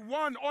supposed to be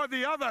one or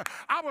the other.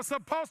 I was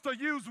supposed to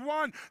use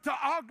one to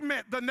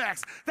augment the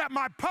next. That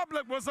my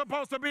public was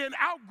supposed to be an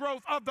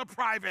outgrowth of the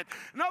private.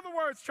 In other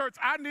words, church,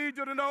 I need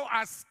you to know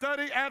I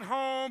study at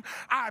home,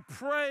 I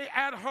pray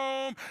at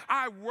home,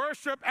 I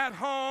worship at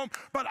home,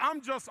 but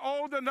I'm just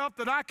old enough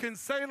that I can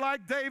say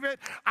like David,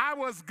 I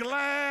was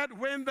glad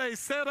when they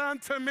said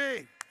unto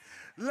me,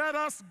 let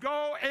us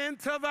go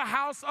into the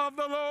house of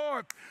the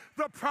Lord.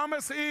 The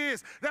promise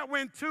is that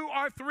when 2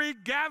 or 3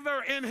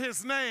 gather in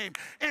his name,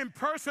 in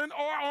person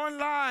or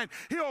online,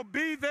 he'll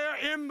be there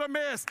in the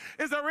midst.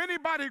 Is there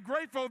anybody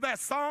grateful that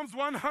Psalms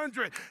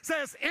 100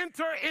 says,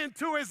 enter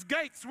into his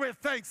gates with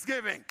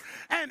thanksgiving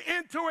and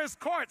into his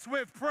courts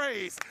with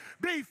praise?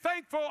 Be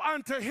thankful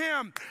unto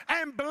him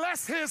and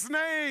bless his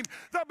name.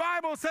 The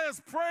Bible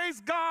says, praise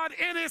God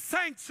in his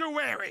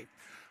sanctuary.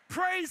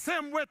 Praise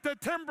him with the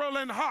timbrel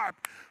and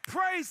harp.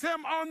 Praise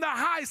him on the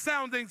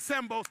high-sounding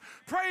cymbals.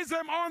 Praise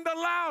him on the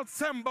loud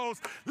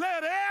cymbals.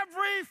 Let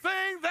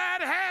everything that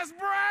has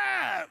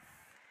breath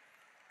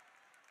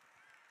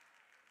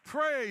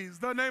praise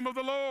the name of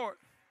the Lord.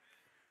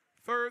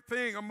 Third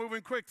thing, I'm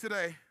moving quick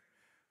today.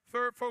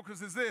 Third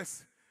focus is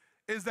this,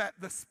 is that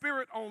the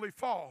Spirit only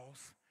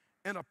falls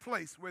in a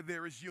place where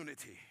there is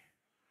unity.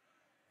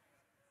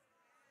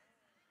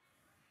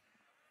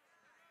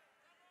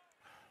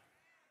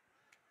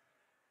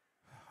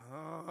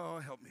 Oh,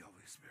 help me,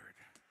 Holy Spirit.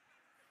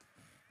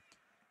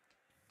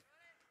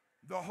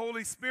 The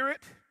Holy Spirit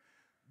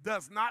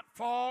does not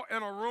fall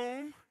in a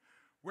room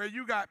where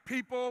you got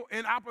people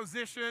in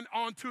opposition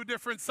on 2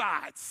 different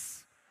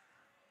sides.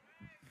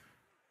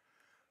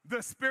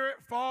 The Spirit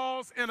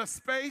falls in a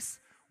space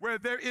where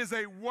there is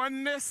a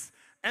oneness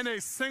and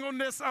a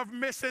singleness of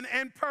mission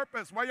and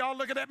purpose. Why y'all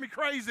looking at me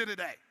crazy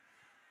today?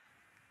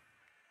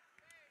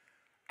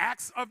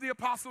 Acts of the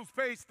Apostles,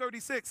 page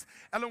 36.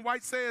 Ellen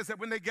White says that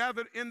when they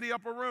gathered in the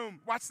upper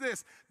room, watch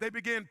this, they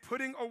began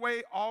putting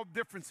away all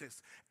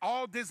differences,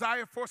 all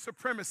desire for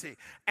supremacy,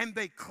 and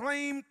they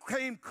came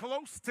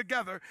close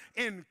together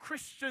in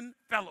Christian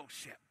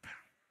fellowship.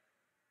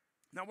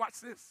 Now watch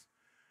this.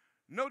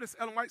 Notice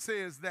Ellen White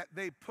says that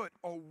they put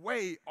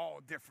away all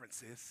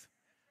differences.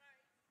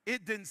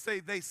 It didn't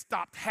say they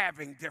stopped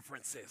having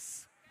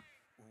differences.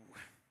 Ooh.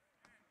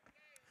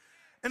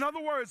 In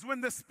other words,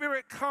 when the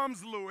Spirit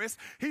comes, Lewis,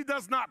 he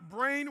does not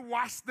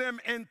brainwash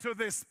them into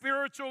this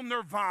spiritual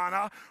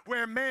nirvana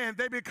where, man,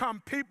 they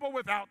become people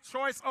without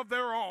choice of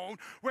their own,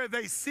 where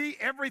they see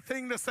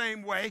everything the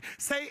same way,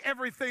 say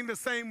everything the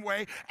same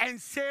way,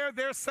 and share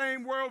their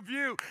same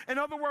worldview. In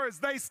other words,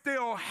 they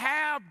still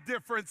have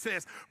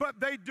differences, but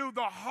they do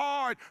the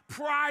hard,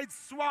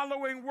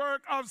 pride-swallowing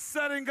work of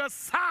setting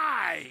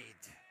aside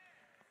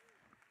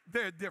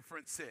their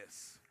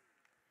differences.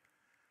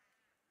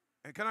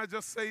 And can I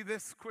just say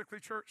this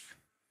quickly, church?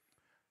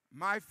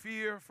 My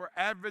fear for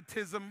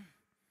Adventism,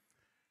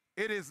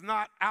 it is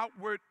not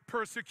outward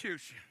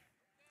persecution.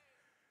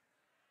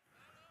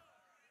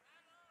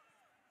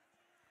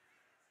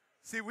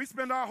 See, we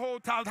spend our whole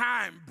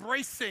time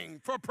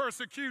bracing for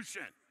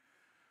persecution.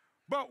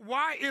 But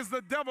why is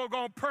the devil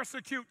going to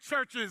persecute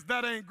churches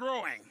that ain't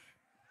growing?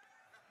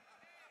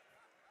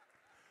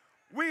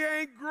 We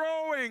ain't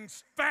growing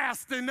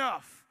fast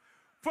enough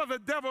for the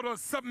devil to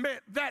submit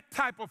that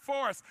type of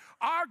force.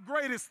 Our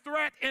greatest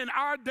threat in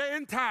our day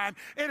and time,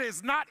 it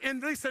is not, at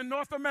least in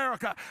North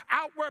America,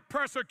 outward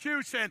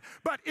persecution,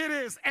 but it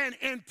is an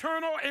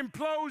internal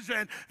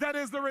implosion that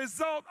is the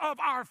result of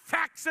our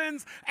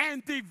factions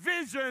and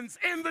divisions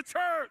in the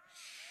church.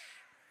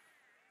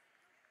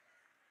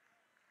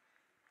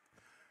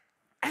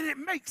 it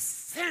makes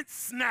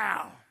sense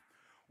now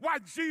why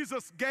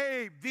Jesus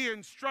gave the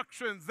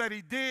instructions that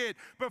he did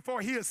before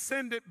he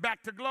ascended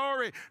back to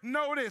glory.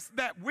 Notice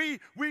that we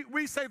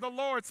say the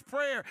Lord's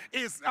Prayer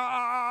is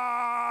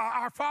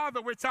our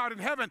Father which art in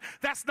heaven.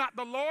 That's not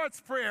the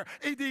Lord's Prayer.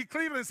 E.D.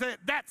 Cleveland said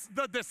that's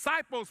the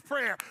disciples'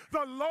 prayer.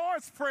 The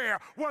Lord's Prayer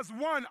was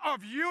one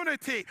of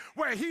unity,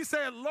 where he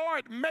said,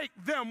 Lord, make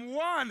them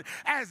one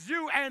as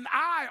you and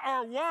I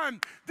are one.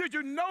 Did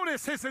you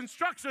notice his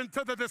instruction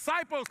to the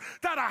disciples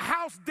that a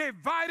house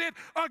divided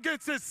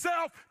against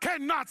itself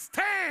cannot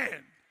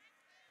stand?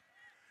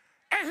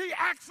 And he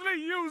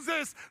actually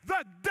uses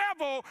the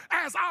devil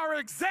as our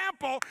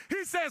example.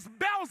 He says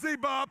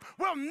Beelzebub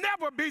will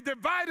never be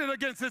divided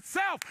against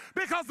itself,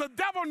 because the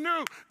devil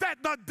knew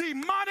that the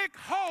demonic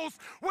host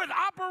would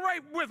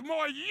operate with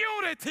more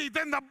unity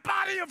than the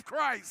body of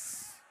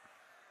Christ.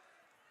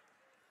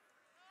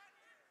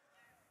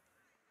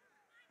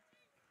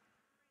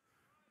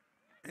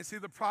 And see,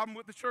 the problem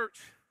with the church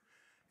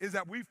is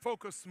that we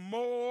focus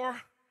more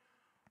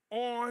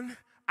on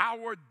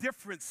our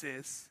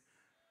differences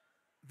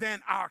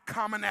than our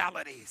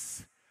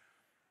commonalities.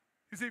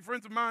 You see,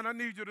 friends of mine, I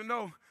need you to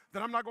know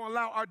that I'm not going to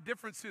allow our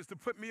differences to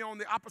put me on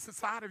the opposite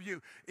side of you.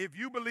 If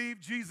you believe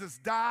Jesus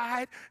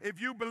died,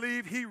 if you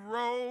believe he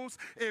rose,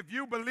 if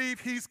you believe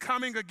he's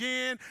coming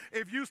again,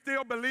 if you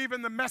still believe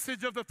in the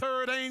message of the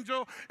third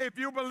angel, if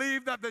you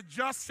believe that the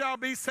just shall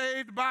be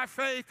saved by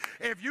faith,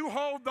 if you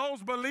hold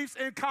those beliefs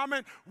in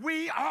common,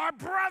 we are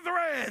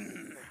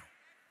brethren.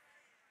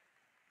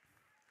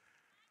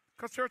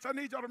 Because, church, I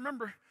need y'all to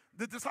remember,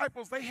 the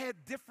disciples, they had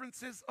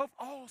differences of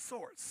all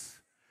sorts.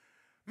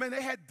 Man,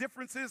 they had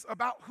differences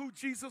about who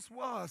Jesus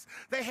was.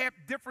 They had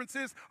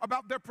differences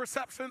about their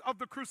perception of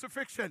the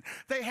crucifixion.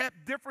 They had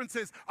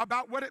differences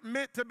about what it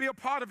meant to be a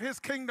part of his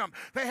kingdom.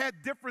 They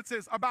had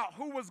differences about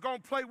who was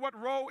going to play what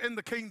role in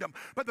the kingdom.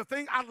 But the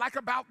thing I like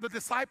about the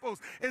disciples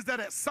is that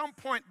at some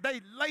point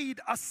they laid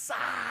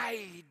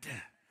aside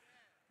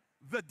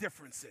the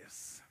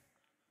differences.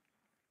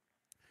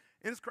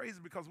 And it's crazy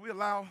because we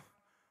allow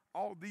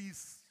all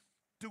these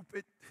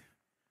stupid,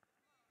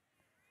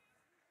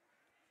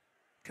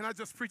 can I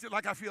just preach it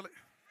like I feel it?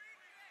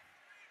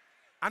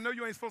 I know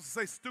you ain't supposed to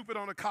say stupid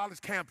on a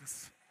college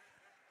campus,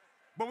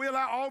 but we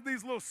allow all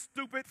these little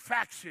stupid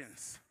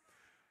factions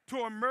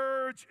to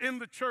emerge in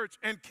the church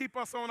and keep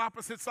us on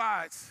opposite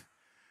sides.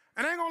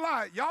 And I ain't gonna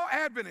lie, y'all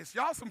Adventists,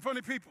 y'all some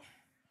funny people.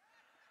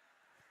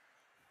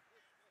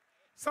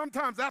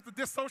 Sometimes I have to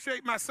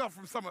dissociate myself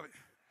from some of it.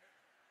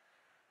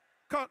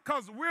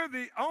 Because we're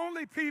the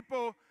only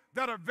people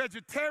that are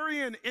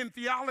vegetarian in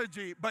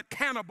theology but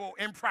cannibal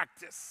in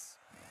practice.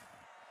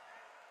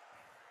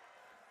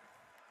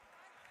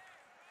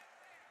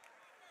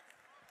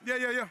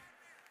 Yeah.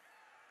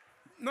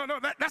 No,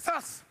 that's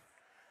us.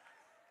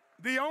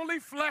 The only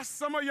flesh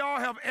some of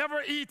y'all have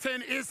ever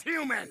eaten is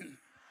human.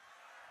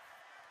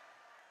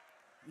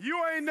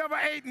 You ain't never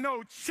ate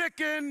no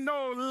chicken,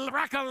 no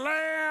rack of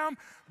lamb,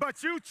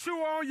 but you chew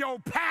on your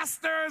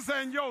pastors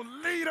and your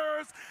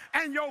leaders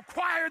and your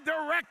choir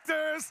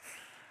directors.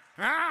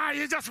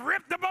 You just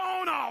rip the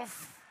bone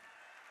off.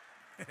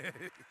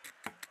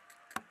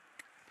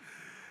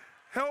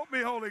 Help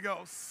me, Holy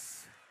Ghost.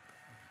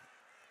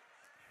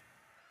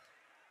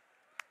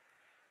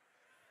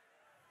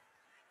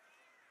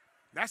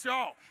 That's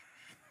y'all.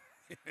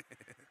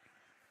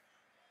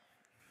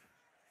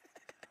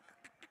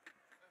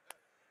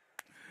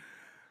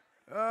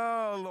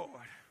 Oh,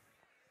 Lord.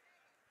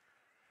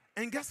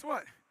 And guess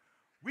what?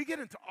 We get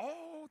into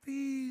all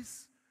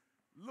these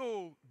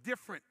little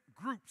different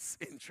groups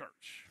in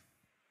church.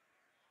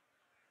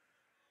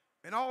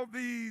 And all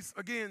these,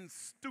 again,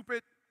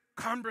 stupid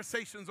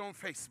conversations on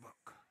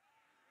Facebook.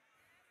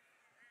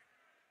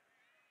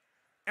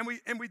 And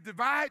we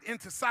divide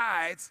into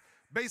sides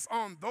based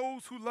on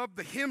those who love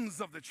the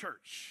hymns of the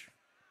church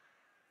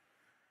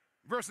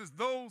versus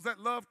those that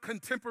love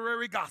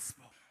contemporary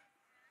gospel.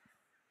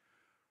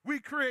 We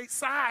create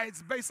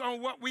sides based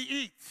on what we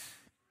eat.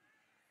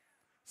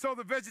 So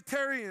the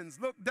vegetarians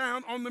look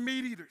down on the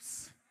meat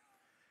eaters.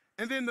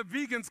 And then the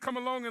vegans come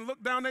along and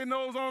look down their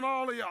nose on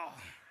all of y'all.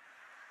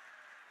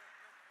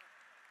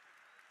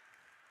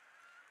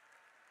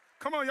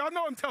 Come on, y'all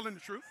know I'm telling the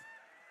truth.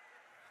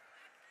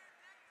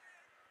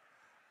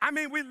 I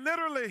mean, we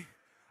literally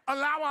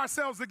allow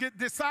ourselves to get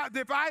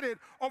divided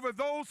over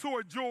those who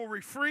are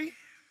jewelry free.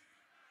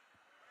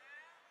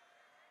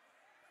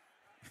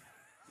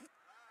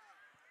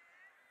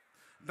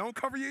 Don't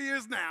cover your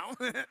ears now.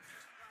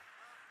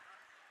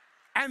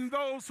 And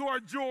those who are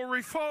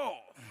jewelry full.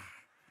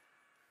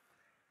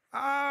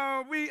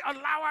 We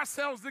allow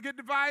ourselves to get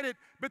divided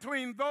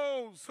between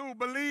those who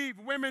believe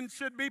women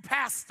should be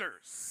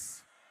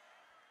pastors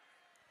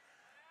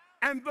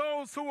and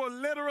those who will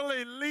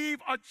literally leave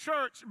a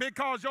church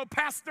because your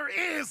pastor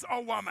is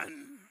a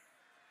woman.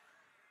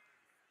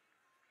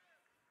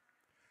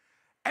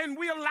 And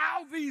we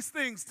allow these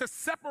things to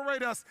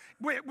separate us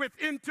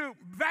into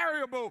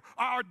variable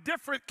or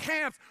different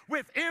camps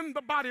within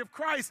the body of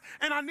Christ.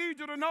 And I need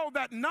you to know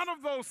that none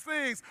of those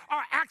things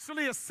are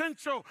actually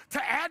essential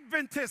to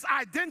Adventist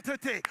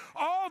identity.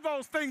 All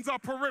those things are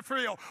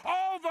peripheral.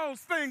 All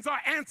those things are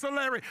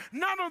ancillary.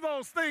 None of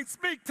those things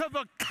speak to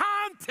the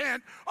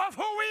content of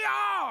who we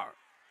are.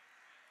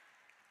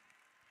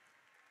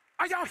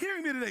 Are y'all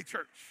hearing me today,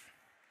 church?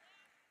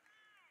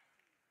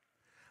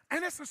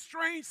 And it's a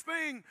strange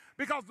thing,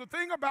 because the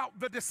thing about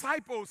the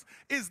disciples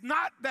is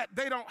not that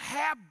they don't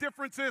have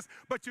differences,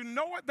 but you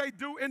know what they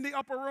do in the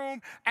upper room?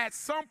 At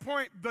some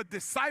point, the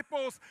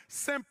disciples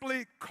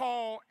simply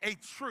call a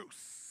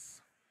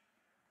truce.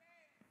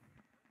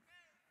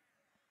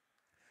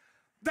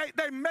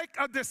 They make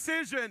a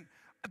decision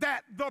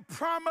that the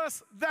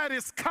promise that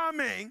is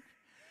coming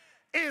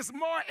is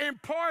more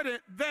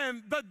important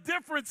than the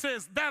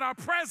differences that are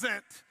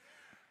present.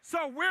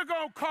 So we're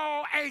going to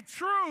call a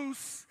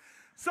truce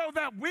so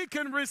that we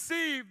can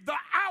receive the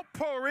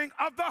outpouring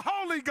of the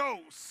Holy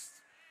Ghost.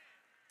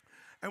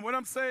 And what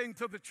I'm saying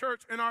to the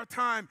church in our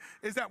time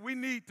is that we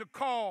need to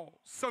call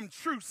some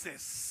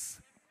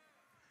truces.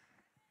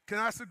 Can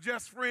I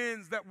suggest,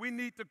 friends, that we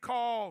need to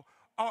call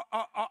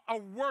a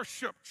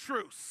worship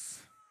truce?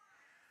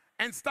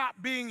 And stop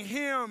being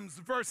hymns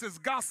versus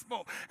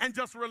gospel. And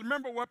just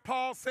remember what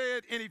Paul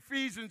said in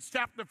Ephesians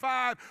chapter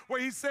 5, where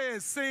he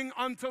says, sing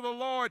unto the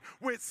Lord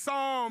with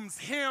psalms,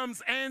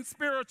 hymns, and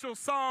spiritual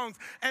songs,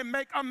 and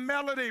make a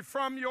melody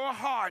from your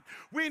heart.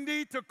 We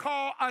need to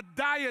call a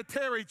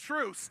dietary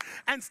truce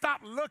and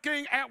stop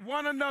looking at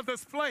one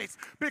another's plates,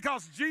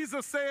 because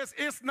Jesus says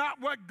it's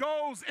not what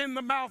goes in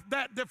the mouth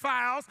that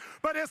defiles,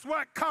 but it's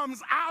what comes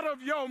out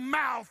of your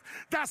mouth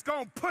that's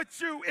going to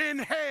put you in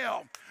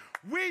hell.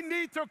 We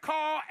need to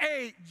call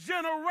a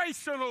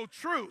generational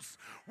truce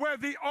where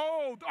the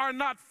old are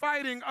not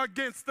fighting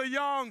against the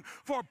young.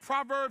 For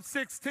Proverbs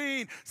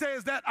 16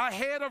 says that a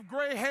head of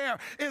gray hair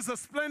is a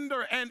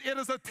splendor, and it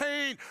is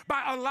attained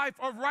by a life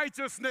of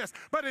righteousness.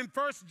 But in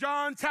 1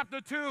 John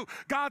chapter 2,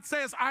 God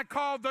says, I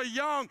call the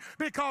young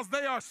because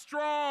they are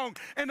strong.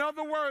 In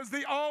other words,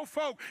 the old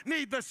folk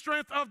need the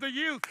strength of the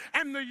youth,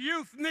 and the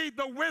youth need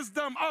the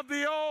wisdom of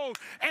the old.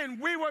 And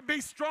we would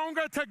be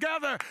stronger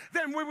together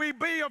than we would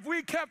be if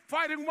we kept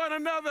fighting one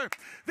another.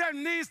 There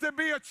needs to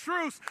be a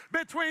truce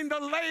between the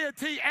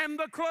laity and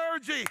the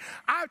clergy.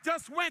 I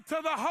just went to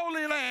the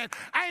Holy Land.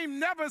 I ain't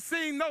never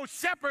seen no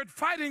shepherd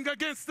fighting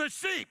against the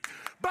sheep,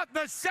 but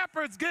the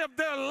shepherds give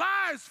their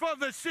lives for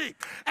the sheep,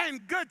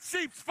 and good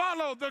sheep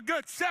follow the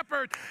good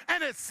shepherd.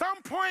 And at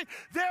some point,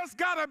 there's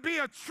got to be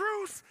a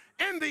truce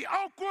in the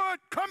Oakwood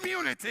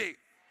community.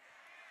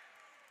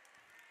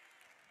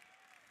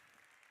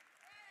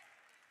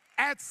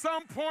 At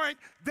some point,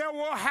 there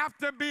will have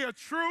to be a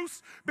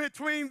truce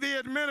between the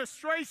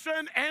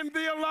administration and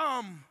the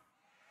alum.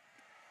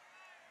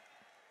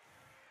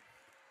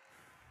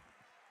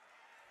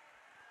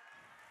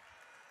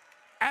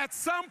 At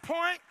some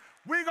point,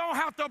 we're going to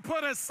have to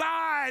put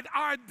aside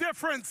our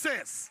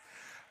differences.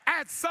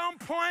 At some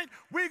point,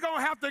 we're going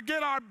to have to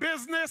get our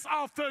business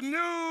off the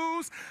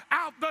news,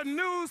 out the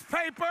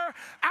newspaper,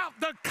 out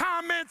the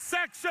comment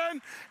section,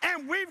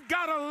 and we've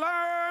got to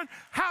learn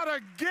how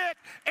to get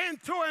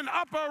into an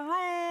upper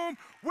room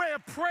where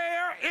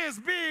prayer is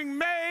being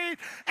made,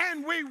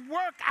 and we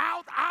work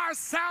out our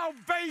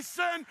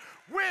salvation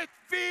with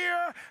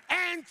fear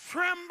and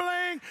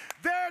trembling.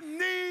 There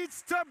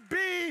needs to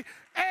be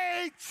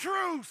a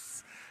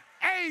truce,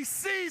 a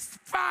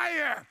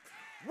ceasefire,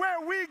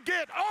 where we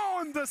get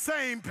on the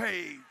same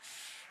page.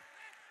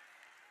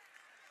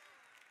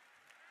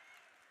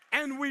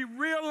 And we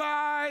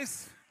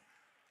realize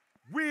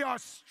we are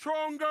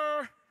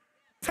stronger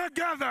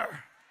together.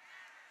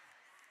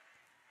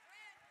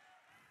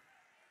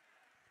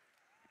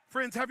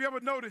 Friends, have you ever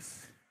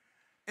noticed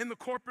in the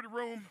corporate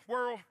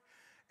world,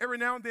 every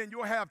now and then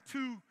you'll have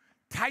two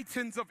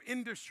titans of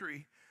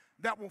industry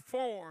that will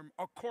form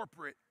a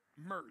corporate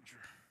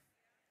merger.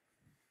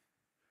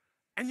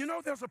 And you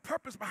know there's a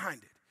purpose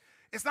behind it.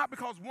 It's not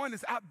because one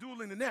is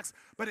outdueling the next,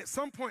 but at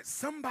some point,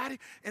 somebody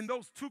in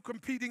those two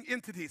competing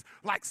entities,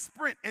 like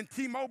Sprint and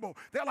T-Mobile,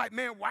 they're like,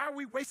 man, why are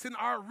we wasting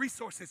our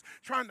resources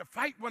trying to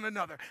fight one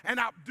another and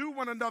outdo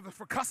one another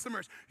for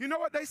customers? You know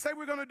what they say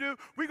we're going to do?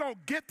 We're going to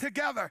get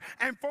together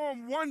and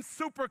form one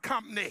super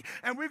company,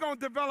 and we're going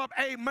to develop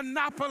a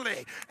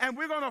monopoly, and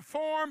we're going to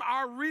form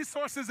our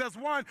resources as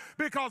one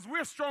because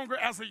we're stronger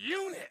as a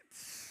unit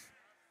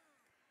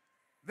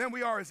than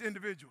we are as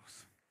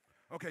individuals.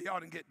 Okay, y'all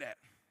didn't get that.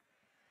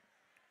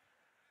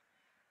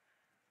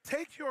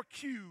 Take your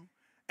cue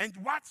and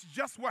watch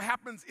just what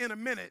happens in a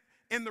minute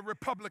in the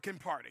Republican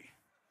Party.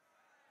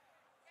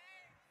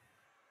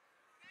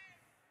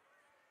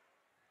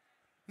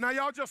 Now,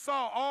 y'all just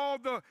saw all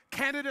the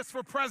candidates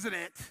for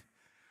president,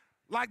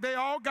 like they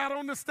all got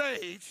on the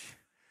stage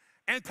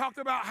and talked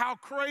about how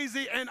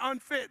crazy and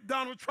unfit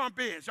Donald Trump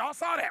is. Y'all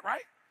saw that,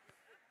 right?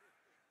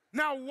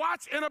 Now,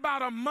 watch in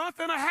about a month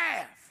and a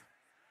half,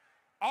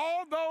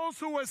 all those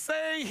who were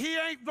saying he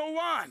ain't the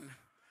one,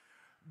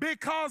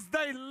 because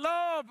they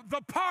love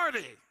the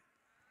party,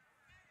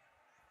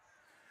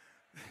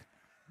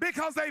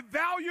 because they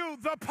value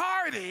the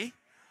party,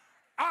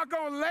 are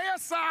going to lay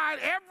aside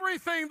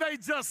everything they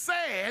just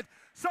said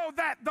so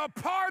that the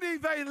party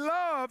they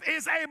love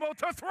is able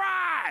to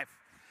thrive.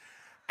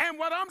 And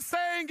what I'm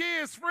saying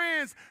is,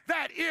 friends,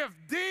 that if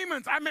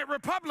demons, I meant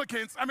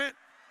Republicans, I meant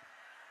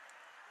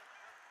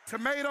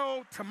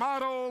tomato,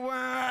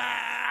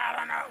 I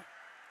don't know.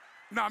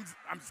 No,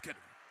 I'm just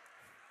kidding.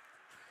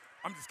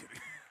 I'm just kidding.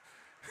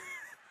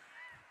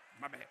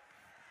 My bad.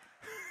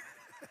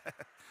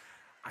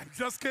 I'm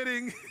just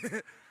kidding.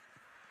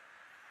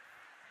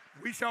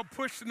 We shall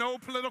push no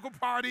political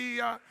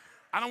party. I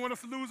don't want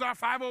us to lose our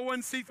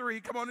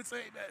 501c3. Come on and say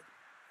amen.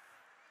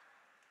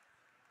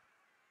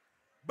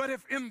 But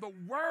if in the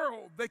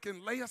world they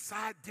can lay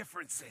aside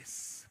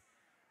differences,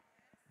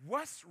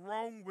 what's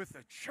wrong with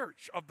the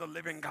church of the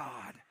living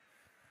God?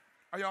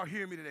 Are y'all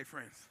hearing me today,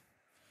 friends?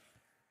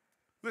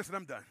 Listen,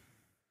 I'm done.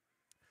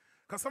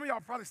 Because some of y'all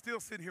probably still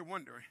sitting here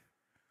wondering,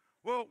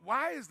 well,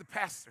 why is the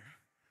pastor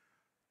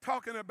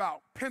talking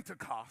about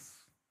Pentecost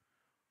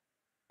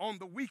on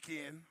the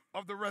weekend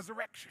of the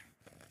resurrection?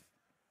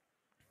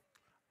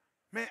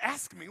 Man,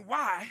 ask me,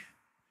 why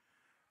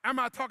am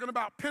I talking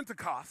about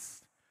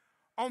Pentecost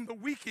on the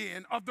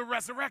weekend of the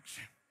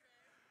resurrection?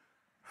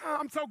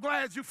 I'm so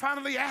glad you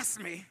finally asked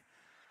me,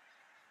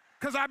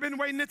 because I've been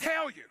waiting to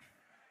tell you.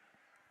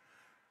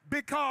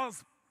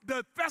 Because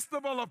the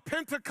festival of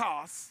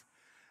Pentecost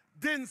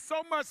didn't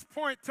so much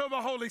point to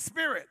the Holy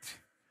Spirit.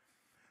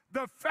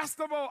 The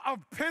festival of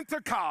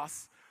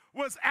Pentecost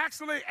was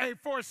actually a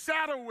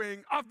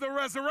foreshadowing of the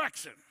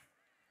resurrection.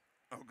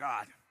 Oh,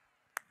 God.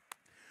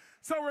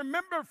 So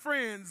remember,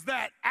 friends,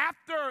 that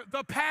after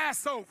the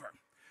Passover,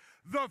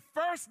 the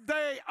first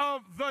day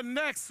of the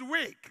next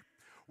week,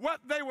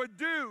 what they would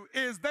do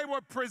is they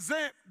would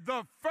present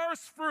the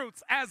first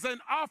fruits as an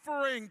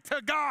offering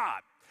to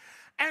God.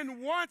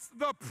 And once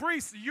the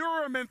priests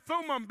Urim and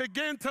Thummim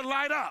began to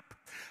light up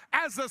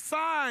as a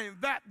sign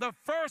that the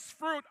first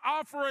fruit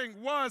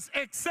offering was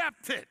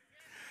accepted,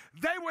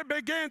 they would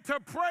begin to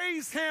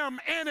praise him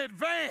in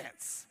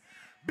advance.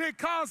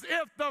 Because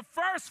if the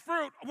first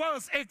fruit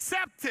was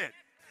accepted,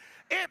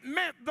 it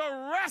meant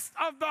the rest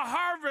of the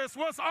harvest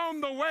was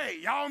on the way.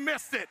 Y'all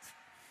missed it.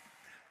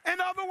 In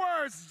other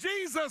words,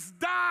 Jesus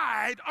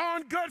died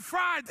on Good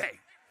Friday.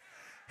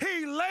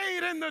 He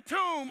laid in the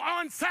tomb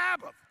on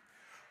Sabbath.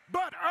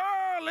 But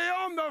early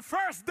on the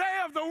first day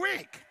of the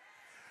week,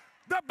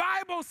 the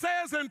Bible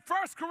says in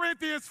 1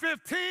 Corinthians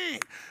 15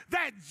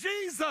 that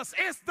Jesus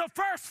is the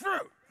first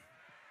fruit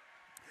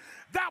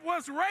that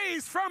was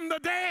raised from the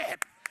dead.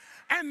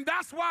 And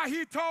that's why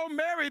he told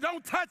Mary,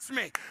 don't touch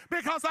me,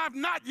 because I've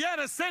not yet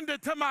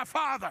ascended to my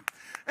Father.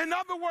 In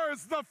other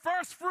words, the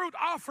first fruit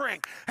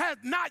offering had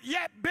not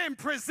yet been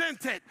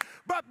presented.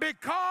 But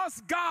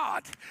because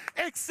God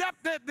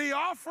accepted the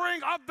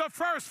offering of the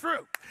first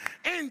fruit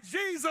in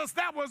Jesus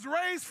that was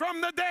raised from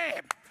the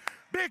dead,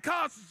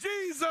 because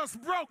Jesus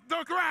broke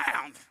the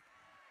ground,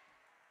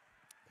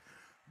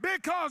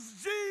 because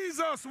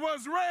Jesus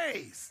was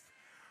raised,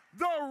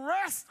 the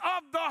rest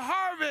of the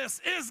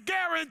harvest is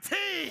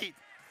guaranteed,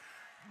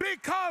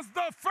 because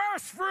the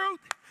first fruit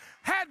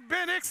had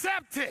been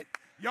accepted.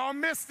 Y'all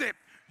missed it.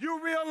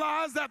 You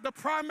realize that the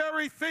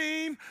primary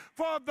theme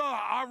for the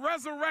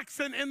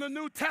resurrection in the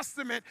New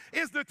Testament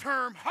is the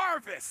term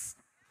harvest,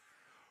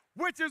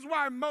 which is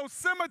why most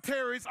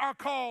cemeteries are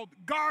called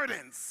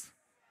gardens.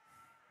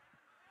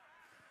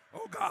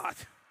 Oh, God.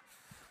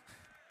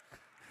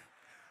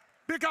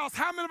 Because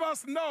how many of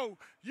us know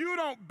you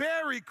don't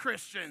bury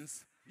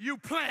Christians, you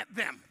plant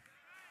them?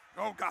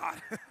 Oh, God.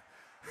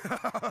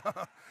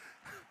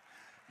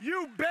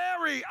 You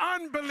bury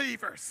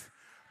unbelievers,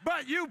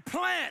 but you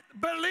plant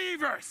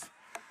believers.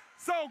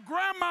 So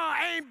grandma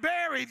ain't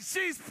buried,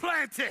 she's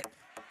planted.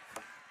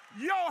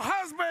 Your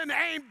husband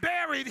ain't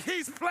buried,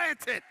 he's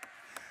planted.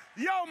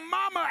 Your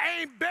mama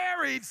ain't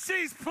buried,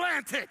 she's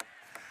planted.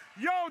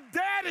 Your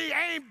daddy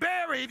ain't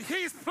buried,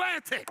 he's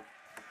planted.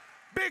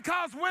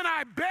 Because when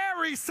I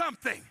bury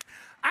something,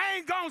 I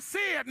ain't gonna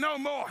see it no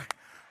more.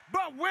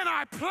 But when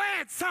I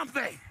plant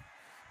something,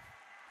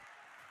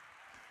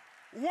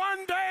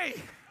 one day,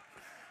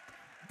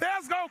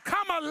 there's gonna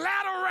come a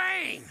latter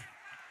rain,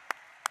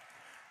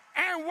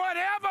 and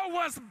whatever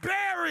was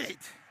buried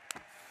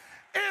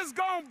is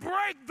gonna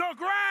break the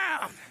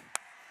ground.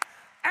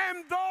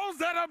 And those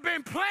that have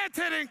been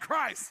planted in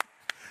Christ,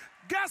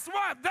 guess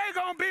what? They're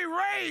gonna be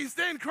raised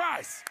in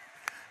Christ.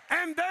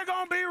 And they're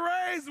gonna be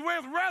raised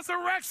with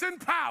resurrection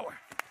power,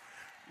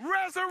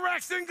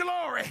 resurrection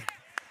glory.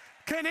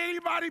 Can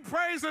anybody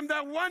praise him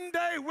that one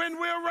day when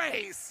we're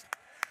raised,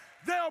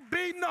 there'll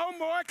be no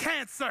more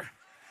cancer,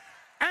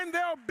 and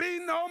there'll be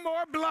no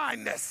more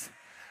blindness,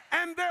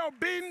 and there'll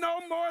be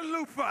no more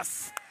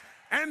lupus,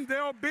 and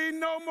there'll be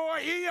no more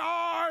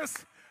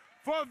ERs,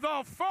 for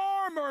the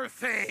former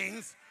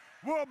things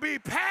will be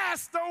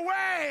passed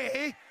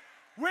away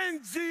when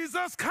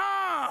Jesus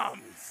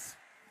comes.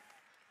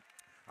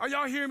 Are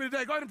y'all hearing me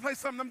today? Go ahead and play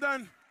something. I'm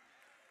done.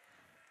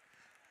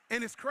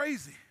 And it's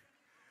crazy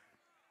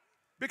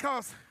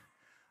because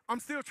I'm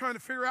still trying to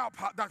figure out,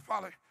 Dr.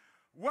 Pollard,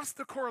 what's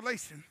the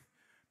correlation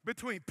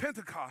between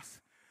Pentecost,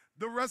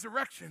 the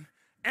resurrection,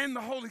 and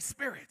the Holy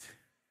Spirit?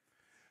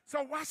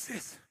 So watch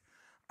this.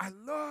 I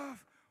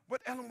love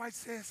what Ellen White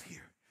says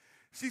here.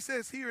 She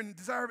says here in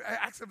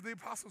Acts of the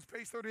Apostles,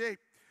 page 38,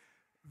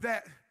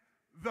 that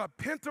the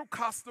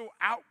Pentecostal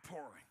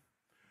outpouring.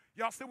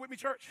 Y'all still with me,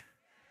 church?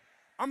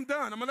 I'm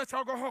done. I'm going to let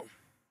y'all go home.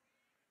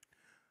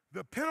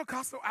 The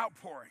Pentecostal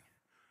outpouring.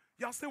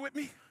 Y'all still with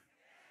me?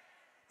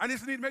 I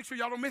just need to make sure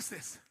y'all don't miss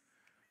this.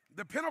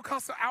 The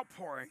Pentecostal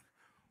outpouring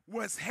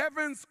was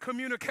heaven's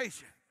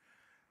communication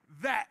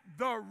that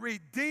the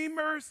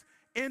Redeemer's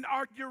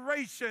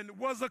inauguration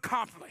was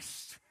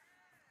accomplished.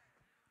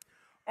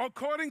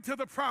 According to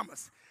the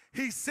promise,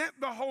 he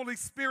sent the Holy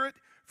Spirit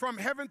from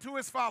heaven to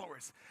his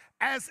followers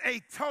as a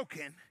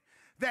token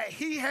that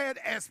he had,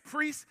 as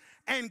priest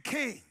and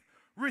king,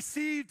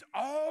 received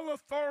all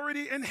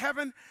authority in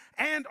heaven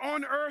and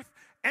on earth,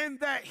 and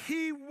that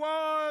he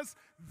was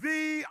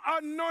the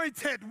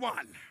anointed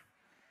one.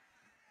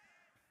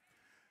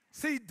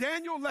 See,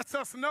 Daniel lets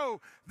us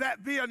know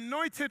that the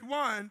anointed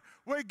one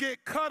would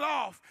get cut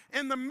off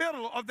in the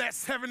middle of that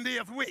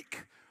 70th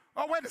week.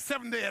 Oh, wait, the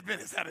Seventh-day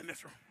Adventists out in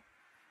this room.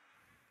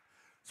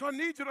 So I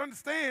need you to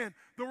understand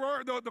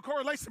the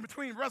correlation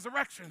between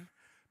resurrection,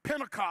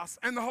 Pentecost,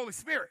 and the Holy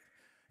Spirit.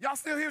 Y'all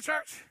still here,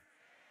 church?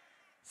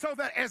 So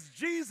that as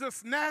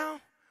Jesus now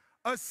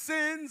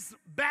ascends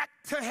back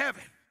to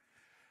heaven,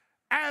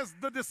 as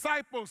the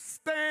disciples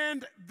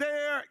stand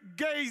there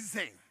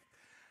gazing,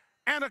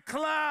 and a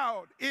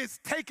cloud is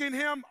taking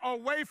him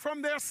away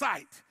from their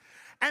sight,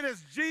 and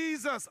as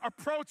Jesus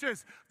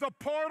approaches the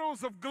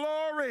portals of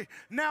glory,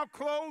 now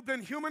clothed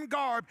in human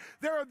garb,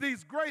 there are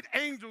these great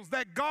angels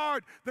that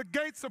guard the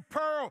gates of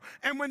pearl.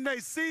 And when they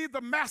see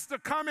the master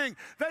coming,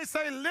 they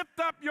say,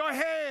 "Lift up your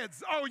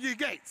heads, O ye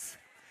gates,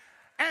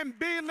 and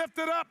be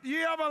lifted up,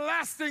 ye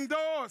everlasting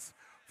doors,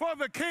 for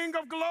the King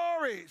of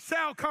glory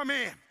shall come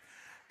in."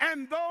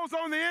 And those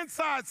on the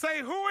inside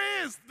say, "Who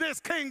is this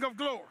King of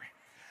glory?"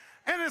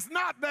 And it's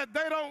not that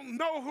they don't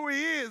know who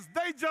he is.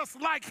 They just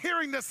like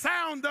hearing the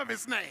sound of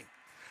his name.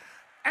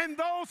 And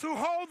those who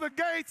hold the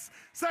gates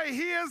say,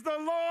 "He is the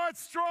Lord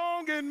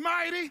strong and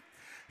mighty.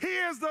 He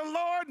is the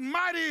Lord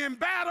mighty in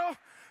battle.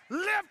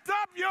 Lift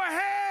up your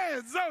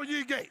heads, O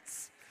ye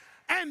gates,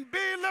 and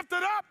be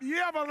lifted up, ye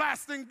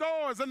everlasting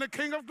doors, and the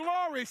King of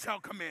glory shall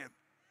come in."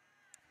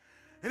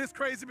 And it's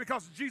crazy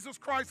because Jesus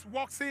Christ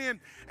walks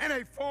in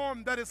a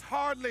form that is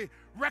hardly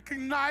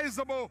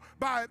recognizable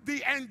by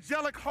the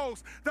angelic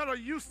hosts that are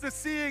used to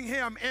seeing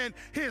him in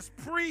his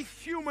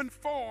pre-human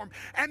form.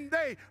 And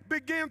they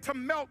begin to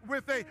melt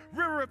with a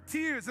river of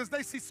tears as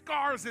they see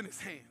scars in his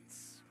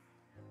hands,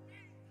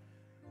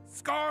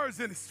 scars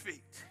in his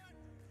feet,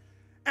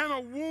 and a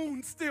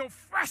wound still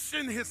fresh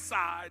in his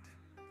side.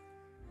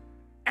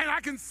 And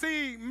I can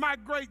see my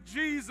great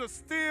Jesus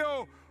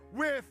still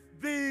with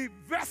the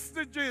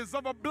vestiges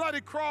of a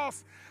bloody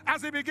cross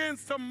as he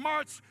begins to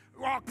march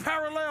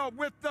parallel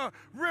with the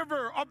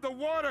river of the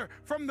water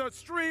from the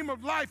stream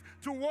of life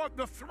toward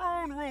the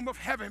throne room of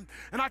heaven.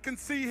 And I can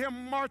see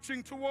him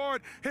marching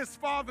toward his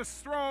Father's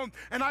throne,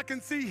 and I can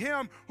see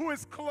him who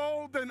is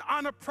clothed in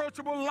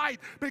unapproachable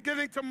light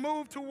beginning to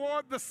move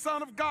toward the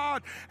Son of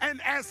God.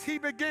 And as he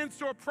begins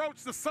to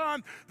approach the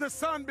Son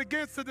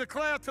begins to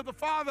declare to the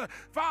Father,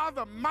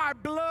 "Father, my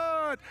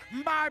blood,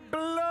 my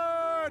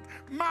blood,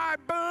 my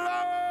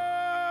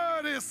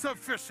blood is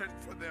sufficient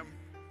for them."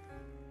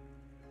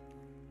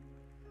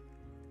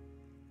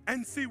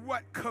 And see,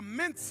 what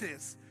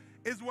commences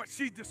is what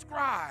she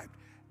described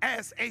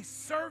as a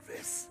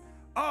service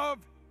of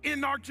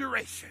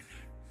inauguration.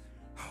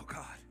 Oh,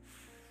 God.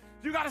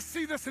 You got to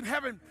see this in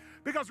heaven,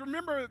 because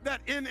remember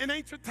that in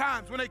ancient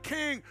times when a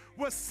king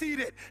was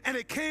seated and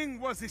a king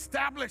was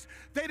established,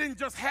 they didn't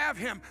just have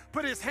him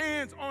put his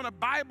hands on a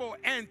Bible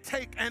and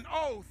take an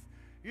oath.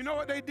 You know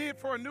what they did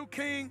for a new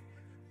king?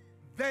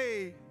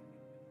 They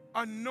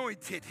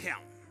anointed him.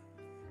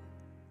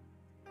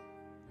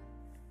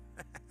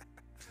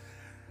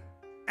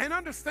 And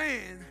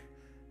understand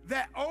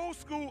that old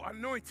school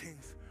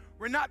anointings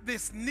were not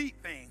this neat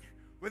thing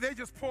where they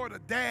just poured a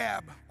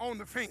dab on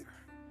the finger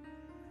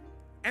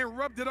and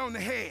rubbed it on the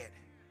head.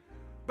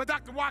 But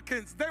Dr.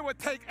 Watkins, they would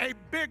take a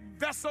big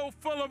vessel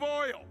full of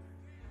oil,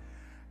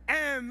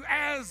 and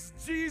as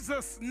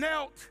Jesus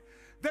knelt,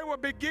 they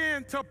would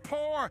begin to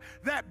pour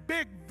that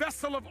big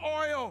vessel of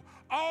oil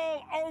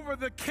all over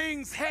the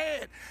king's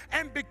head.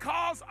 And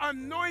because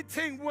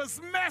anointing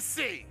was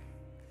messy,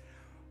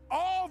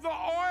 all the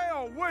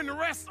oil wouldn't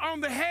rest on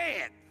the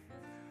head,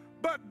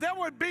 but there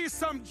would be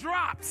some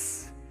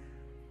drops.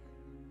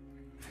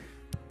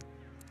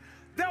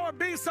 There would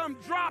be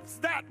some drops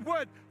that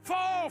would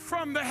fall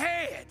from the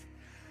head.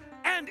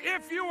 And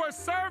if you were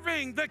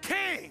serving the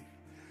king,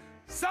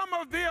 some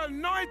of the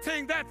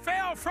anointing that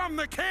fell from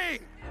the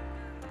king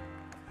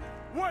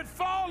would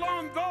fall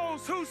on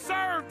those who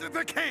served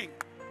the king.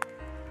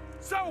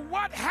 So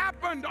what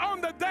happened on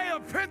the day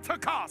of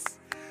Pentecost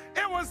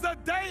It was the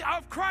day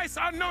of Christ's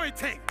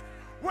anointing,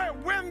 where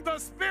when the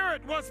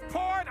Spirit was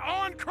poured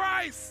on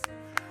Christ,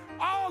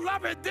 all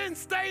of it didn't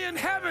stay in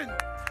heaven.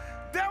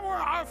 There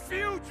were a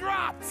few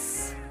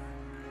drops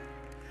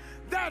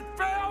that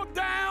fell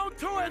down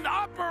to an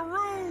upper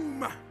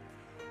room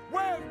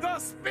where the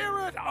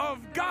Spirit of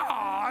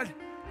God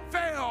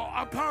fell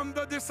upon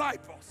the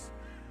disciples.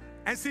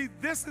 And see,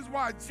 this is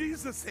why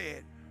Jesus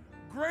said,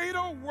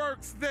 greater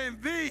works than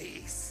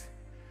these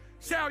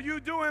shall you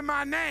do in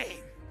my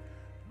name,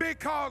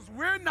 because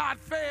we're not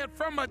fed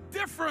from a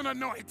different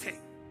anointing.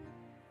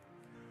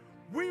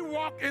 We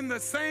walk in the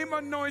same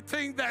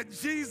anointing that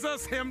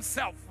Jesus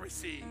himself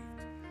received.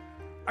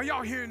 Are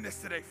y'all hearing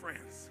this today,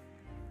 friends?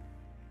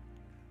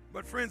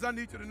 But friends, I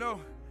need you to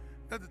know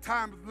that the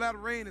time of the latter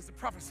rain, as the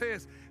prophet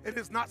says, it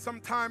is not some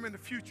time in the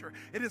future.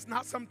 It is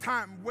not some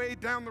time way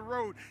down the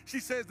road. She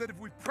says that if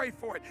we pray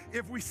for it,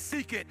 if we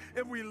seek it,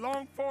 if we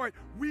long for it,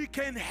 we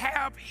can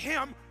have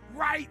him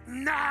right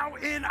now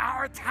in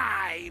our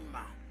time.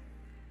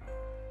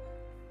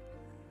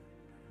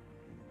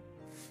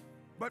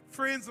 But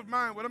friends of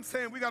mine, what I'm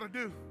saying we got to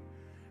do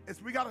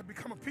is we got to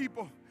become a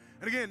people.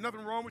 And again,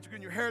 nothing wrong with you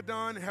getting your hair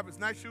done and having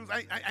nice shoes.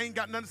 I ain't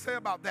got nothing to say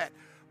about that.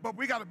 But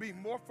we got to be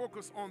more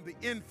focused on the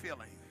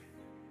infilling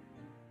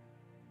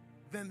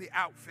than the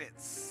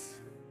outfits.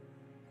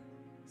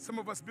 Some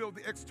of us build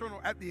the external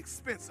at the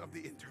expense of the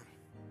internal.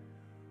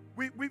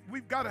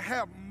 We've got to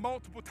have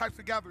multiple types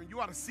of gathering. You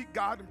ought to seek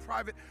God in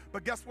private.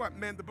 But guess what,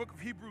 man? The book of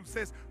Hebrews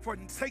says,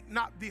 forsake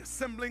not the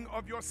assembling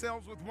of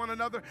yourselves with one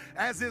another,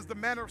 as is the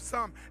manner of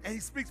some. And he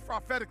speaks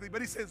prophetically,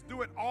 but he says,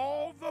 do it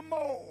all the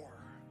more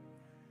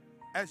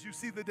as you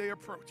see the day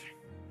approaching.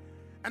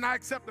 And I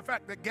accept the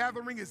fact that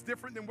gathering is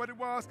different than what it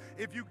was.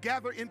 If you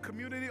gather in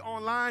community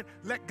online,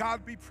 let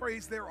God be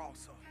praised there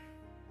also.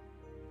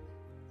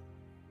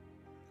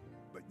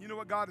 But you know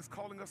what God is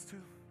calling us to?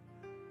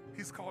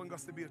 He's calling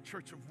us to be a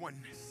church of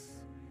oneness.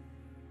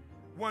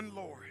 One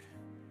Lord,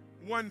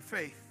 one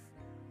faith,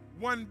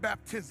 one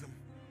baptism,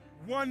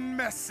 one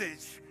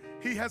message.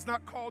 He has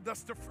not called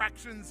us to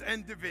fractions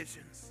and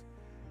divisions.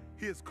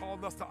 He has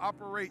called us to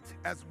operate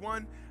as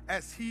one,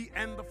 as he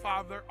and the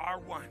Father are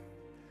one.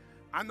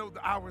 I know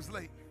the hour's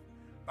late,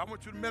 but I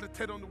want you to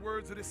meditate on the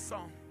words of this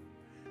song.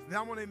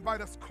 Now I want to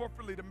invite us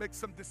corporately to make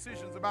some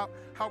decisions about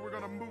how we're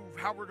going to move,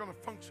 how we're going to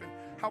function,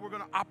 how we're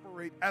going to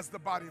operate as the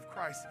body of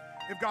Christ.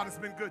 If God has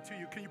been good to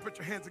you, can you put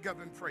your hands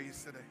together in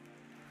praise today?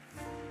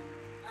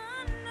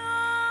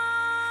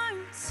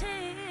 Anointing.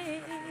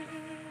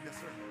 Yes,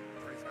 sir.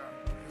 Praise God.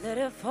 Let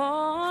it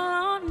fall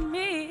on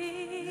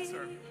me. Yes,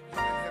 sir.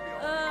 Heavy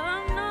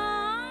Anointing.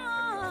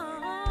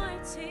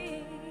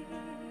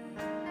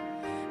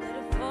 Let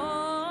it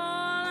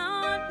fall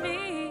on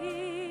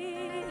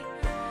me.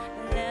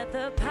 Let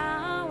the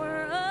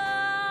power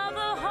of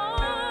the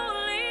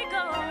Holy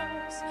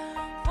Ghost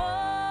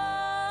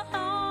fall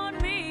on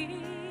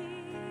me.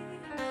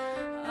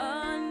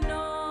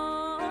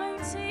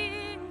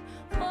 Anointing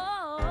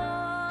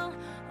fall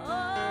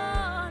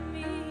on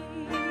me.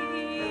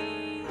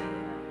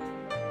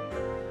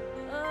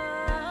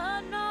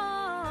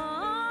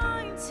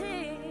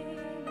 Anointing,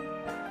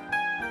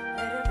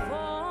 let it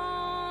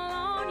fall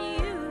on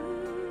you.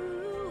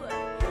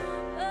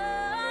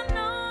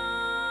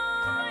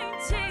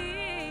 Anointing,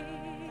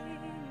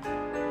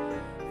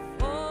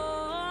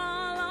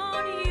 fall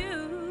on you.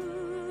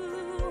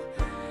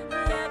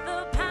 Let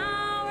the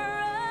power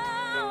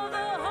of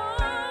the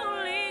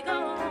Holy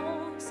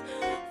Ghost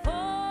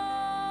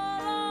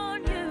fall on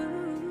you.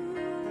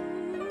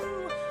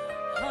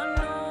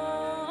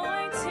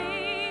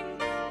 Anointing,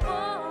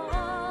 fall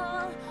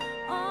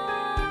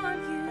on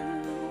you.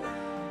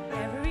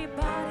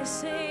 Everybody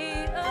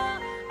say,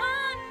 anointing.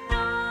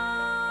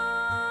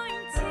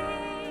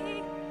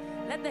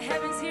 Let the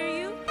heavens hear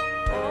you.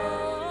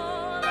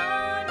 Fall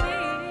on me.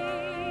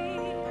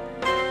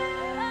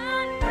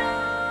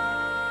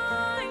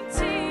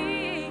 Anointing,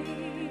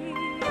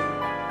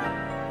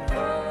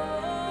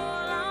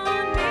 fall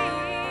on me.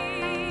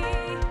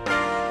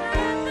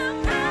 Let the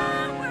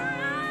power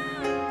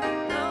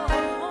of the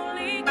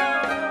Holy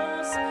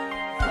Ghost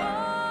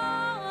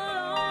fall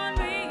on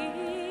me.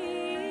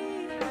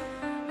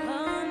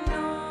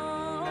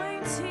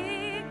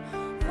 Anointing,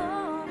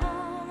 fall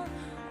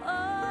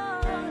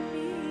on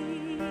me.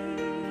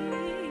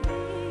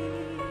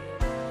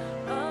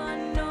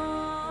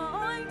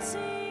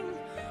 Anointing,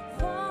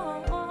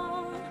 fall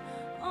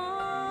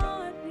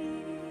on me.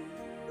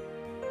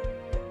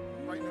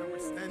 Right now we're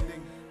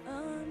standing.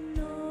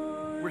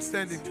 We're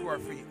standing to our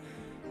feet.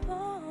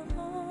 Fall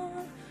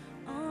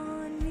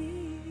on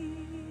me.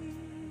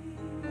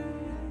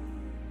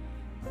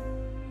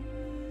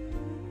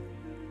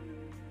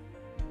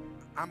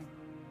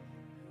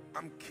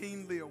 I'm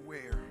keenly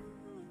aware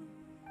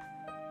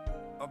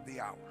of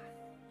the hour.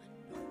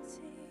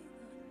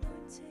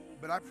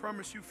 But I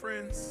promise you,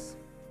 friends,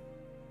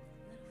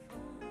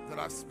 that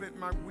I've spent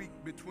my week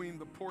between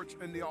the porch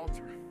and the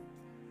altar,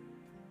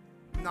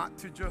 not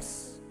to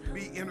just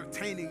be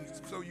entertaining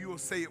so you will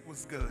say it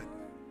was good.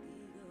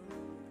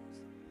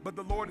 But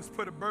the Lord has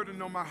put a burden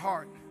on my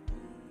heart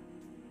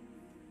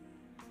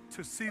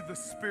to see the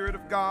Spirit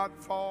of God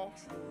fall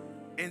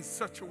in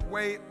such a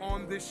way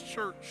on this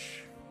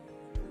church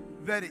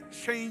that it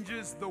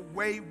changes the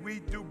way we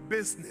do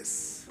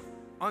business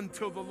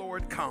until the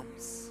Lord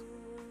comes.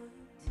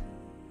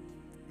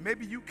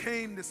 Maybe you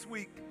came this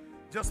week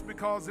just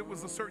because it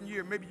was a certain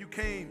year. Maybe you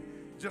came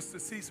just to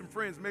see some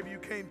friends. Maybe you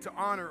came to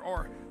honor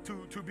or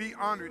to be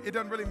honored. It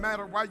doesn't really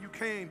matter why you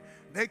came.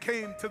 They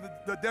came to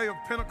the day of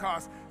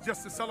Pentecost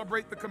just to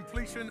celebrate the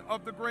completion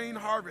of the grain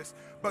harvest.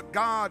 But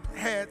God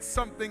had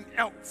something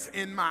else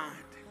in mind.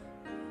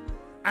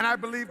 And I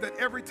believe that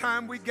every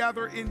time we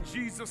gather in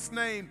Jesus'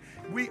 name,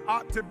 we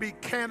ought to be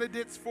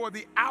candidates for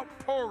the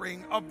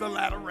outpouring of the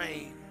latter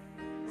rain.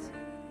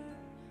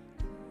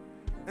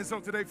 And so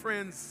today,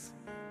 friends,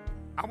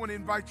 I want to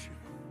invite you.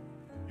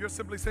 You're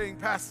simply saying,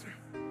 Pastor,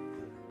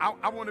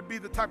 I want to be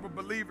the type of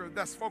believer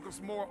that's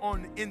focused more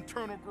on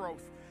internal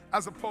growth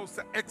as opposed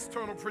to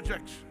external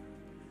projection.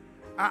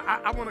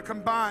 I want to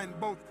combine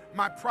both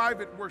my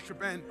private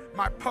worship and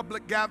my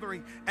public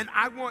gathering, and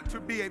I want to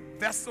be a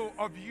vessel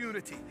of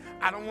unity.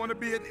 I don't want to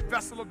be a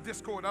vessel of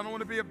discord. I don't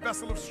want to be a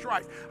vessel of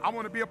strife. I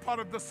want to be a part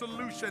of the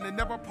solution and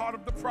never a part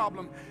of the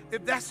problem.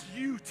 If that's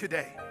you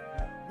today,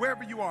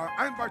 wherever you are,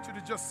 I invite you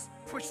to just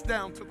push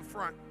down to the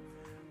front.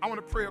 I want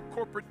to pray a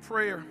corporate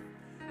prayer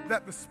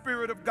that the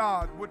Spirit of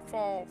God would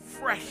fall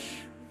fresh,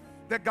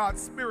 that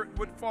God's Spirit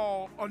would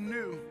fall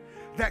anew,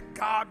 that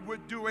God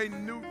would do a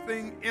new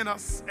thing in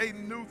us, a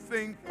new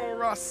thing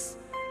for us.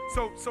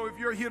 So if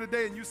you're here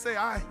today and you say,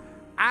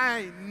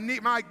 I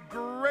need my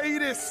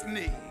greatest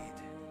need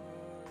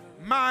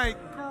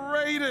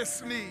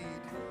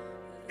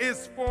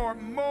is for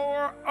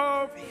more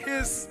of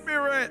His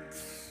Spirit.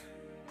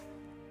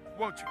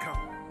 Won't you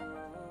come?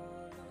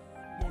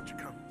 Won't you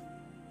come?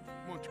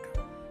 Won't you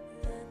come?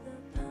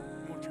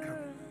 Won't you come?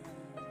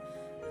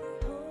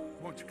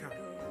 Won't you come?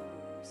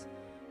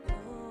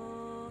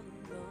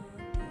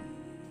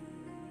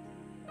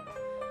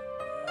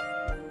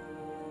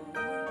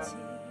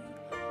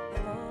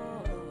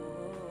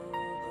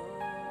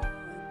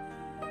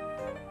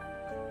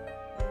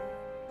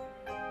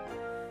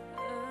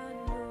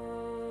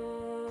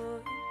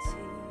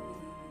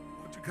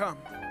 Won't you come?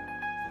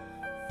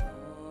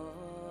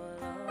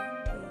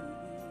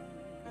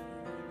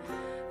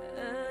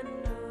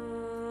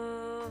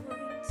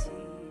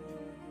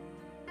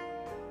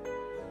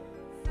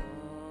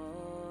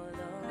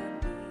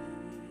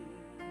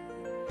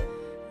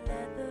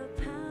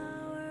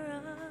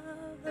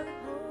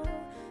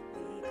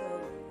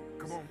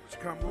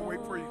 Come, we'll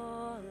wait for you.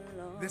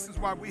 This is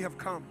why we have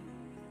come.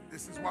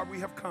 This is why we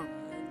have come.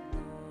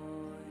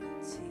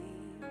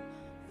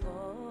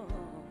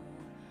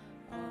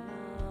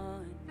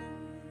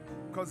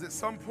 Because at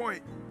some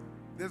point,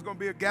 there's going to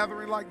be a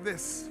gathering like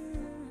this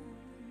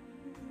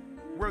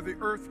where the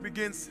earth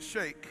begins to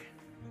shake,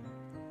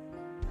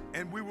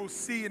 and we will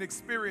see and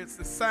experience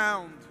the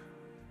sound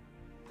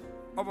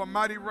of a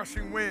mighty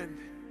rushing wind.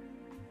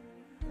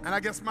 And I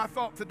guess my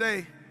thought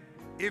today,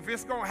 if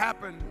it's going to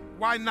happen,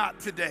 why not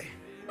today?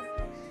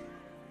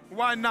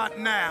 Why not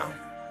now?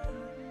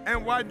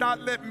 And why not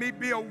let me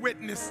be a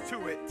witness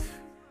to it?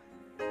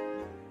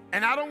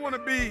 And I don't want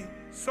to be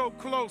so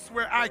close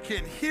where I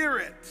can hear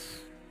it,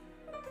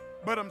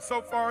 but I'm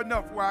so far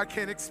enough where I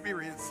can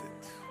experience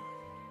it.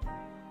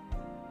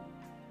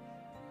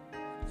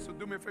 So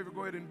do me a favor,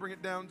 go ahead and bring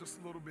it down just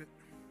a little bit.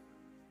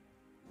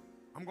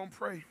 I'm going to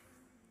pray.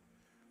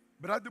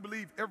 But I do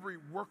believe every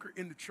worker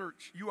in the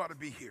church, you ought to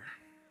be here.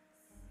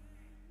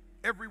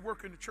 Every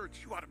worker in the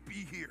church, you ought to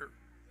be here.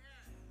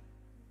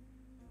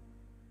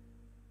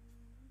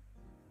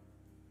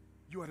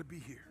 You ought to be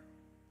here.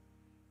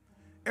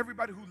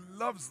 Everybody who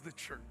loves the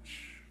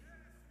church,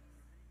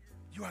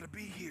 you ought to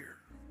be here.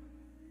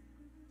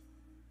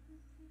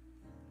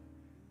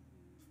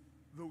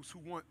 Those who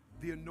want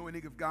the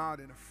anointing of God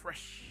in a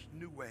fresh,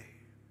 new way,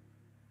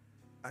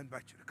 I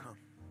invite you to come.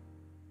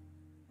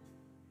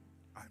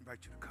 I invite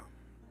you to come.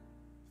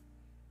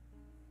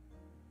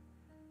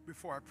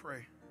 Before I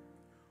pray,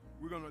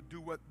 we're going to do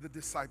what the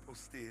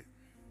disciples did.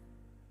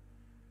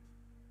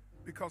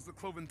 Because the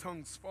cloven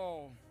tongues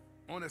fall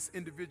on us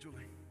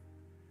individually,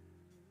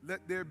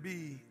 let there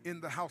be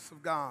in the house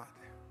of God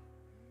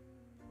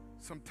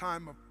some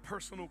time of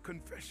personal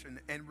confession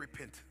and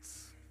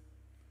repentance.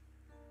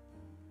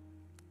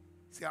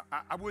 See,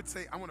 I would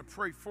say I want to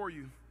pray for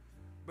you,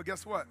 but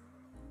guess what?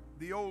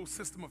 The old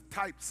system of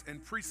types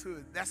and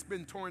priesthood, that's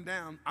been torn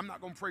down. I'm not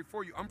going to pray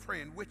for you. I'm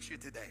praying with you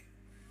today.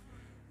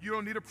 You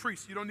don't need a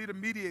priest. You don't need a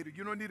mediator.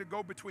 You don't need a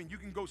go-between. You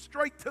can go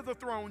straight to the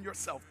throne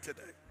yourself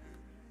today.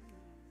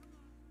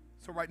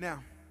 So right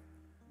now,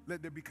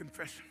 let there be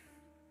confession,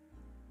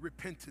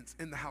 repentance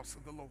in the house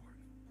of the Lord.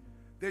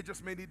 There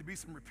just may need to be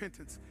some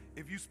repentance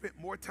if you spent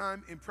more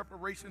time in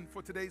preparation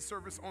for today's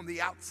service on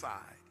the outside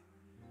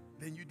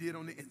than you did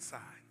on the inside.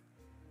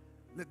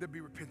 Let there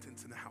be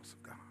repentance in the house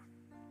of God.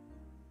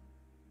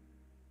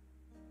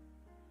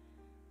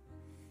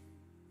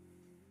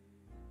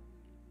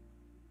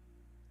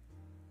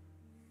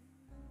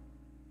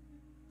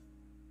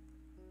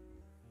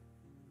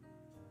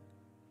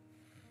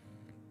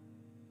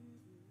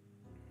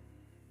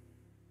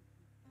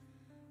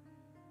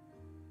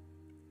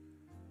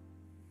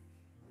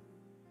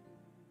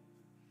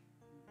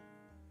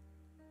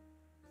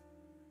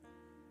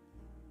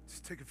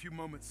 Just take a few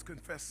moments to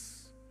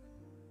confess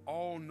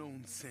all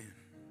known sin.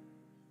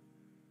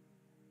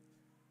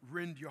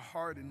 Rend your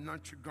heart and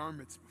not your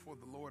garments before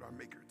the Lord our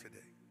Maker today.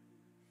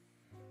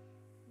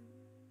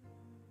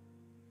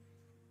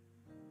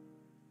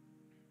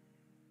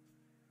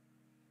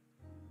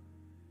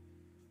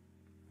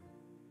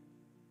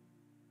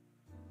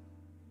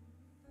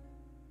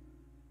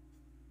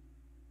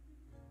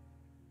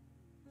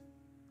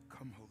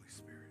 Come, Holy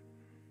Spirit.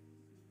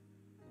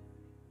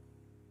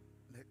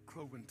 Let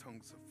cloven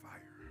tongues of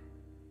fire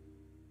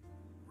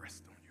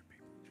rest on your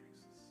people,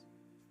 Jesus.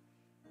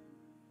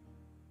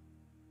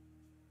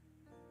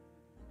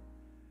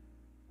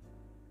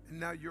 And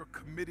now you're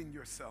committing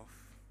yourself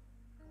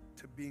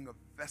to being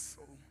a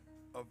vessel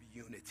of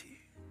unity.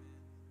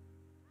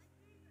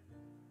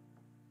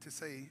 To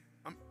say,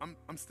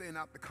 I'm staying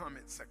out the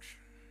comment section,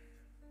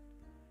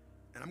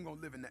 and I'm going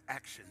to live in the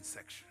action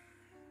section.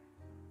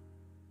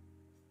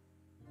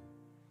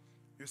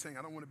 You're saying,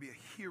 I don't want to be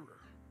a hearer.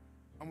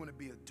 I want to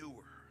be a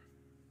doer.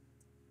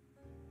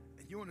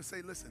 And you want to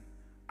say, listen,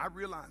 I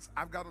realize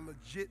I've got a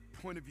legit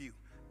point of view.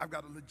 I've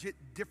got a legit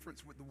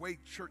difference with the way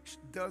church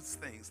does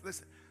things.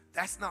 Listen,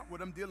 that's not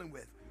what I'm dealing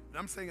with. But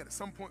I'm saying at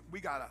some point, we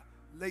got to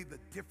lay the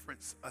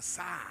difference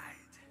aside.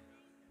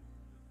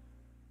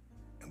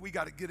 And we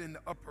got to get in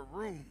the upper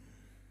room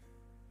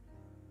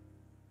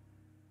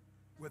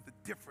where the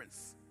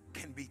difference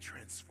can be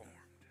transformed.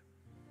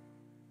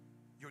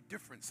 Your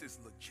difference is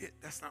legit.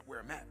 That's not where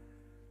I'm at.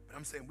 But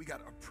I'm saying we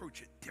got to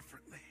approach it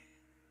differently.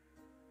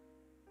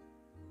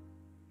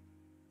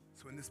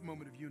 So in this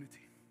moment of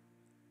unity,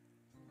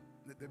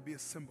 let there be a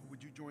symbol.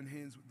 Would you join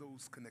hands with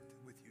those connected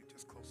with you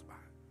just close by?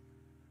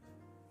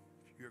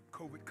 If you're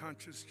COVID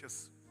conscious,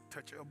 just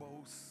touch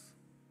elbows,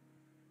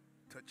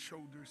 touch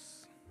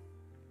shoulders.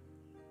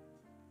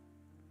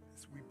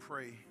 As we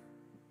pray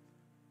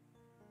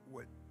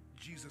what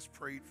Jesus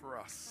prayed for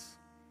us,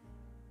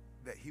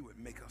 that he would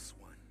make us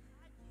one.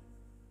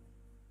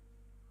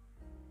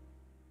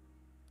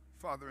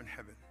 Father in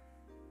heaven,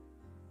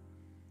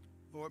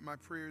 Lord, my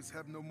prayers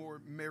have no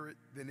more merit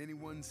than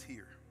anyone's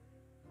here.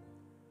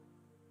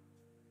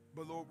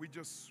 But Lord, we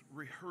just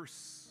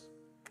rehearse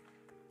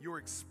your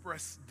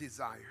express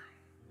desire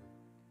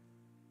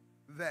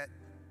that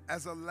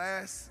as a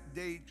last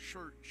day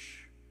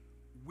church,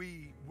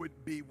 we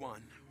would be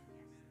one.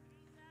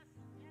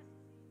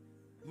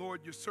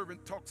 Lord, your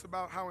servant talks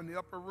about how in the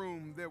upper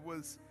room there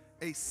was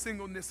a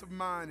singleness of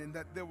mind and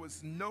that there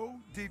was no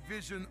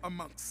division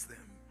amongst them.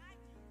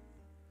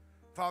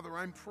 Father,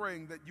 I'm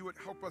praying that you would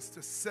help us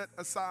to set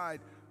aside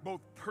both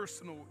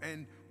personal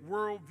and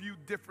worldview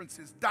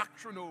differences,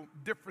 doctrinal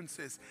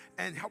differences,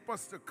 and help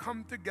us to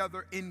come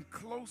together in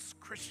close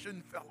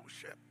Christian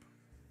fellowship.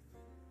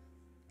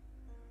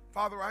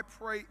 Father, I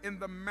pray in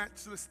the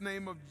matchless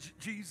name of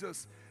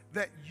Jesus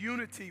that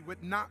unity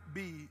would not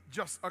be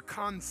just a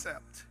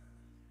concept,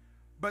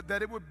 but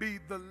that it would be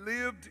the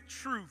lived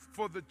truth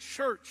for the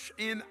church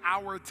in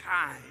our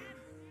time.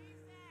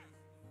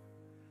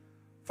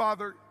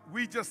 Father,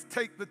 we just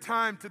take the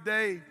time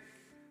today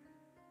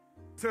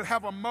to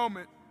have a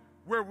moment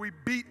where we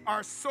beat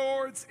our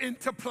swords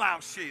into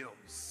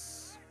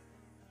plowshares.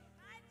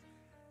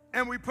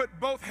 And we put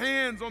both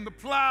hands on the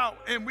plow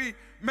and we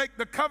make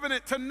the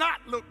covenant to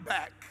not look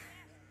back.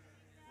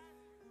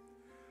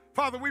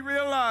 Father, we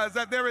realize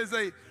that there is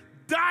a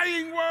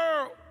dying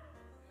world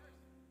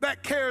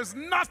that cares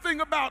nothing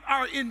about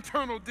our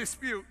internal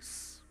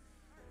disputes.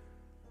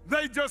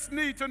 They just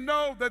need to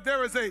know that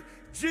there is a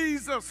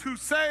Jesus who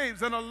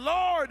saves and a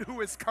Lord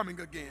who is coming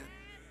again.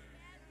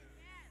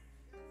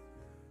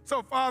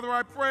 So, Father,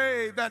 I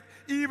pray that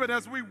even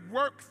as we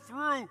work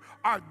through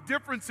our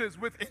differences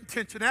with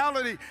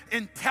intentionality,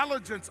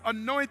 intelligence,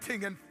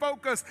 anointing, and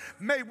focus,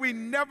 may we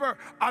never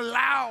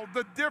allow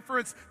the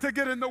difference to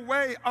get in the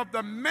way of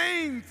the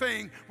main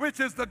thing,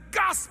 which is the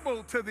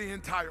gospel to the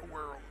entire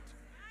world.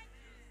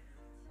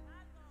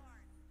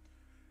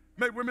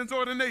 May women's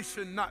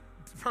ordination not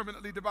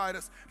permanently divide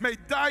us. May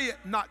diet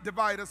not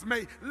divide us.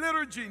 May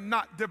liturgy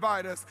not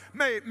divide us.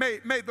 May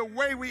the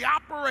way we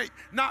operate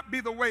not be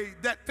the way,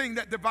 that thing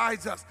that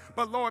divides us.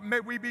 But Lord,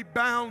 may we be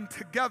bound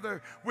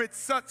together with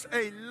such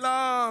a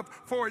love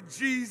for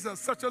Jesus,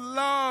 such a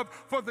love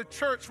for the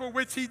church for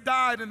which he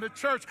died, and the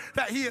church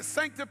that he is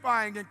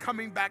sanctifying and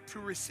coming back to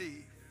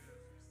receive.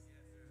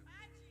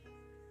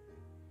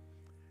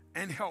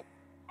 And help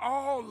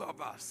all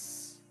of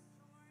us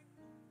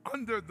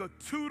under the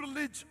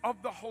tutelage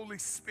of the Holy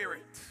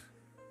Spirit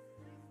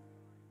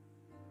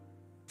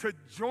to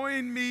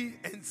join me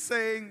in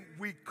saying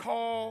we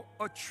call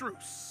a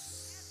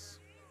truce.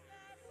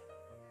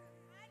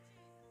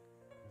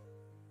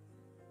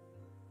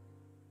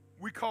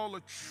 We call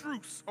a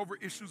truce over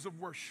issues of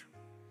worship,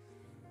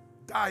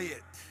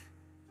 diet,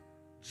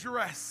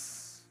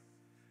 dress.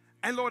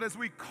 And Lord, as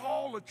we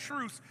call a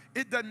truce,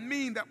 it doesn't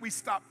mean that we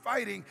stop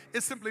fighting.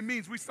 It simply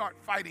means we start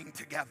fighting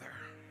together.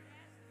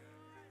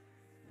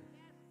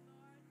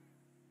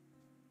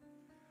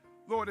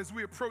 Lord, as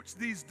we approach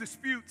these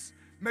disputes,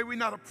 may we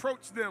not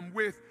approach them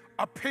with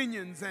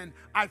opinions and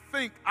I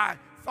think, I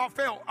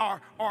felt,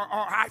 or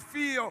I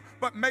feel,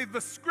 but may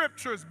the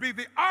scriptures be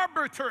the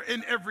arbiter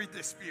in every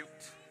dispute.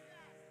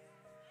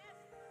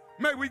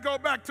 May we go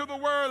back to the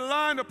word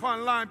line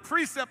upon line,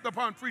 precept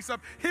upon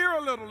precept, here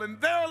a little and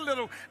there a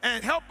little,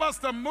 and help us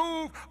to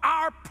move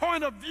our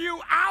point of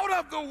view out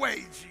of the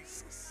way,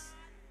 Jesus.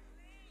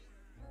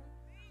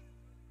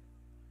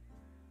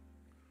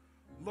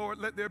 Lord,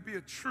 let there be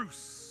a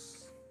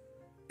truce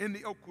in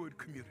the Oakwood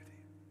community.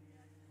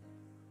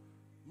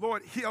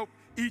 Lord, help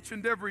each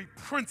and every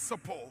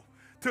principal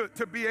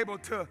to be able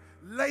to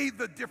lay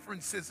the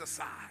differences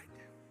aside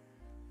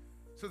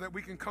so that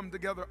we can come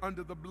together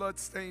under the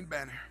bloodstained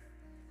banner,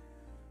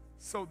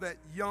 so that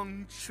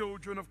young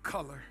children of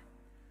color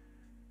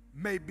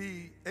may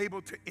be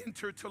able to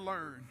enter to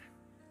learn,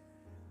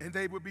 and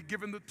they will be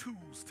given the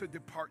tools to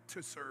depart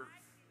to serve.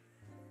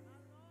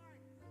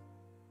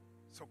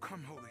 So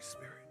come, Holy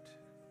Spirit.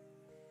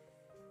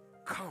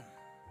 Come.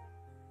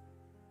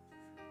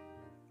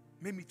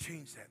 Let me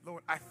change that.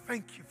 Lord, I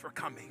thank you for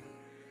coming.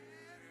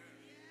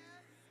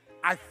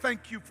 I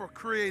thank you for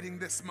creating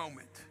this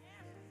moment.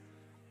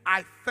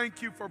 I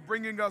thank you for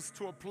bringing us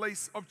to a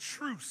place of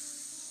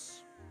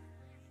truce,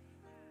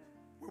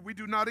 where we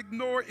do not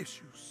ignore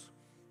issues,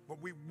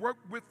 but we work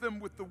with them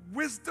with the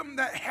wisdom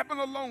that heaven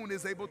alone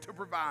is able to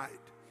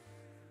provide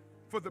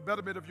for the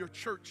betterment of your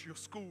church, your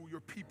school,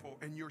 your people,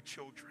 and your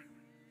children.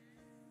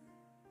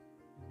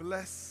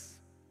 Bless,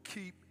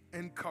 keep,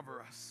 and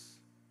cover us.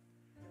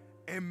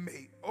 And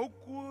may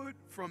Oakwood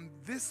from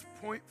this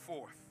point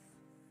forth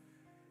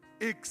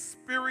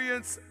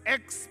experience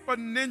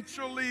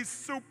exponentially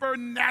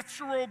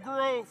supernatural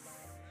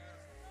growth.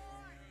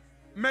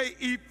 May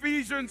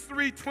Ephesians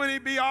 3:20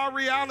 be our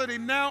reality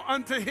now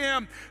unto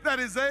him that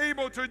is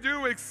able to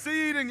do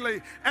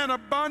exceedingly and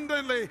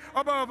abundantly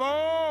above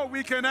all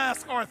we can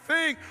ask or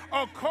think,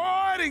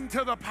 according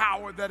to the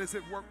power that is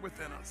at work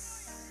within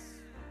us.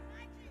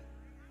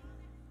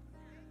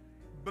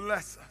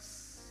 Bless us.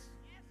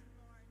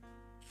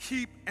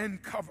 Keep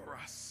and cover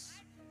us.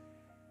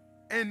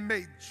 And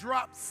may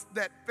drops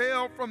that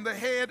fell from the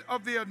head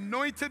of the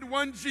anointed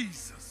one,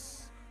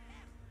 Jesus,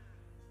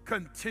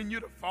 continue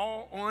to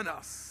fall on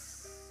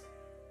us.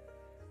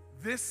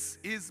 This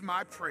is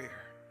my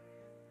prayer.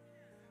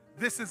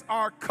 This is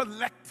our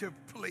collective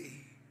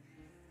plea.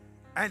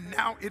 And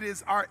now it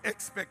is our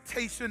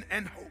expectation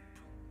and hope.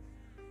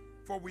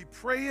 For we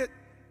pray it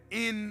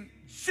in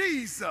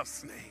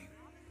Jesus' name.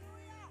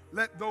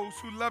 Let those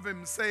who love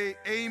him say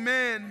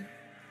amen.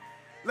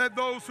 Let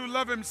those who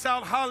love him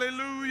shout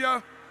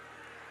hallelujah.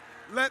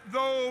 Let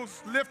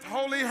those lift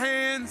holy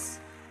hands,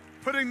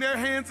 putting their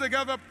hands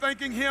together,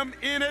 thanking him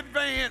in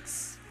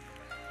advance,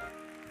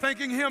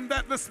 thanking him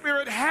that the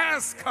Spirit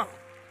has come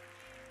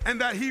and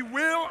that he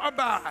will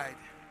abide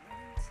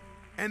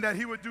and that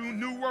he would do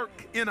new work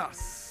in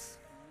us.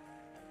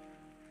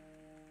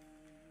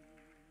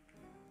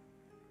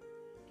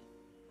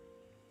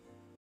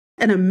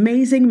 An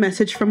amazing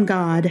message from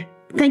God.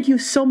 Thank you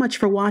so much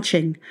for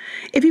watching.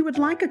 If you would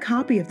like a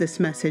copy of this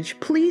message,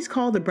 please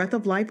call the Breath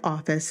of Life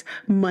office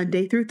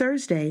Monday through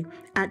Thursday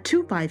at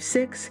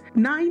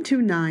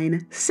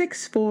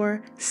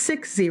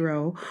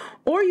 256-929-6460,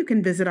 or you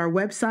can visit our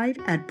website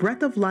at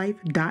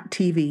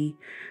breathoflife.tv.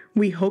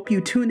 We hope you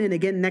tune in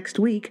again next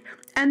week,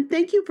 and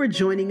thank you for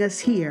joining us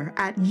here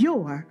at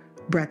your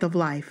Breath of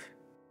Life.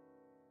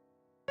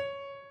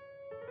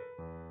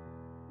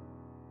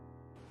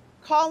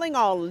 Calling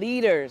all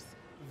leaders,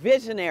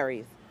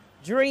 visionaries,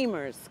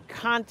 dreamers,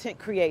 content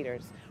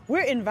creators.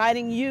 We're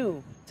inviting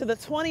you to the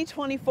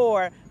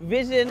 2024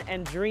 Vision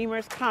and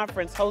Dreamers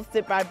Conference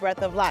hosted by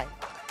Breath of Life.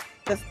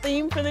 The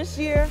theme for this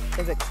year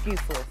is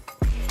excuseless.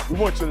 We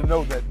want you to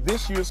know that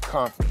this year's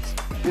conference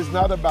is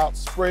not about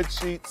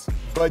spreadsheets,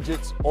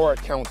 budgets, or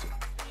accounting.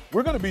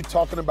 We're going to be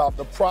talking about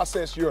the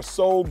process your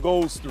soul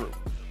goes through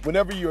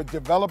whenever you're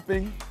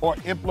developing or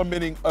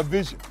implementing a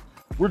vision.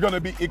 We're going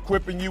to be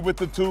equipping you with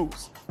the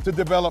tools to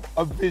develop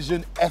a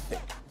vision ethic.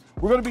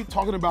 We're going to be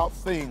talking about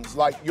things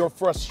like your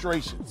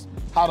frustrations,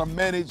 how to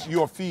manage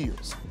your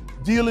fears,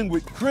 dealing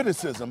with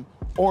criticism,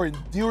 or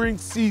enduring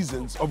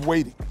seasons of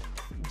waiting.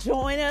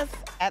 Join us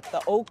at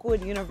the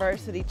Oakwood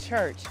University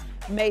Church,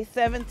 May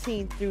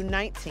 17th through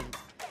 19th.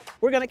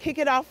 We're going to kick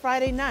it off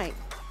Friday night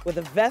with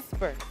a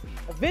Vesper,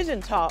 a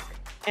vision talk,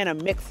 and a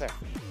mixer.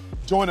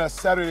 Join us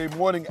Saturday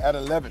morning at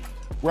 11,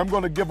 where I'm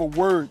going to give a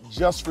word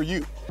just for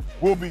you.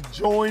 We'll be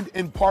joined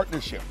in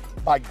partnership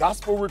by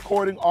gospel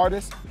recording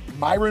artists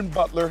Myron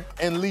Butler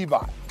and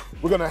Levi.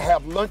 We're going to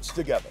have lunch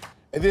together.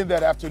 And then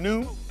that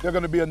afternoon, there are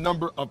going to be a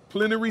number of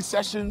plenary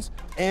sessions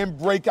and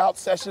breakout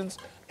sessions.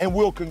 And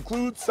we'll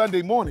conclude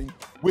Sunday morning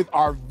with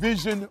our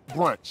Vision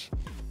Brunch.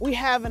 We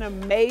have an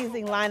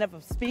amazing lineup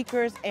of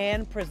speakers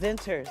and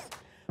presenters.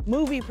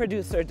 Movie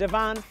producer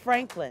Devon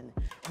Franklin,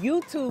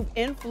 YouTube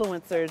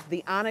influencers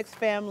the Onyx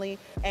family,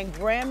 and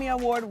Grammy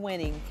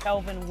Award-winning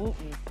Kelvin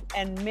Wooten,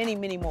 and many,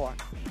 many more.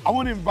 I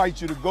want to invite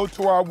you to go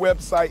to our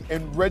website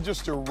and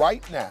register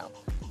right now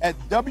at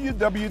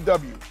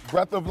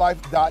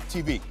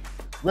www.breathoflife.tv.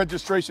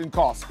 registration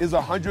cost is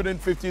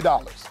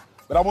 $150.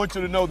 But I want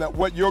you to know that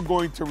what you're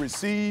going to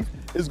receive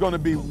is going to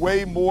be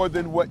way more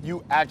than what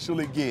you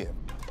actually give.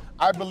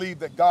 I believe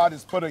that God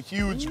has put a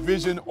huge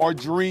vision or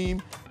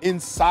dream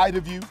inside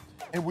of you,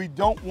 and we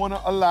don't want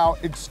to allow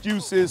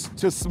excuses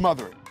to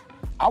smother it.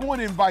 I want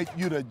to invite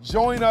you to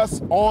join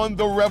us on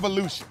the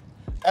revolution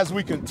as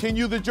we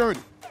continue the journey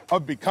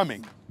of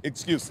becoming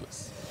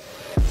excuseless.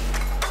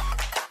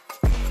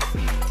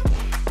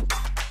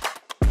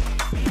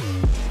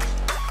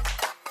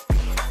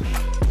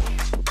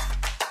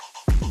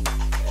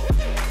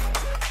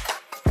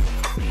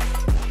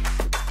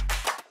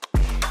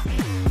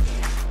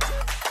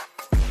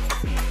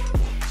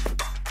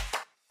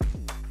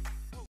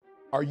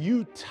 Are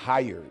you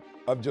tired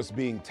of just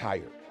being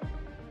tired?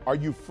 Are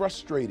you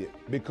frustrated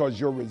because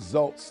your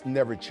results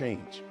never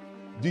change?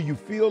 Do you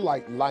feel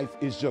like life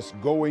is just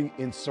going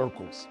in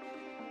circles?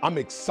 I'm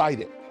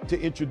excited to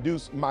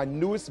introduce my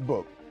newest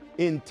book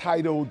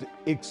entitled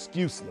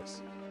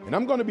Excuseless. And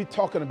I'm going to be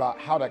talking about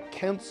how to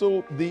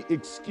cancel the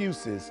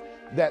excuses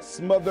that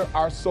smother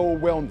our soul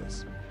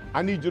wellness.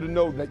 I need you to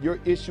know that your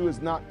issue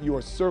is not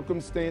your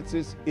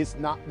circumstances, it's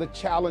not the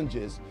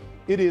challenges,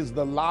 it is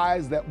the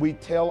lies that we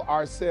tell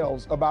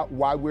ourselves about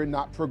why we're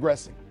not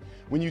progressing.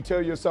 When you tell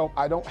yourself,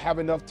 I don't have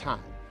enough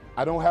time,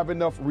 I don't have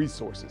enough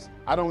resources,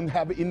 I don't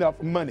have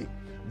enough money,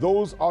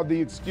 those are the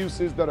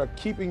excuses that are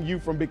keeping you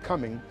from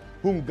becoming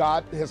whom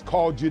God has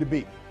called you to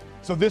be.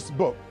 So this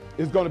book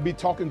is going to be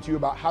talking to you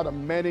about how to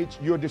manage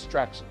your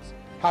distractions,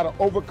 how to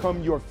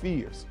overcome your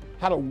fears,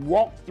 how to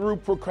walk through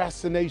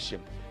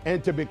procrastination,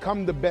 and to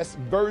become the best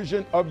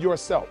version of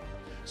yourself.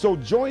 So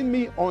join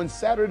me on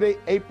Saturday,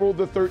 April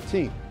the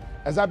 13th,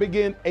 as I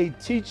begin a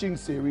teaching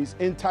series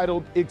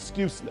entitled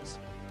Excuseless.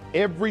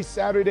 Every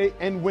Saturday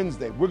and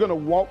Wednesday, we're going to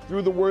walk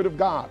through the Word of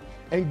God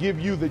and give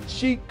you the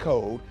cheat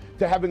code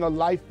to having a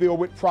life filled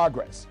with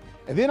progress.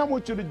 And then I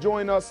want you to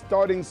join us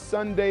starting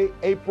Sunday,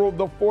 April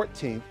the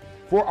 14th,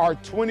 for our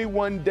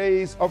 21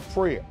 days of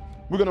prayer.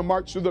 We're going to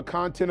march through the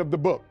content of the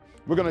book.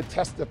 We're going to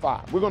testify.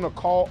 We're going to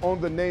call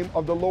on the name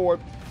of the Lord,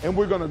 and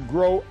we're going to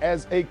grow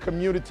as a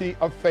community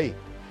of faith.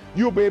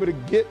 You'll be able to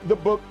get the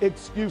book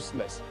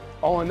Excuseless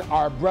on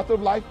our Breath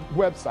of Life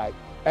website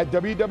at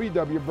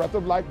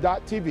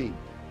www.breathoflife.tv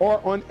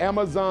or on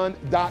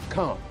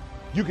Amazon.com.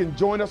 You can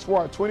join us for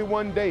our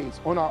 21 days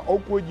on our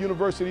Oakwood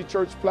University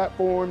Church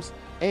platforms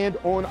and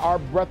on our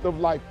Breath of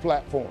Life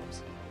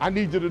platforms. I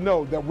need you to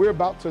know that we're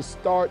about to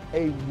start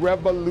a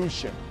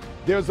revolution.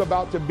 There's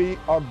about to be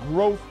a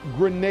growth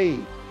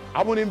grenade.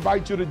 I want to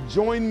invite you to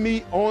join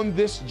me on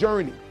this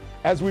journey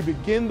as we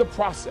begin the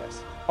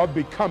process of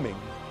becoming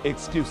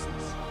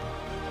excuseless.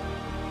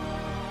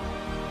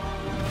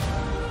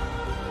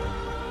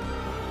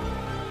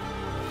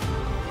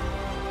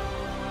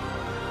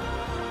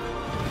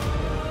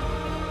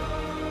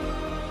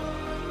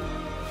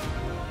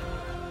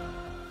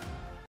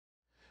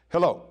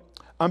 Hello,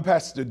 I'm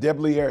Pastor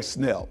Debleaire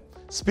Snell,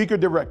 Speaker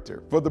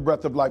Director for the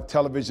Breath of Life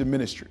television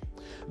ministry.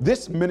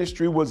 This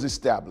ministry was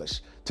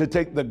established to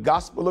take the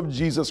gospel of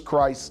Jesus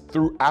Christ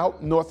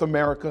throughout North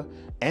America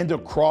and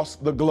across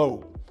the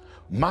globe.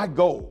 My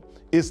goal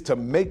is to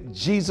make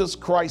Jesus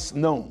Christ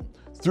known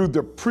through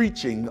the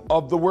preaching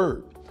of the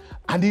word.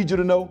 I need you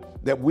to know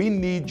that we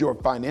need your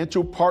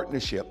financial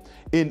partnership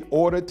in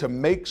order to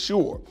make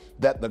sure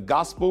that the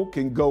gospel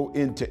can go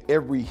into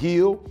every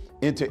hill,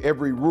 into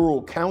every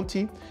rural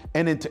county,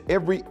 and into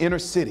every inner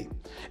city.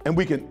 And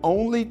we can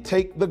only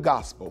take the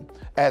gospel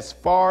as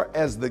far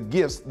as the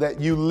gifts that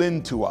you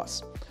lend to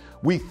us.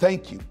 We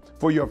thank you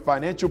for your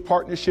financial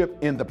partnership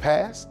in the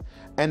past,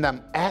 and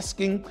I'm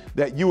asking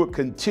that you would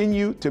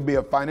continue to be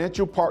a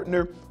financial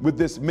partner with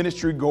this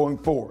ministry going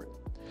forward.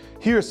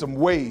 Here are some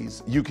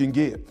ways you can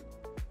give.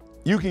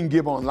 You can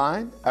give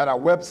online at our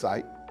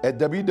website at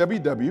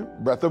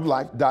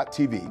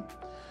www.breathoflife.tv.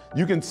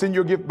 You can send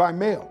your gift by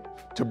mail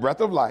to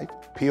Breath of Life,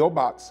 P.O.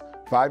 Box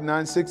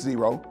 5960,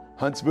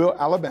 Huntsville,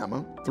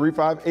 Alabama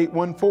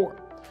 35814.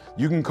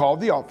 You can call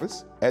the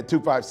office at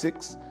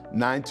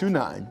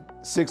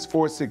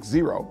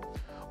 256-929-6460,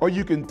 or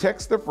you can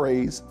text the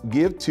phrase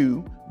Give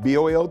to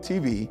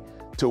BOLTV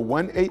to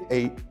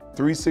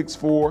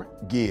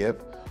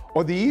 188-364-GIVE,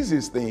 or the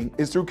easiest thing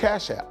is through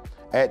Cash App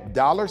at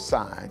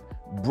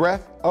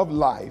 $Breath of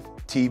Life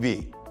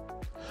TV.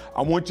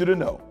 I want you to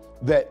know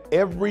that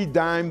every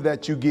dime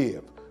that you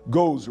give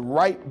goes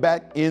right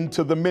back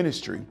into the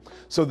ministry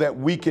so that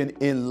we can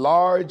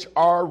enlarge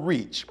our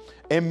reach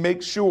and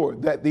make sure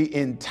that the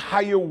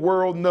entire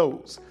world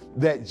knows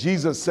that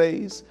Jesus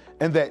saves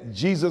and that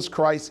Jesus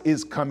Christ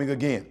is coming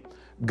again.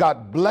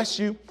 God bless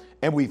you,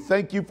 and we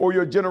thank you for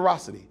your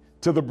generosity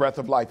to the Breath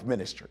of Life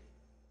ministry.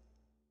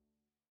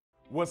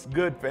 What's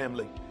good,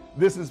 family?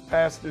 This is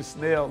Pastor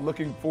Snell,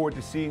 looking forward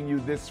to seeing you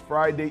this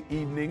Friday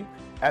evening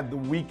at the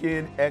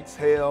Weekend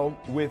Exhale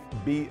with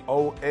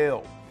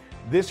BOL.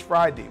 This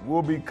Friday,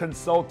 we'll be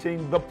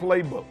consulting the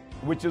playbook,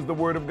 which is the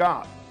Word of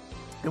God.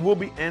 And we'll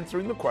be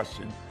answering the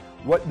question,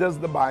 what does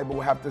the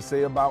Bible have to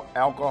say about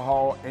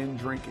alcohol and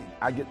drinking?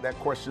 I get that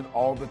question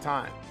all the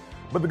time.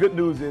 But the good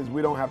news is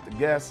we don't have to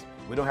guess.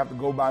 We don't have to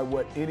go by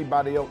what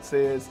anybody else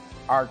says.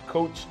 Our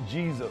coach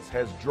Jesus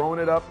has drawn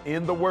it up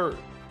in the Word,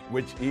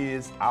 which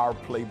is our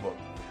playbook.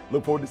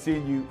 Look forward to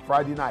seeing you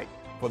Friday night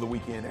for the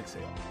Weekend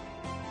Exhale.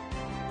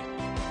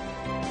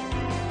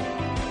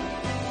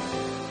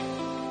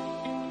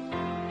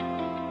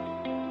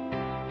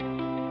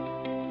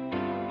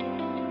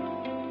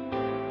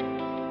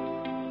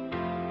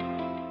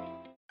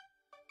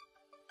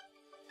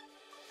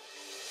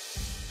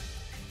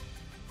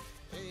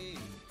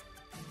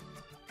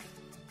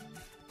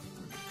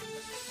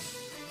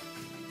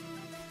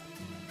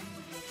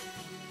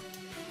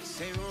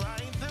 Say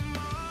write them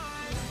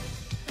on.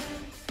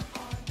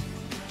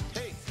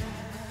 Hey.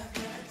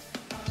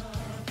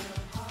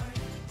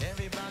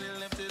 Everybody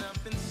lift it up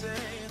and say,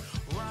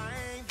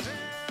 write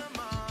them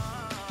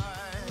on.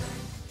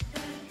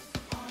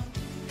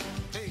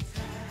 Hey.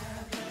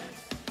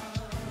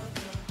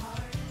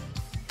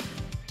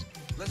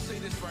 Let's say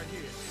this right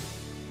here.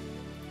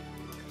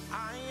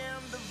 I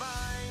am the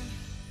vine,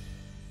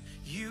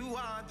 you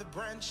are the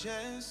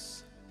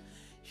branches.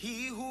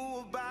 He who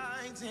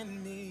abides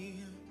in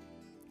me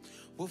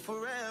will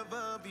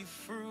forever be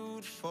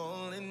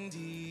fruitful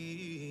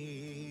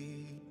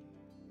indeed.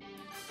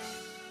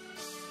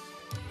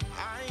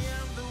 I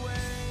am the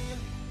way,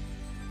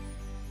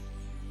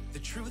 the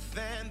truth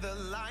and the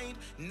light.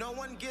 No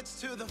one gets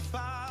to the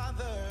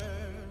Father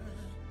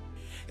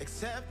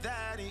except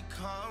that he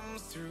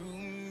comes through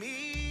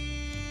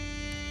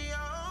me.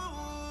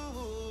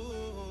 Oh,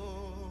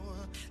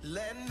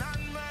 let not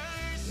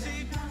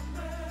mercy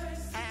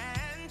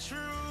and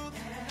truth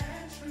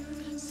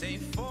say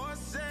for